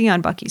can see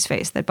on Bucky's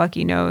face that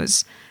Bucky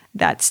knows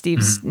that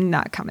Steve's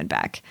not coming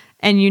back.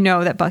 And you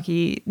know that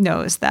Bucky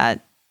knows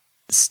that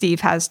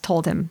Steve has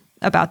told him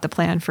about the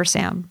plan for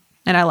Sam.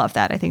 And I love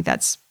that. I think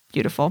that's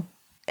beautiful.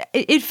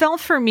 It felt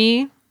for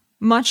me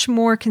much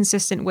more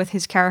consistent with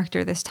his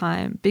character this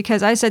time,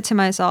 because I said to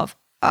myself,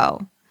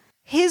 oh,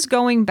 his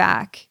going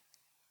back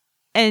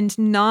and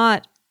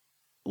not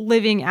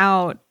living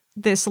out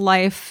this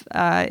life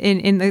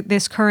in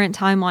this current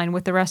timeline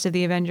with the rest of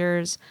the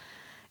Avengers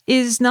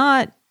is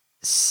not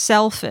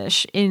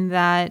selfish in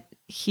that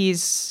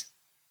he's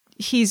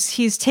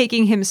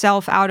taking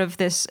himself out of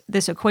this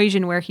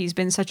equation where he's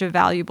been such a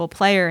valuable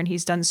player and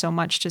he's done so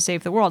much to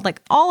save the world.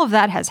 Like, all of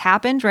that has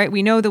happened, right?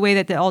 We know the way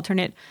that the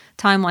alternate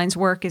timelines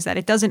work is that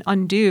it doesn't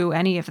undo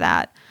any of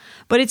that.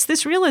 But it's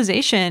this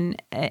realization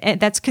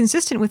that's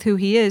consistent with who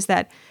he is,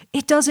 that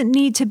it doesn't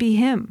need to be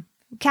him.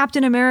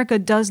 Captain America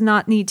does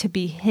not need to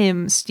be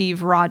him,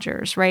 Steve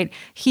Rogers, right?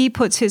 He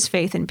puts his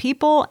faith in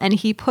people and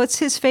he puts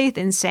his faith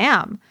in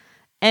Sam.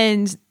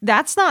 And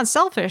that's not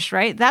selfish,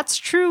 right? That's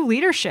true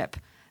leadership.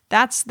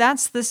 That's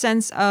the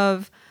sense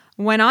of,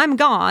 when I'm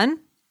gone,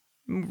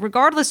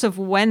 regardless of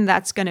when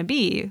that's going to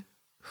be,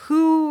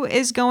 who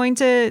is going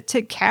to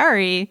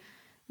carry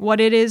what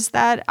it is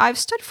that I've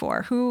stood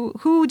for?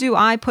 Who do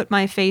I put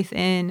my faith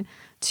in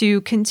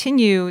to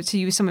continue, to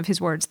use some of his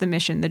words, the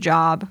mission, the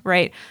job,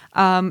 right?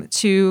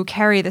 To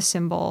carry the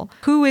symbol.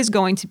 Who is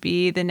going to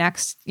be the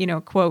next,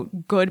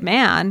 quote, good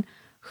man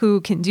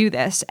who can do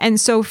this? And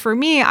so for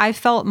me, I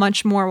felt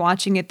much more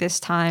watching it this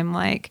time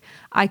like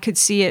I could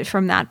see it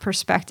from that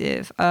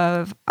perspective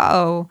of,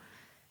 oh,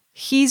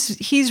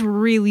 he's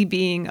really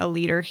being a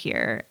leader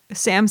here.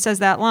 Sam says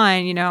that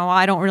line,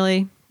 I don't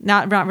really,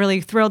 not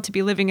really thrilled to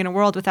be living in a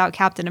world without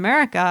Captain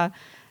America.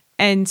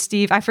 And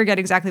Steve, I forget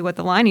exactly what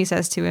the line he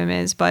says to him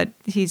is, but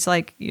he's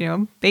like,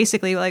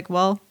 basically like,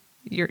 well,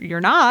 you're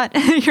not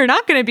you're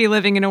not going to be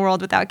living in a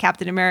world without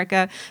Captain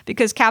America,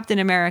 because Captain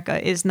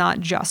America is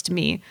not just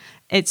me.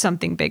 It's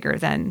something bigger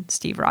than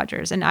Steve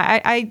Rogers. And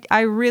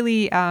I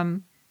really,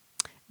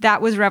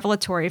 that was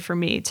revelatory for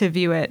me to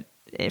view it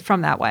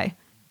from that way.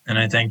 And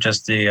I think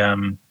just it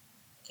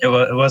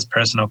was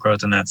personal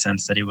growth in that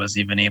sense, that he was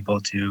even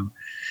able to,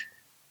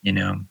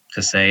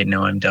 to say,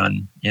 no, I'm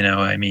done. He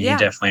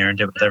definitely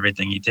earned it with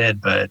everything he did,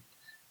 but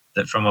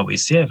that from what we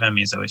see of him,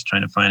 he's always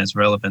trying to find his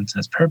relevance and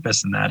his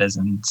purpose, and that is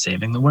in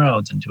saving the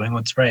world and doing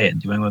what's right.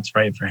 And doing what's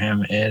right for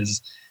him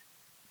is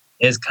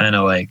kind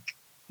of like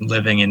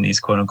living in these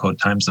quote unquote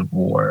times of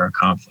war or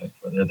conflict,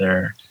 whether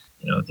they're,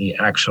 the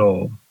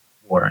actual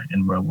war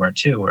in World War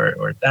II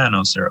or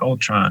Thanos or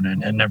Ultron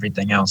and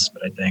everything else.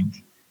 But I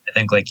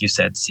think like you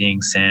said,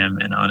 seeing Sam,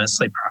 and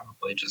honestly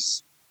probably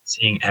just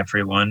seeing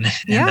everyone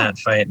in that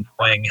fight,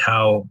 knowing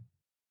how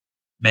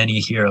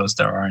many heroes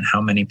there are and how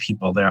many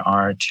people there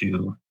are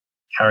to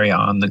carry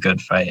on the good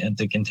fight and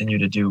to continue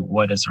to do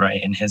what is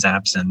right in his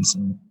absence.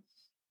 And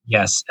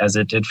yes, as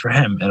it did for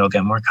him, it'll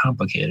get more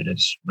complicated,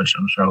 which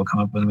I'm sure will come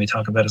up when we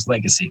talk about his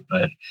legacy,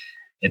 but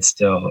it's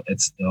still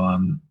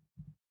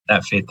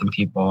that faith in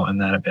people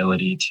and that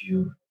ability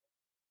to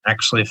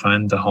actually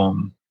find the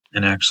home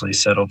and actually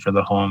settle for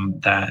the home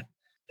that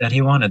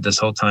he wanted this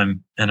whole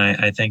time. And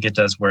I think it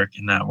does work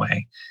in that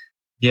way.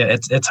 Yeah,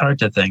 it's hard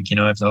to think.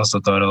 I've also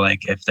thought of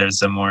like if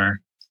there's a more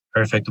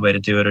perfect way to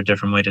do it or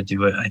different way to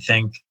do it. I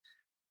think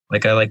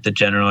I like the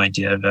general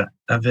idea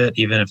of it,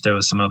 even if there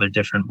was some other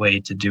different way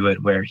to do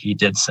it where he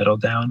did settle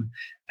down.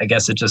 I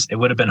guess it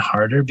would have been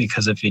harder,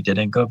 because if he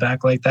didn't go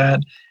back like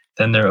that,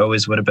 then there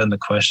always would have been the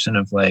question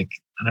of like,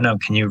 I don't know,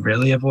 can you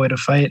really avoid a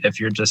fight if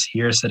you're just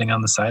here sitting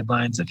on the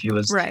sidelines? If he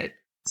was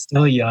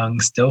still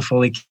young, still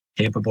fully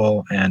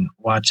capable, and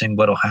watching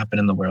what'll happen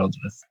in the world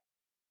with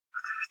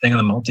thing in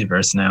the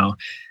multiverse now,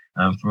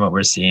 from what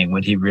we're seeing,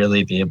 would he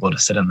really be able to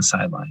sit on the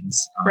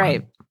sidelines?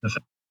 Right. If he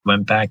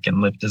went back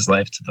and lived his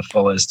life to the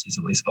fullest, he's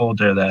at least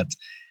older. That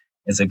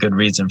is a good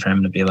reason for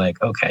him to be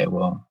like, okay,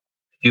 well,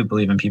 I do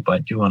believe in people. I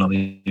do want to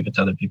leave it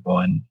to other people.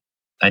 And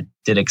I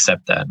did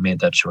accept that,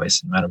 made that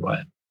choice no matter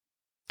what.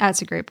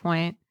 That's a great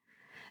point.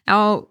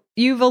 Now,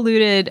 you've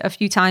alluded a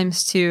few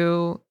times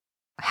to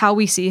how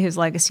we see his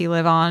legacy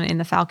live on in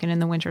the Falcon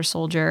and the Winter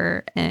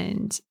Soldier,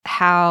 and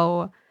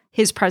how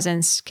his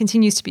presence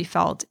continues to be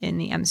felt in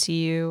the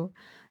MCU.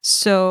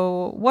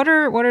 So what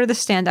are the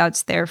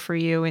standouts there for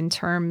you in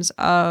terms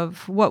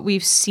of what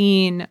we've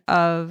seen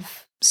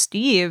of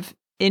Steve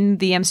in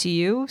the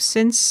MCU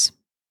since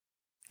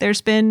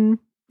there's been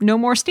no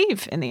more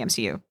Steve in the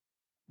MCU?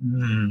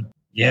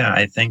 Yeah,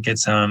 I think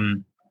it's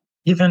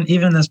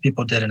even as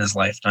people did in his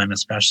lifetime,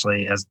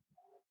 especially as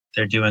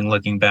they're doing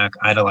looking back,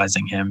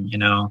 idolizing him,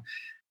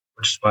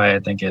 which is why I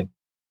think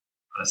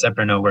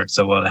Separate No worked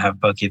so well to have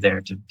Bucky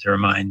there to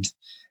remind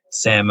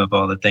Sam of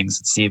all the things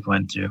that Steve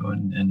went through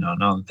and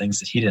on all the things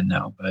that he didn't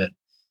know. But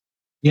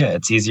yeah,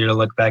 it's easier to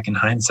look back in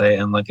hindsight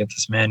and look at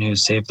this man who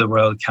saved the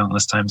world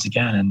countless times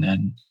again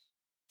and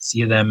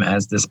see them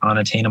as this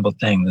unattainable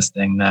thing, this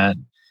thing that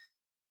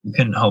you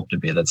couldn't hope to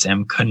be, that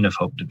Sam couldn't have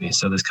hoped to be.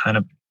 So this kind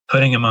of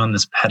putting him on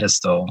this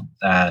pedestal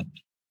that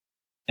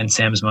in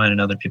Sam's mind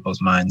and other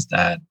people's minds,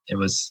 that it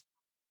was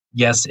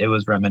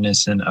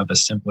reminiscent of a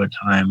simpler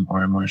time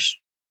or a more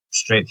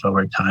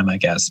straightforward time, I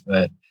guess,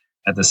 but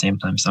at the same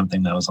time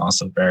something that was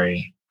also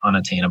very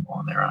unattainable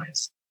in their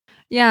eyes.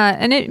 Yeah,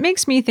 and it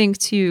makes me think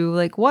too,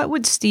 like what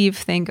would Steve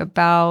think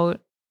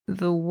about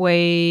the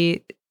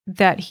way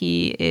that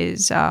he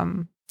is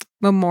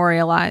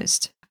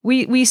memorialized?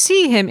 We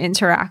see him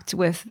interact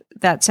with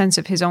that sense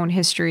of his own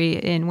history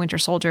in Winter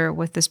Soldier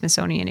with the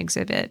Smithsonian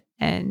exhibit,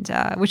 and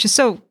which is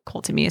so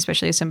cool to me,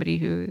 especially as somebody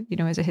who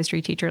is a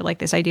history teacher. Like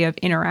this idea of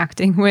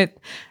interacting with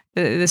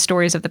the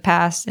stories of the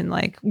past and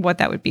like what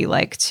that would be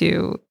like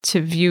to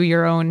view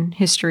your own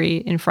history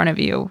in front of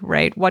you,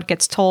 right? What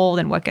gets told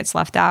and what gets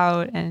left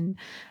out, and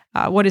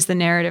what is the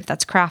narrative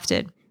that's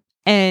crafted.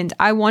 And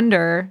I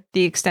wonder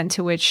the extent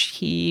to which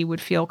he would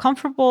feel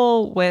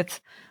comfortable with,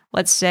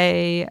 let's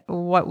say,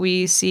 what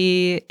we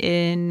see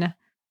in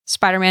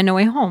Spider-Man No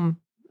Way Home.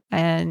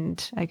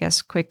 And I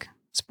guess quick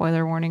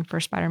spoiler warning for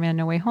Spider-Man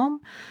No Way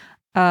Home.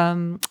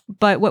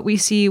 But what we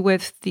see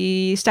with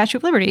the Statue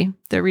of Liberty,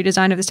 the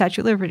redesign of the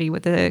Statue of Liberty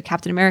with the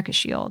Captain America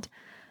shield,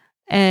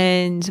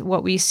 and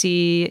what we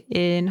see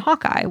in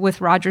Hawkeye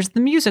with Rogers the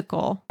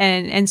musical.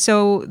 And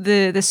so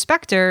the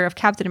specter of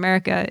Captain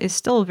America is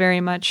still very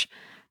much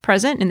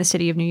present in the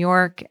city of New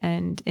York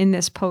and in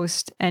this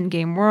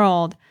post-Endgame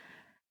world.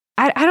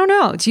 I don't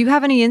know. Do you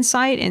have any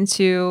insight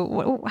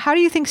into how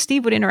do you think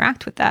Steve would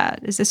interact with that?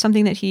 Is this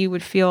something that he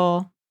would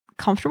feel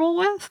comfortable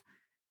with?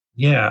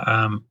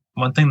 Yeah.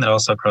 One thing that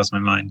also crossed my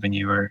mind when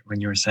you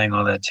were saying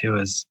all that too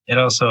is it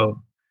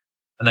also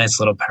a nice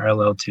little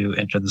parallel to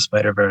Into the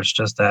Spider-Verse,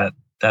 just that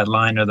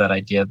line or that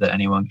idea that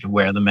anyone could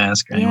wear the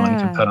mask or anyone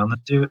can put on the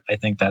suit. I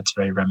think that's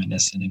very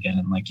reminiscent again.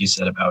 And like you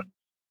said about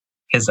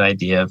his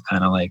idea of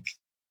kind of like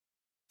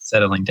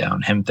settling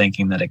down, him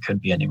thinking that it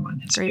could be anyone,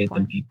 his Great faith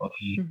point. in people,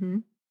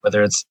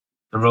 whether it's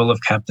the role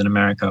of Captain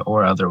America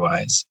or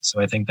otherwise.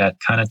 So I think that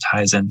kind of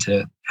ties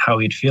into how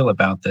he'd feel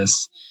about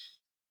this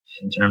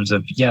in terms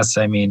of, yes,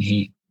 I mean,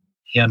 he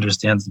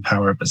understands the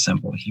power of a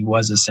symbol. He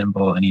was a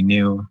symbol and he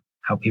knew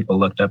how people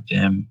looked up to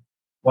him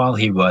while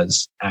he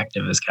was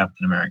active as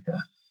Captain America.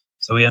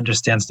 So he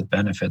understands the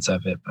benefits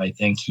of it. But I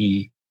think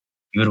he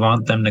would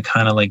want them to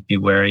kind of like be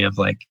wary of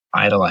like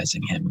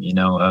idolizing him,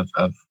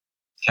 of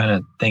kind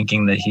of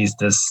thinking that he's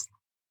this,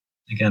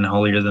 again,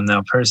 holier than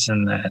thou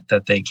person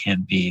that they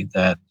can't be,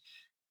 that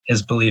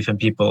his belief in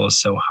people is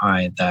so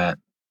high that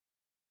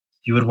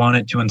he would want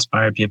it to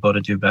inspire people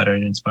to do better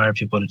and inspire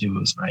people to do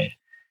what was right.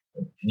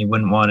 And he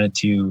wouldn't want it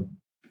to,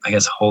 I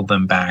guess, hold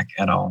them back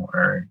at all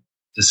or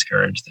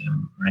discourage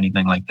them or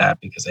anything like that,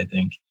 because I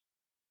think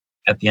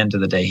at the end of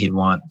the day, he'd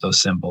want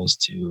those symbols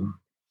to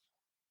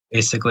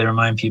basically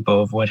remind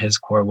people of what his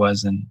core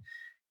was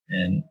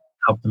and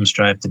help them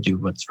strive to do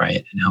what's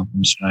right and help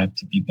them strive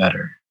to be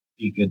better,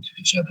 be good to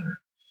each other,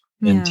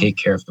 and take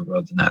care of the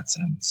world in that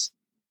sense.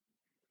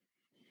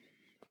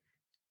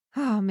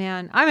 Oh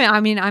man,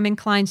 I mean, I'm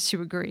inclined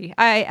to agree.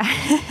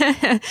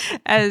 I,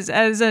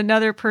 as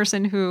another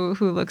person who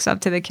looks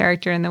up to the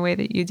character in the way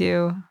that you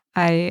do,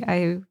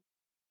 I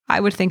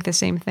would think the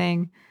same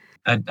thing.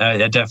 I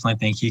definitely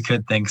think he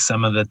could think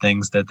some of the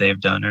things that they've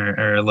done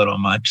are a little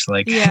much,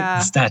 like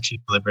the Statue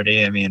of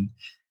Liberty. I mean,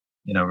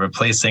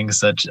 replacing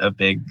such a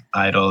big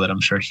idol that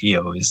I'm sure he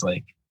always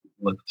like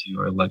looked to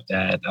or looked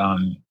at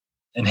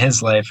in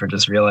his life, or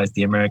just realized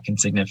the American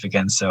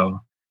significance. So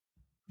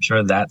I'm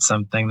sure that's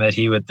something that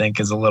he would think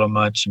is a little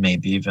much.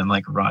 Maybe even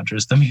like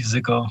Rogers the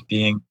musical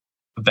being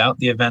about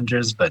the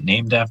Avengers but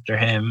named after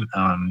him.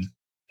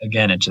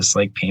 Again, it just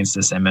like paints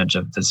this image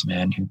of this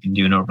man who can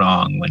do no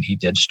wrong when he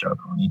did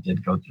struggle and he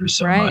did go through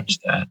so much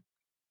that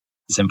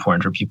it's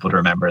important for people to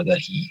remember that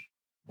he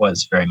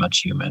was very much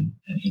human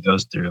and he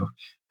goes through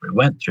or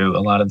went through a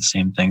lot of the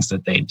same things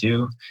that they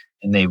do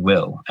and they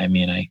will. I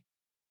mean,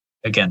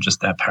 again,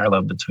 just that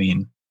parallel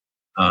between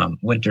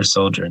Winter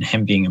Soldier and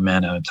him being a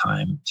man out of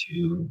time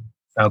to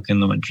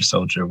Falcon the Winter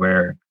Soldier,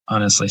 where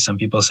honestly, some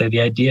people say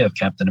the idea of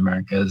Captain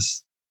America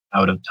is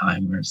out of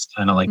time or it's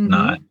kind of like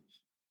not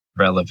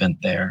relevant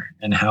there,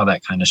 and how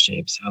that kind of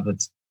shapes how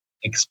that's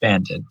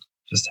expanded,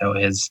 just how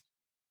his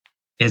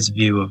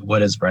view of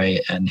what is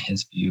right and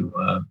his view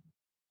of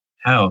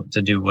how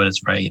to do what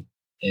is right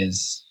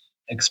is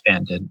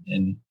expanded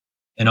in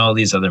all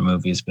these other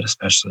movies, but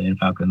especially in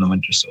Falcon and the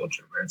Winter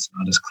Soldier, where it's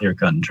not as clear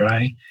cut and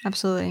dry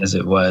as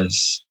it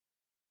was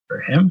for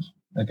him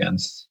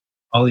against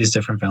all these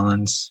different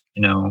villains,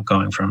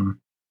 going from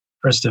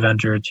First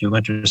Avenger to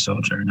Winter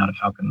Soldier, now to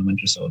Falcon and the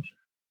Winter Soldier.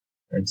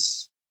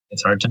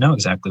 It's hard to know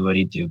exactly what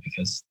he'd do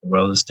because the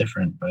world is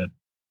different, but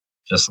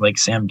just like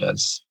Sam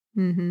does.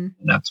 And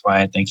that's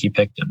why I think he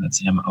picked him. That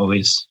Sam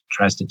always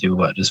tries to do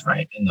what is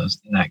right in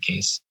that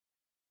case.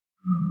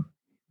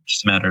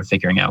 Just a matter of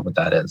figuring out what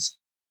that is.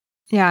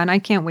 Yeah, and I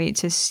can't wait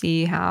to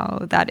see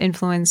how that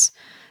influence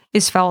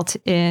is felt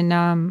in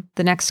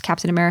the next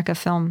Captain America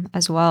film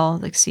as well.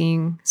 Like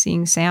seeing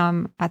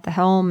Sam at the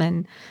helm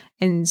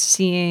and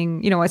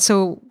seeing, what's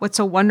so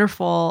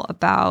wonderful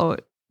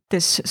about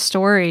this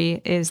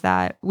story is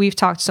that we've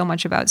talked so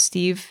much about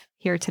Steve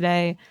here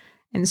today,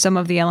 and some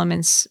of the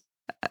elements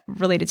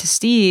related to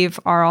Steve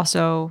are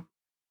also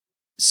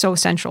so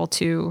central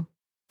to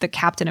the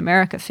Captain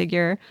America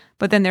figure,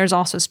 but then there's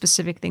also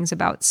specific things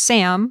about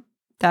Sam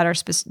that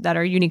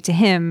are unique to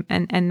him,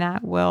 and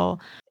that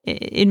will,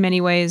 in many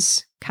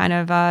ways, kind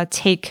of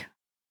take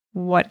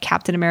what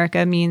Captain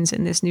America means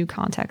in this new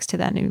context to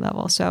that new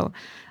level. So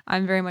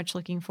I'm very much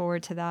looking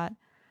forward to that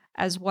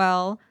as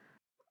well.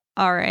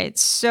 All right.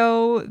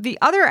 So the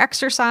other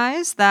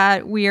exercise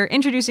that we are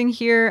introducing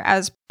here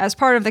as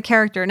part of the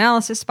character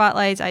analysis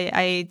spotlight,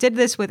 I did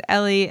this with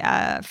Ellie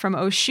from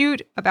Oh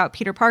Shoot about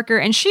Peter Parker,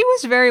 and she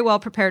was very well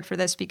prepared for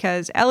this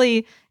because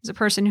Ellie is a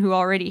person who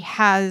already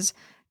has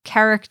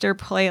character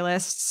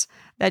playlists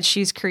that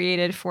she's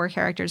created for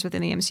characters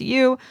within the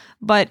MCU.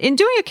 But in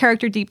doing a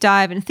character deep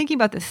dive and thinking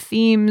about the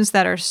themes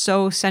that are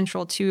so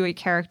central to a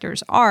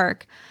character's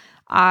arc,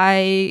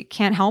 I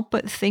can't help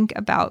but think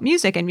about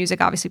music, and music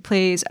obviously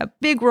plays a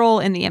big role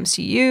in the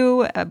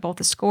MCU, both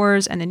the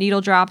scores and the needle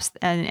drops,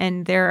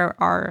 and there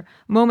are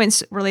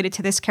moments related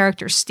to this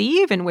character,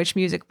 Steve, in which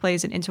music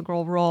plays an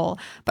integral role.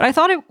 But I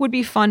thought it would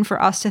be fun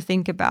for us to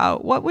think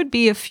about what would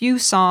be a few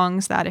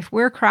songs that, if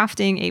we're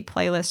crafting a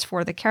playlist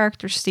for the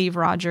character Steve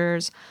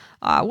Rogers,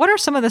 what are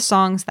some of the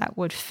songs that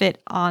would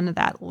fit on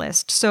that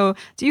list? So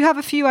do you have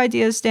a few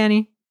ideas,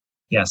 Danny?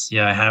 Yes,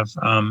 yeah, I have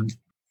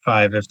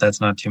 5 if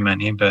that's not too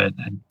many, but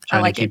I'm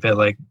trying to keep it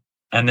like,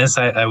 and this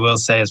I will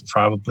say is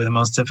probably the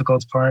most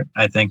difficult part.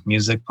 I think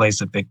music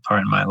plays a big part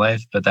in my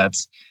life, but it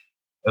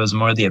was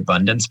more the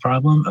abundance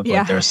problem of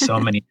like, there's so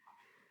many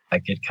I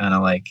could kind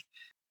of like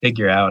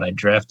figure out. I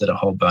drafted a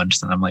whole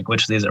bunch and I'm like,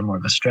 which of these are more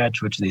of a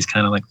stretch, which of these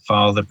kind of like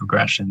follow the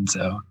progression.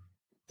 So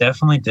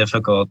definitely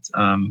difficult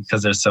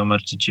because there's so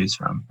much to choose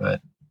from,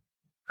 but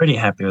pretty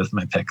happy with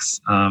my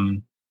picks. I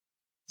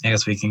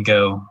guess we can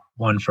go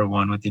one for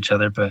one with each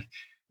other, but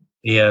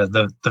yeah,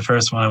 the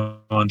first one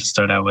I wanted to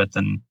start out with,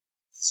 and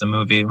it's a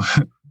movie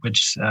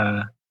which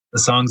the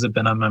songs have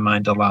been on my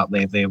mind a lot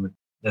lately.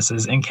 This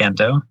is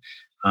Encanto.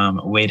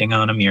 Waiting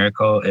on a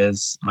Miracle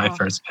is my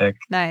first pick.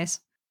 Nice.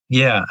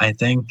 Yeah, I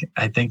think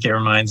it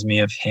reminds me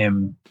of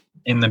him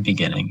in the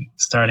beginning,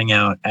 starting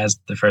out as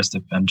the first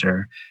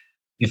Avenger,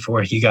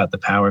 before he got the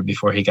power,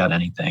 before he got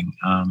anything.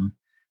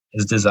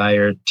 His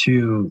desire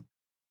to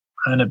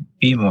kind of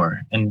be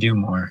more and do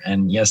more.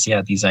 And yes, he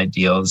had these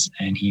ideals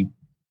and he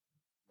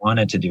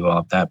wanted to do all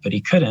of that, but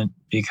he couldn't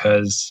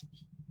because,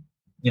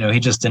 he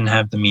just didn't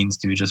have the means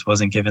to. He just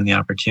wasn't given the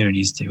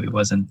opportunities to. He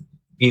wasn't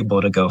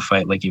able to go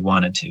fight like he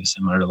wanted to,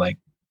 similar to like,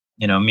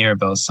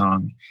 Mirabelle's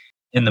song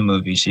in the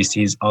movie. She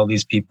sees all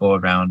these people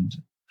around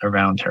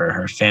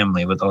her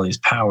family with all these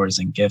powers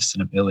and gifts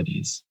and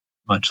abilities,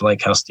 much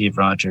like how Steve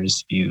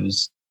Rogers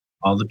views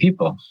all the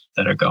people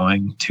that are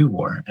going to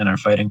war and are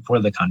fighting for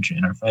the country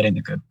and are fighting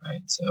the good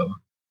fight. So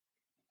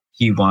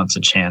he wants a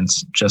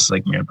chance, just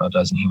like Mirabelle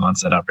does, and he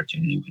wants that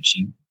opportunity, which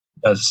he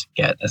does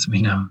get, as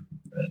we know.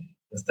 But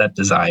it's that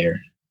desire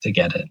to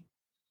get it.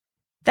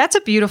 That's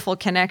a beautiful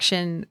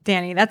connection,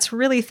 Danny. That's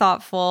really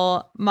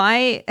thoughtful.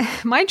 My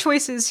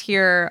choices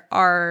here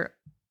are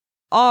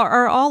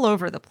all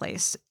over the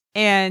place.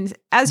 And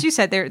as you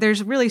said,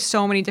 there's really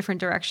so many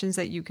different directions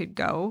that you could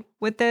go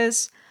with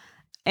this.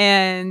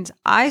 And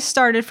I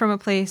started from a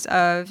place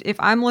of, if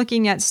I'm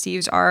looking at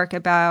Steve's arc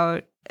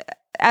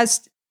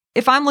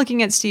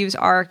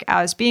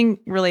as being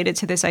related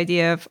to this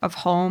idea of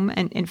home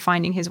and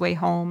finding his way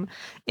home,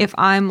 if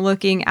I'm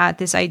looking at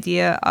this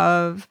idea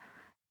of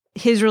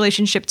his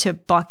relationship to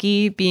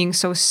Bucky being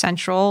so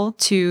central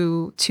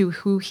to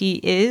who he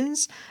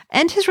is,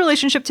 and his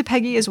relationship to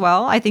Peggy as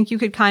well, I think you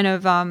could kind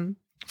of,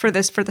 for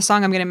the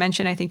song I'm going to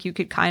mention, I think you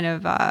could kind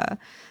of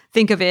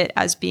think of it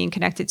as being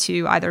connected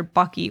to either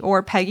Bucky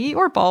or Peggy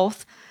or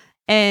both.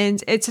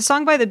 And it's a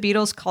song by the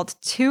Beatles called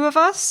Two of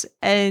Us.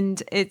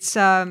 And it's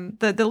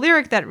the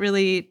lyric that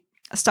really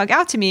stuck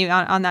out to me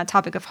on that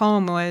topic of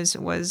home was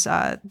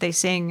they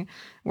sing,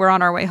 "We're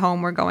on our way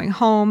home, we're going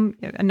home,"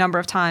 a number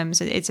of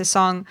times. It's a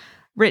song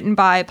written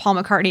by Paul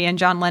McCartney and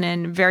John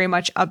Lennon, very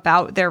much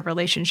about their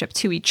relationship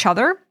to each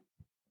other.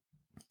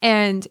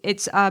 And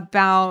it's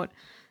about,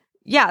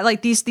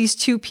 like these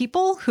two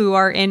people who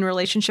are in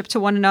relationship to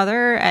one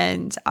another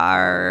and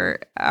are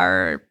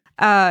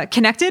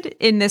connected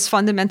in this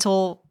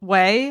fundamental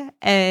way,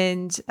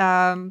 and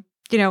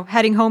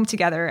heading home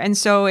together. And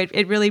so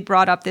it really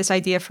brought up this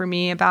idea for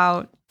me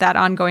about that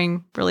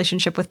ongoing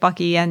relationship with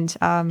Bucky and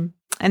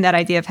that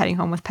idea of heading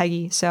home with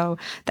Peggy. So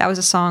that was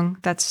a song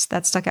that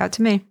stuck out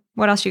to me.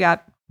 What else you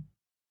got?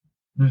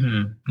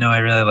 Mm-hmm. No, I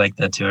really like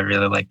that too. I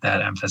really like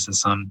that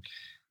emphasis on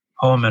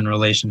home and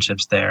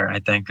relationships there. I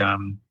think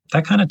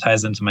that kind of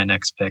ties into my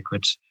next pick,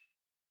 which,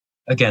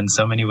 again,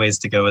 so many ways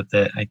to go with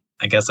it.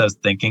 I guess I was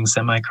thinking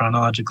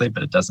semi-chronologically,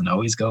 but it doesn't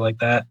always go like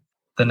that.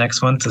 The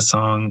next one's a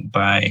song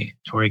by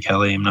Tori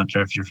Kelly. I'm not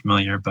sure if you're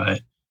familiar,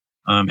 but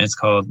it's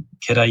called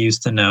Kid I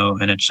Used to Know.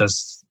 And it's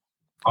just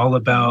all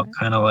about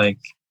kind of like,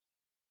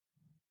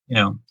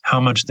 how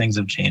much things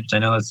have changed.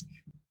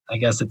 I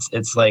guess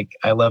it's like,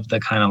 I love the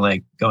kind of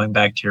like going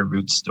back to your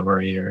roots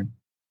story, or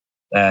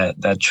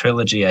that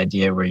trilogy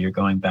idea where you're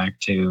going back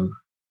to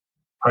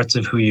parts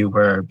of who you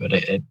were, but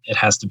it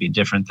has to be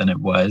different than it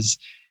was.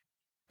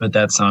 But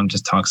that song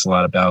just talks a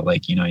lot about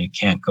like, you know, you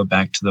can't go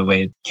back to the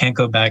way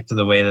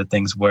that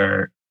things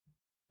were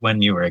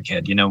when you were a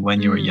kid, you know,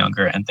 when you were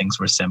younger and things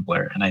were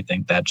simpler. And I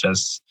think that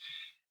just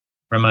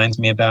reminds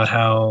me about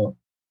how,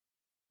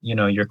 you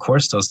know, your core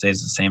still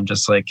stays the same,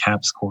 just like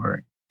Cap's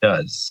core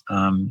does.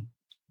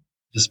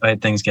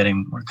 Despite things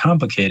getting more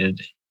complicated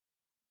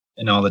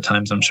and all the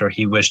times I'm sure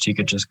he wished he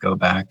could just go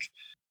back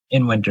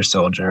in Winter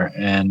Soldier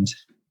and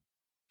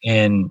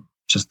in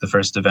just the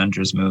first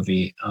Avengers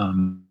movie,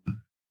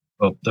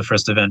 well, the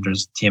first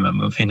Avengers team-up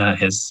movie, not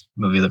his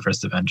movie, The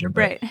First Avenger,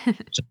 but Right.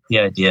 just the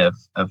idea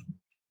of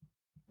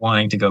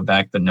wanting to go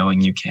back, but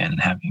knowing you can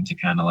and having to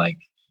kind of like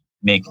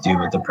make do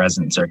with the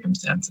present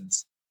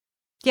circumstances.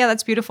 Yeah,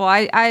 that's beautiful.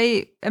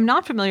 I am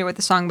not familiar with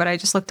the song, but I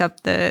just looked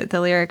up the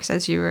lyrics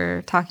as you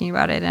were talking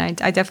about it,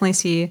 and I definitely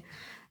see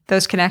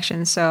those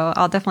connections. So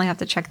I'll definitely have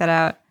to check that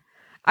out.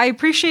 I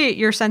appreciate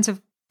your sense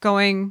of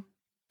going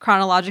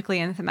chronologically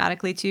and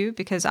thematically too,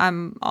 because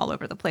I'm all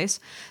over the place.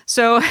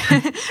 So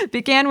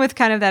began with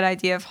kind of that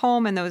idea of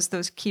home and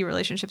those key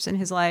relationships in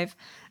his life.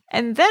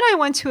 And then I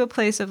went to a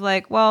place of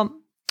like, well,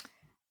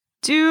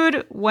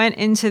 dude went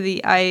into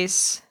the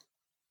ice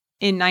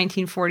in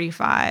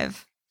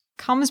 1945,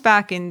 comes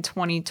back in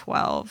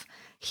 2012.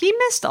 He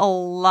missed a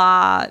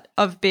lot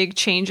of big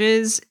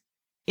changes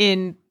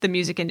in the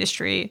music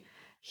industry.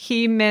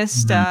 He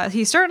missed,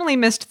 he certainly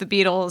missed the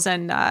Beatles.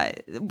 And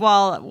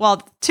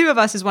while Two of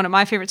Us is one of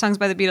my favorite songs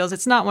by the Beatles,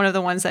 it's not one of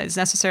the ones that is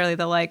necessarily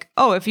the like,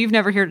 oh, if you've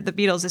never heard the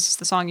Beatles, this is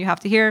the song you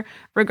have to hear.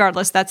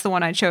 Regardless, that's the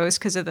one I chose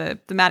because of the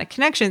thematic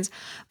connections.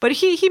 But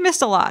he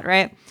missed a lot,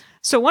 right?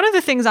 So one of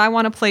the things I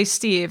want to play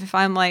Steve, if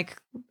I'm like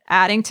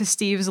adding to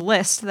Steve's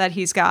list that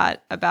he's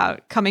got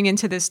about coming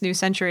into this new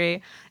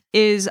century,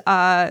 is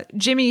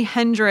Jimi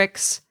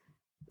Hendrix'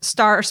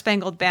 Star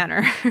Spangled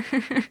Banner.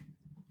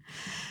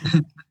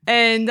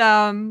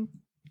 And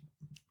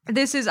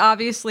this is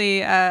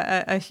obviously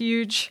a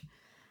huge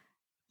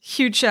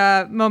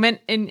moment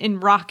in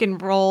rock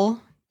and roll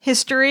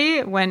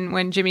history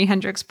when Jimi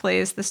Hendrix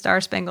plays the Star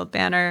Spangled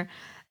Banner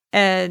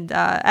and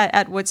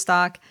at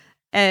Woodstock.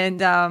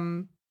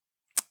 And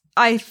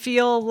I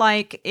feel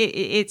like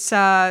it's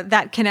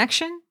that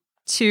connection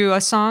to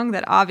a song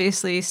that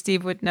obviously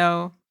Steve would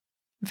know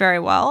very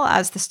well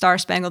as the Star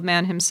Spangled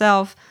Man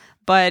himself,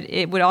 but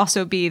it would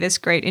also be this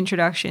great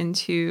introduction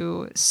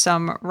to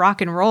some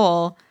rock and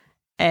roll.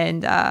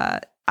 And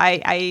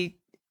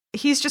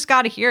he's just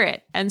got to hear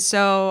it. And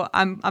so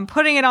I'm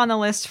putting it on the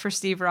list for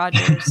Steve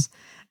Rogers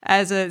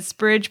as a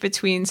bridge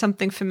between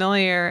something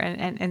familiar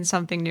and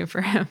something new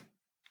for him.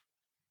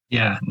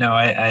 Yeah, no,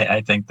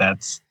 I think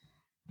that's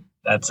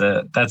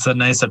a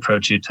nice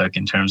approach you took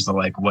in terms of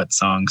like what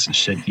songs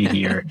should he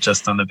hear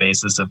just on the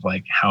basis of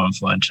like how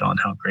influential and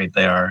how great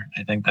they are.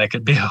 I think that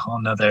could be a whole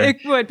nother it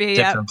would be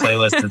different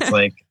playlist. It's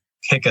like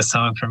pick a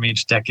song from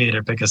each decade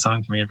or pick a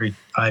song from every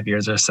 5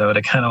 years or so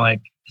to kind of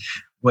like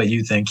what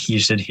you think he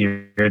should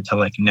hear to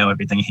like know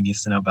everything he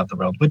needs to know about the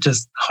world, which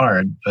is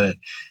hard, but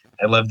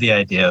I love the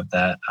idea of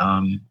that.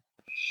 I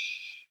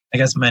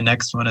guess my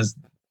next one is,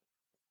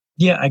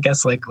 yeah, I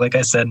guess like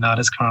I said, not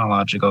as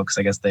chronological because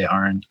I guess they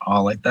aren't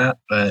all like that.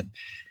 But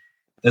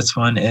this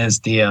one is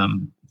the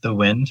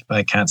Wind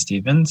by Cat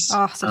Stevens.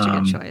 Oh, such a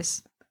good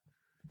choice.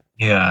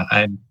 Yeah,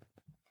 I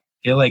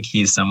feel like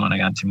he's someone I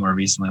got to more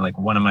recently. Like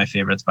one of my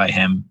favorites by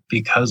him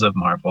because of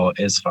Marvel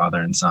is Father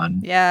and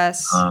Son.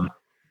 Yes.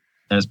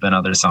 There's been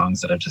other songs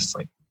that I've just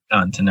like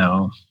gotten to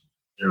know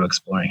through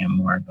exploring him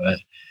more, but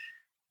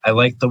I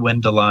like The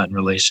Wind a lot in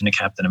relation to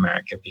Captain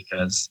America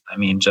because I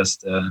mean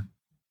just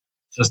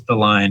the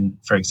line,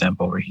 for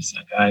example, where he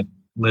said, I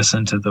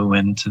listen to the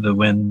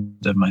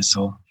wind of my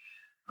soul.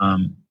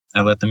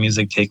 I let the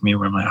music take me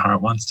where my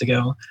heart wants to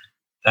go.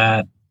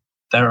 That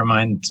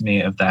reminds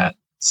me of that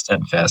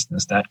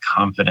steadfastness, that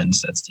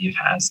confidence that Steve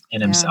has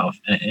in himself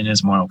and in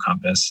his moral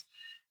compass.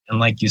 And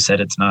like you said,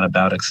 it's not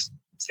about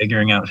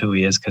figuring out who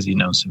he is because he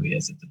knows who he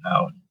is. It's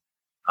about,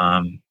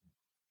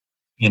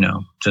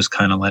 just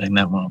kind of letting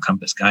that moral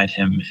compass guide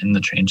him in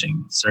the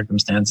changing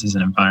circumstances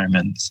and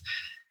environments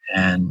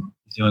and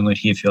doing what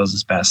he feels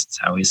is best.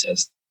 How he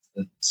says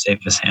the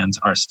safest hands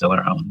are still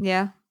our own.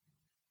 Yeah.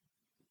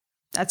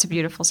 That's a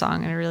beautiful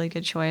song and a really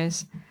good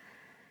choice.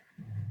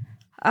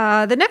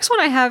 The next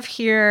one I have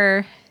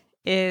here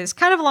is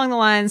kind of along the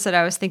lines that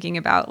I was thinking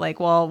about, like,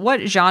 well,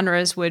 what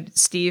genres would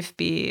Steve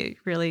be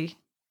really,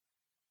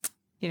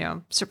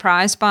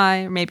 surprised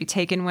by or maybe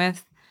taken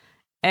with?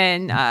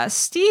 And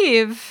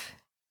Steve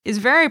is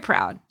very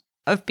proud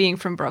of being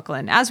from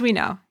Brooklyn. As we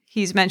know,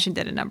 he's mentioned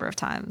it a number of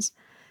times.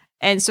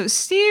 And so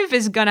Steve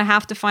is going to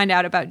have to find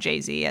out about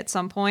Jay-Z at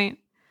some point.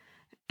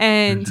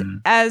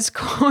 And as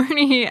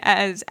corny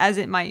as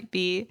it might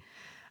be,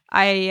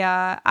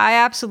 I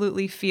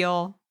absolutely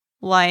feel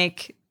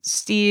like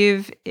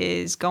Steve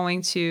is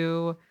going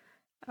to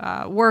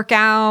work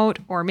out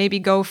or maybe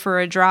go for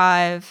a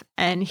drive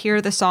and hear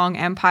the song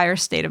Empire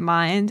State of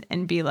Mind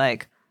and be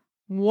like,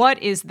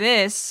 what is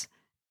this?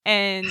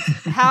 And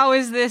how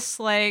is this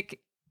like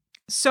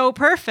so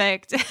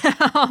perfect.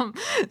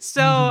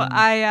 So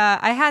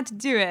I had to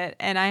do it,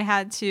 and I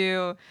had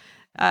to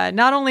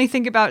not only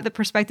think about the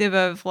perspective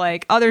of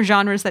like other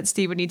genres that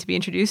Steve would need to be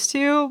introduced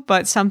to,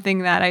 but something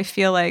that I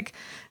feel like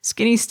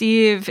Skinny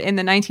Steve in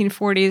the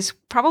 1940s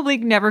probably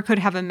never could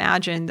have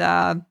imagined,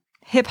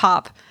 hip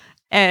hop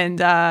and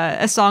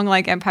a song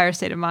like Empire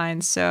State of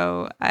Mind.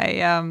 So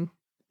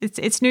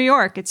it's New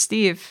York, it's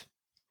Steve.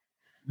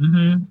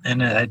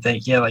 And I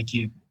think, yeah,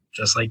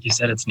 just like you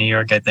said, it's New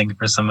York. I think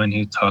for someone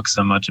who talks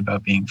so much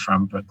about being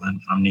from Brooklyn,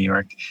 from New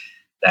York,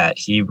 that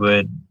he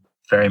would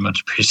very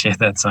much appreciate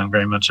that song,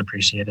 very much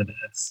appreciated it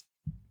as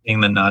being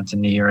the nod to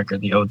New York, or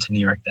the ode to New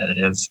York that it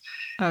is.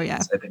 Oh, yeah.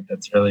 So I think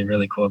that's really,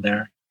 really cool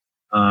there.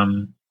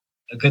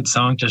 A good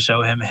song to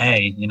show him,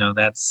 hey,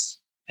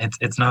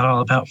 it's not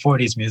all about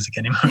 40s music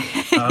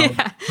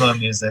anymore. Slow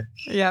music.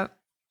 Yep.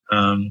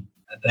 I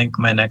think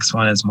my next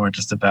one is more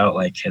just about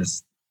like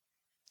his,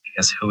 I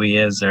guess, who he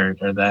is, or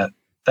that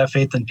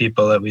faith in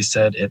people that we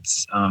said.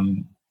 It's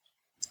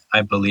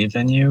I Believe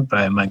in You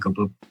by Michael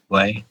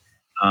Bublé.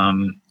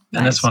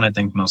 And this one I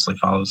think mostly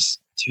follows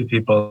two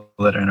people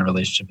that are in a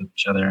relationship with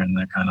each other, and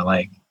they're kind of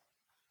like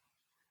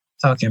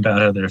talking about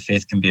how their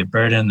faith can be a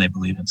burden. They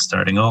believe in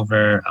starting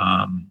over.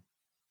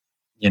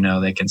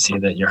 They can see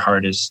that your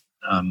heart is,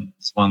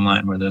 it's one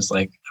line where there's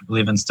like, I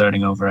believe in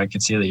starting over. I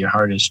can see that your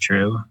heart is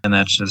true. And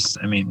that's just,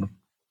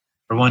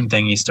 for one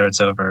thing, he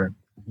starts over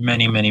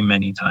many, many,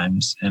 many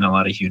times in a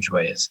lot of huge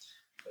ways.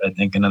 But I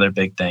think another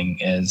big thing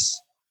is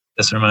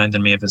this reminded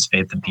me of his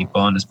faith in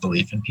people and his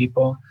belief in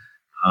people.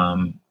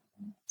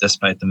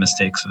 Despite the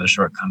mistakes or the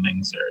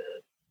shortcomings or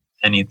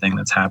anything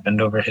that's happened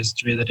over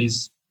history that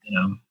he's,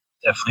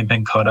 definitely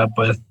been caught up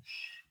with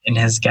in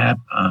his gap.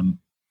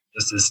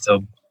 This is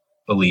still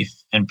belief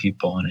in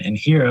people and in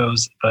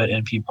heroes, but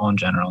in people in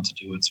general to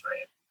do what's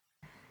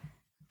right.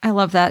 I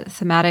love that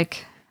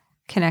thematic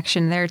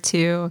connection there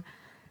too.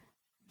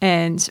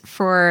 And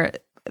for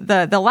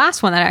the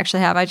last one that I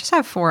actually have, I just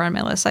have 4 on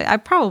my list. I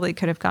probably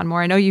could have gone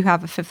more. I know you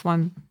have a 5th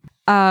one.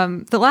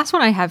 The last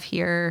one I have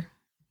here,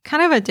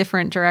 kind of a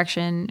different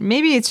direction.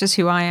 Maybe it's just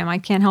who I am. I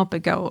can't help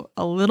but go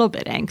a little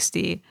bit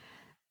angsty.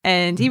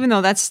 And even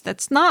though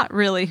that's not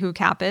really who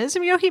Cap is,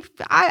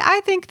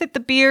 I think that the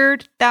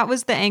beard, that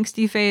was the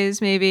angsty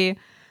phase maybe.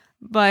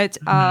 But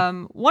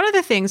one of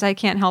the things I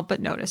can't help but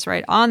notice,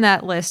 right, on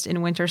that list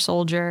in Winter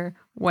Soldier,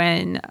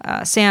 when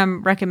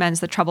Sam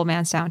recommends the Trouble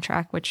Man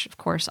soundtrack, which of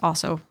course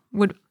also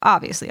would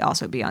obviously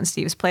also be on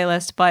Steve's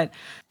playlist, but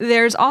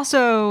there's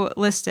also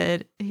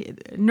listed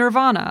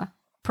Nirvana,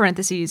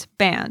 parentheses,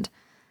 band.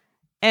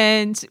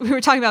 And we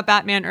were talking about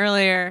Batman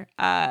earlier.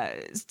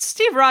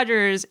 Steve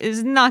Rogers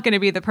is not going to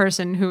be the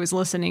person who is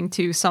listening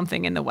to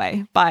Something in the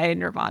Way by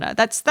Nirvana.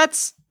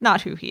 That's not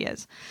who he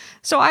is.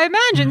 So I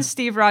imagine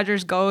Steve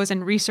Rogers goes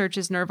and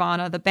researches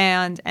Nirvana, the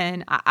band,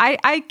 and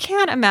I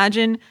can't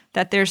imagine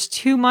that there's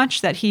too much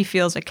that he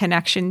feels a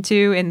connection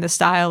to in the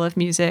style of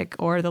music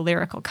or the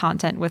lyrical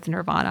content with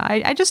Nirvana.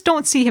 I just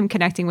don't see him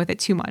connecting with it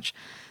too much,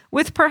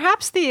 with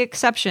perhaps the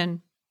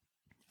exception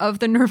of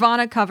the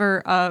Nirvana cover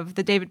of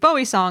the David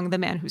Bowie song, The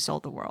Man Who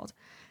Sold the World.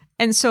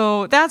 And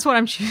so that's what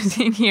I'm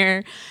choosing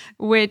here,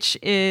 which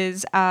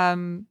is,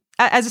 as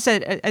I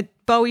said, a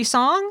Bowie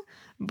song,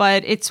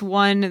 but it's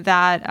one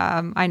that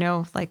I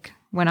know, like,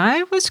 when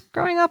I was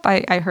growing up,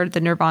 I heard the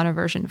Nirvana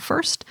version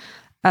first.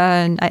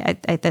 And I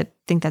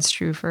think that's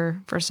true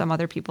for some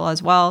other people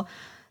as well.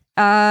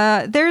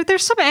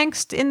 There's some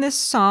angst in this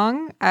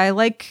song. I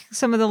like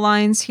some of the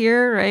lines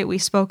here, right? We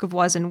spoke of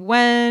was and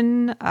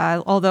when.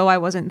 Although I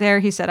wasn't there,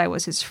 he said I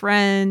was his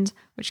friend,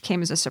 which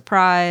came as a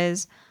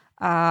surprise.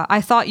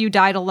 I thought you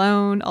died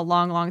alone a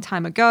long, long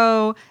time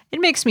ago. It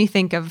makes me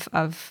think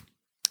of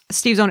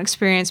Steve's own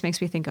experience,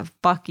 makes me think of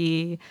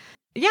Bucky.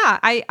 Yeah,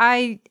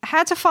 I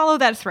had to follow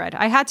that thread.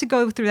 I had to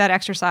go through that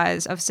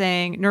exercise of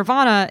saying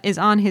Nirvana is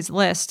on his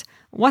list.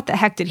 What the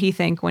heck did he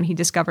think when he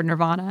discovered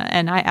Nirvana?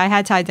 And I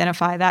had to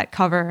identify that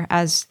cover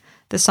as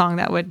the song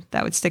that would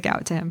stick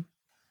out to him.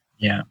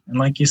 Yeah. And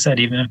like you said,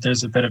 even if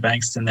there's a bit of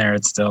angst in there,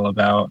 it's still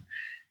about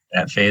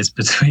that phase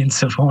between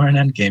Civil War and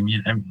Endgame,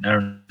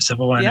 or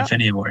Civil War and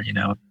Infinity War,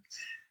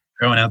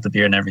 growing out the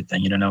beard and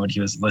everything. You don't know what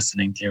he was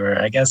listening to.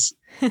 Or I guess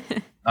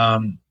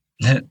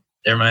it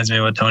reminds me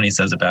of what Tony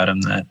says about him,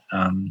 that,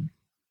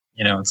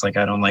 it's like,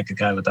 I don't like a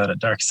guy without a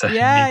dark side.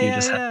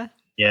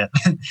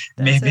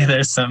 Maybe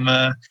there's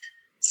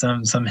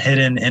some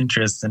hidden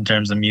interest in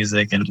terms of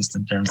music, and just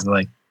in terms of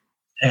like,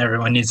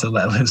 everyone needs to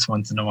let loose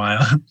once in a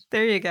while.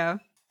 There you go.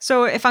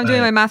 So if I'm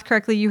doing my math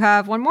correctly, you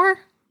have one more?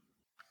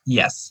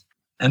 Yes.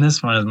 And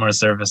this one is more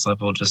surface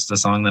level, just a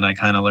song that I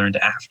kind of learned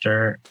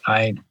after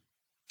I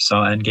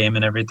saw Endgame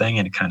and everything,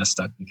 and it kind of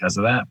stuck because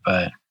of that.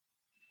 But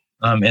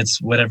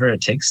it's Whatever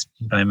It Takes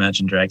by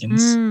Imagine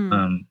Dragons.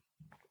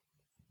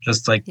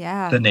 Just like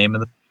the name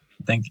of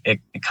I think it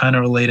kind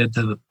of related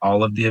to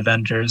all of the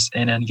Avengers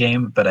in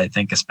Endgame, but I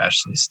think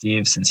especially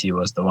Steve, since he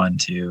was the one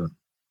to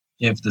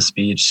give the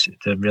speech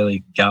to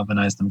really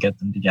galvanize them, get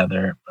them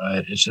together.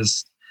 But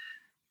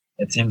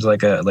it seems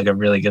like a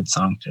really good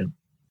song.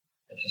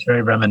 It's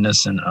very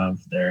reminiscent of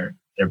their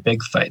their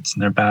big fights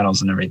and their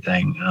battles and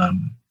everything.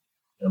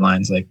 Their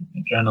lines like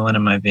adrenaline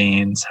in my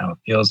veins, how it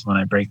feels when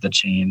I break the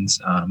chains.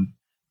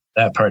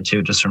 That part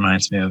too just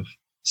reminds me of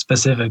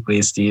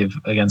specifically Steve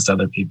against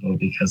other people,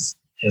 because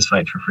his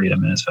fight for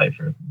freedom and his fight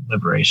for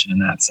liberation in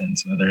that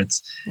sense, whether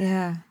it's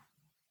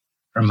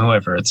from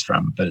whoever it's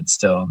from, but it's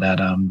still that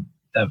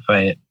that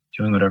fight,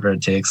 doing whatever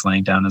it takes,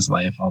 laying down his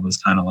life, all those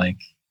kind of like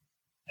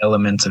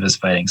elements of his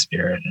fighting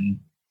spirit and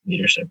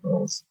leadership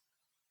roles.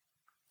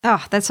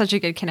 Oh, that's such a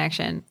good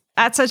connection.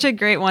 That's such a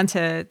great one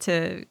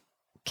to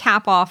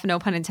cap off, no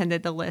pun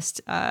intended, the list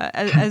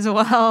as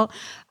well.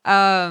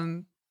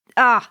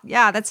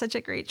 Yeah, that's such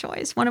a great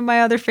choice. One of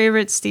my other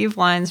favorite Steve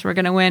lines, "We're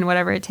going to win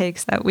whatever it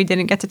takes," that we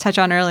didn't get to touch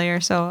on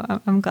earlier. So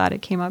I'm glad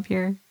it came up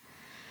here.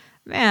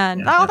 Man,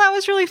 yeah, that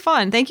was really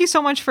fun. Thank you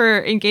so much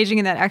for engaging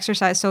in that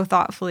exercise so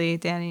thoughtfully,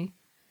 Danny.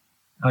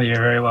 Oh, you're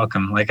very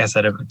welcome. Like I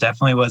said, it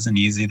definitely wasn't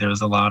easy. There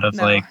was a lot of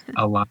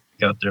a lot to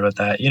go through with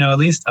that. At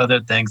least other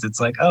things, it's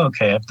like, oh,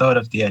 okay, I've thought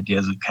of the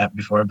ideas of Cap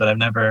before, but I've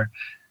never,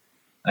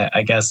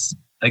 I guess,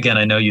 again,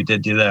 I know you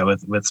did do that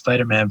with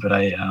Spider-Man, but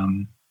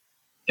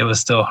it was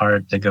still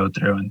hard to go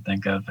through and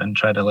think of and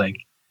try to like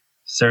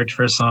search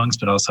for songs,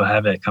 but also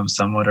have it come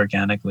somewhat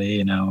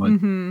organically,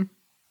 Mm-hmm.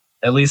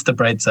 At least the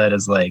bright side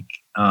is like,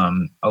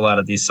 a lot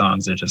of these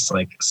songs are just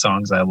like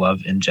songs I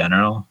love in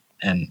general,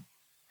 and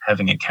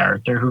having a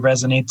character who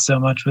resonates so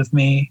much with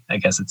me, I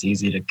guess it's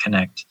easy to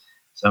connect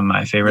some of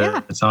my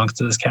favorite songs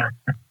to this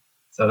character.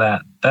 So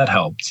that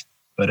helped,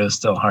 but it was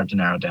still hard to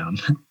narrow down.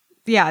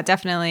 Yeah,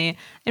 definitely.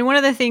 And one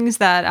of the things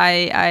that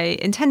I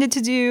intended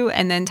to do,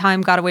 and then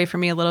time got away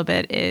from me a little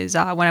bit, is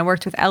when I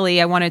worked with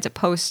Ellie, I wanted to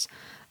post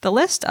the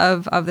list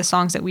of the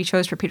songs that we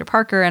chose for Peter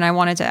Parker, and I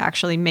wanted to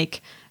actually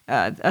make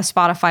a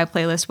Spotify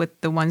playlist with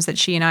the ones that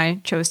she and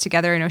I chose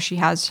together. I know she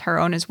has her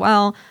own as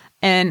well.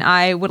 And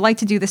I would like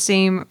to do the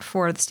same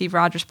for the Steve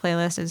Rogers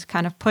playlist, is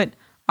kind of put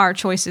our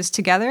choices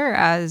together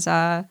as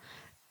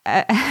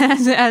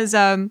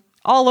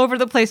all over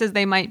the place as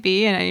they might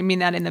be. And I mean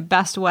that in the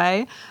best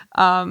way,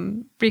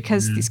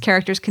 because these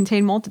characters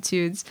contain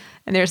multitudes,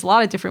 and there's a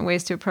lot of different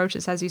ways to approach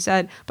this, as you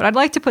said. But I'd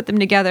like to put them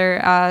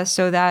together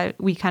so that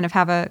we kind of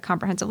have a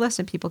comprehensive list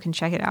and people can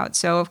check it out.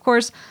 So of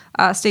course,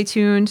 stay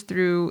tuned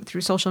through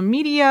social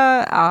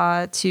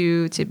media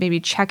to maybe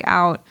check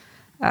out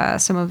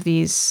some of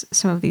these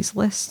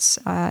lists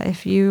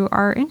if you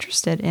are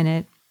interested in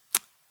it.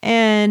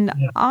 And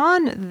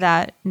on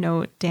that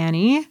note,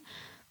 Danny,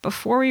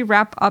 before we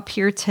wrap up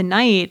here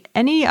tonight,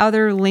 any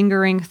other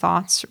lingering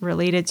thoughts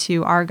related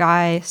to our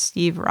guy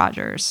Steve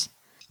Rogers?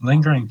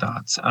 Lingering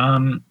thoughts.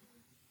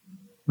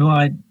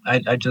 Well,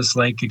 I just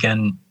like,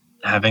 again,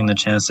 having the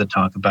chance to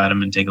talk about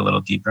him and dig a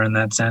little deeper in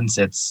that sense.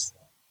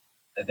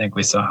 I think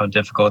we saw how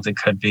difficult it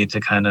could be to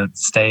kind of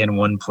stay in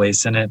one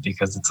place in it,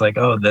 because it's like,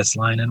 oh, this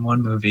line in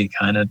one movie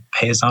kind of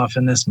pays off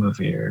in this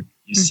movie, or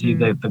you see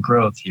the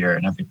growth here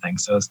and everything.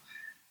 So it's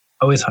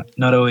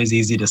not always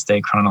easy to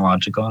stay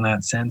chronological in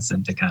that sense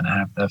and to kind of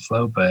have that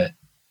flow. But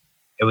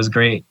it was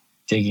great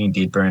digging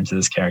deeper into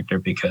this character,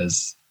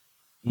 because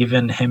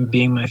even him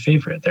being my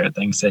favorite, there are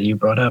things that you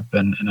brought up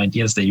and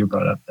ideas that you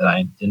brought up that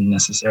I didn't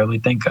necessarily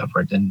think of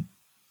or didn't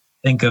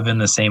think of in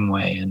the same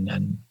way.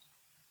 And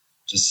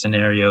just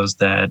scenarios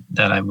that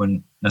I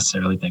wouldn't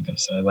necessarily think of.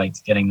 So I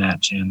liked getting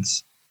that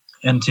chance.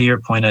 And to your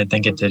point, I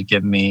think it did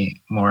give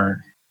me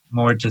more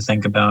to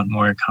think about,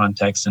 more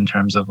context in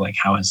terms of like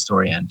how his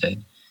story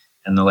ended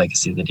and the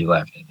legacy that he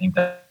left. I think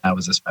that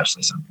was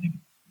especially something.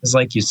 Because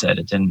like you said,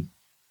 it didn't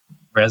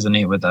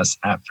resonate with us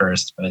at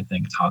first, but I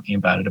think talking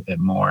about it a bit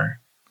more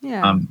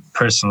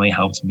personally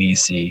helped me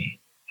see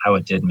how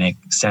it did make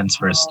sense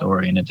for his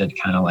story, and it did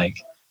kind of like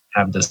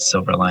have this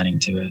silver lining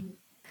to it.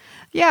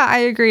 Yeah, I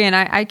agree. And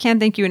I can't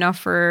thank you enough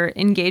for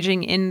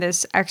engaging in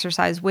this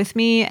exercise with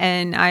me.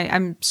 And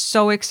I'm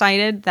so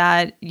excited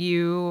that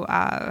you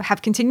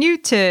have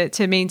continued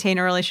to maintain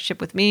a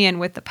relationship with me and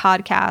with the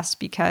podcast,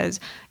 because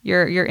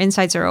your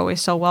insights are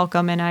always so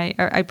welcome. And I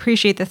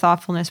appreciate the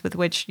thoughtfulness with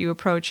which you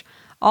approach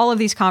all of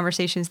these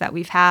conversations that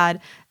we've had,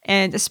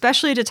 and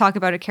especially to talk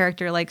about a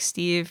character like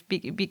Steve,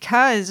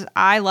 because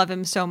I love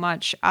him so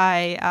much.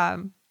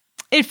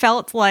 It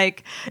felt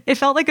like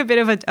a bit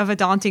of a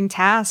daunting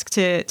task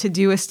to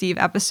do a Steve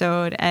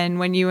episode. And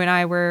when you and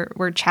I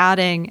were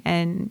chatting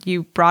and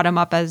you brought him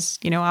up as,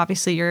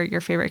 obviously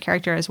your favorite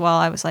character as well,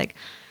 I was like,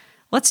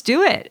 let's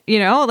do it.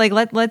 Like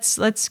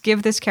let's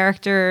give this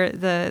character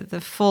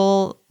the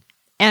full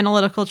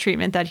analytical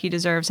treatment that he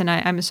deserves. And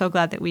I'm so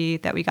glad that we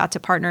got to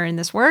partner in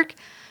this work.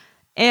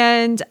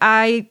 And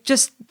I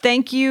just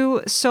thank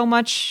you so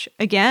much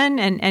again,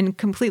 and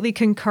completely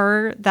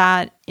concur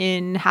that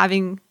in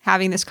having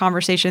this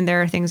conversation,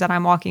 there are things that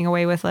I'm walking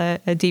away with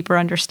a deeper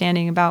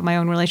understanding about my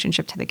own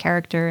relationship to the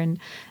character and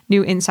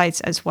new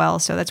insights as well.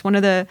 So that's one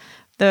of the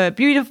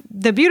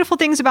beautiful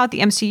things about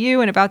the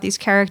MCU and about these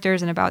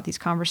characters and about these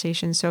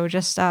conversations. So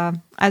just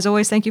as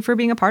always, thank you for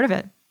being a part of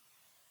it.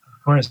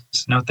 Of course.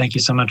 No, thank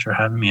you so much for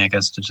having me. I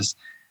guess to just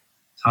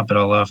top it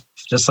all off,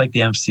 just like the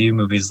MCU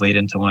movies lead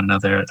into one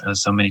another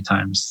so many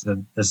times,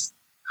 this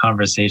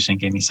conversation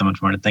gave me so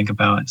much more to think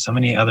about. So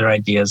many other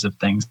ideas of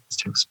things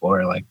to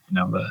explore, like,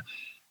 the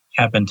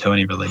Cap and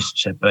Tony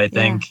relationship. But I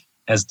think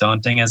as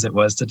daunting as it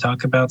was to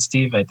talk about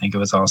Steve, I think it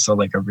was also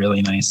like a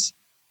really nice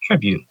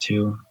tribute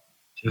to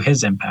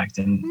his impact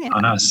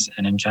on us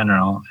and in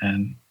general,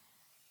 and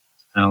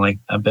like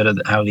a bit of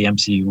how the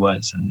MCU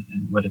was and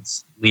what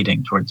it's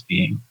leading towards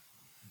being.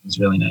 It was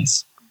really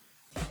nice.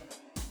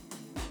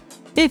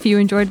 If you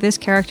enjoyed this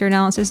character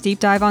analysis deep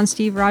dive on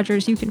Steve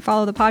Rogers, you can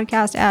follow the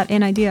podcast at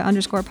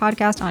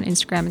anidea_podcast on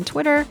Instagram and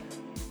Twitter.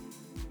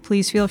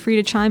 Please feel free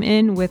to chime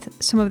in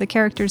with some of the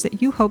characters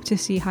that you hope to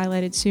see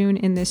highlighted soon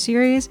in this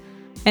series.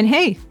 And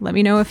hey, let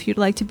me know if you'd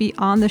like to be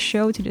on the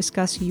show to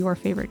discuss your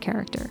favorite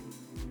character.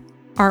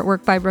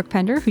 Artwork by Brooke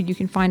Pender, who you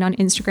can find on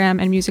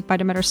Instagram, and music by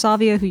Demeter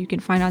Salvia, who you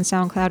can find on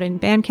SoundCloud and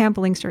Bandcamp.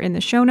 Links are in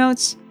the show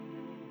notes.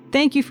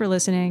 Thank you for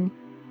listening,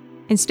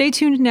 and stay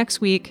tuned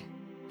next week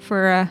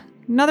for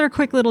another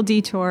quick little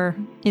detour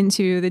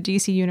into the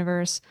DC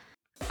universe.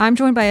 I'm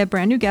joined by a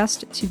brand new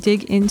guest to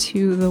dig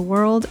into the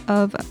world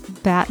of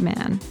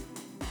Batman.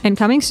 And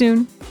coming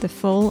soon, the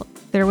full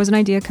There Was an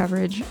Idea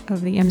coverage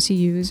of the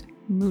MCU's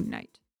Moon Knight.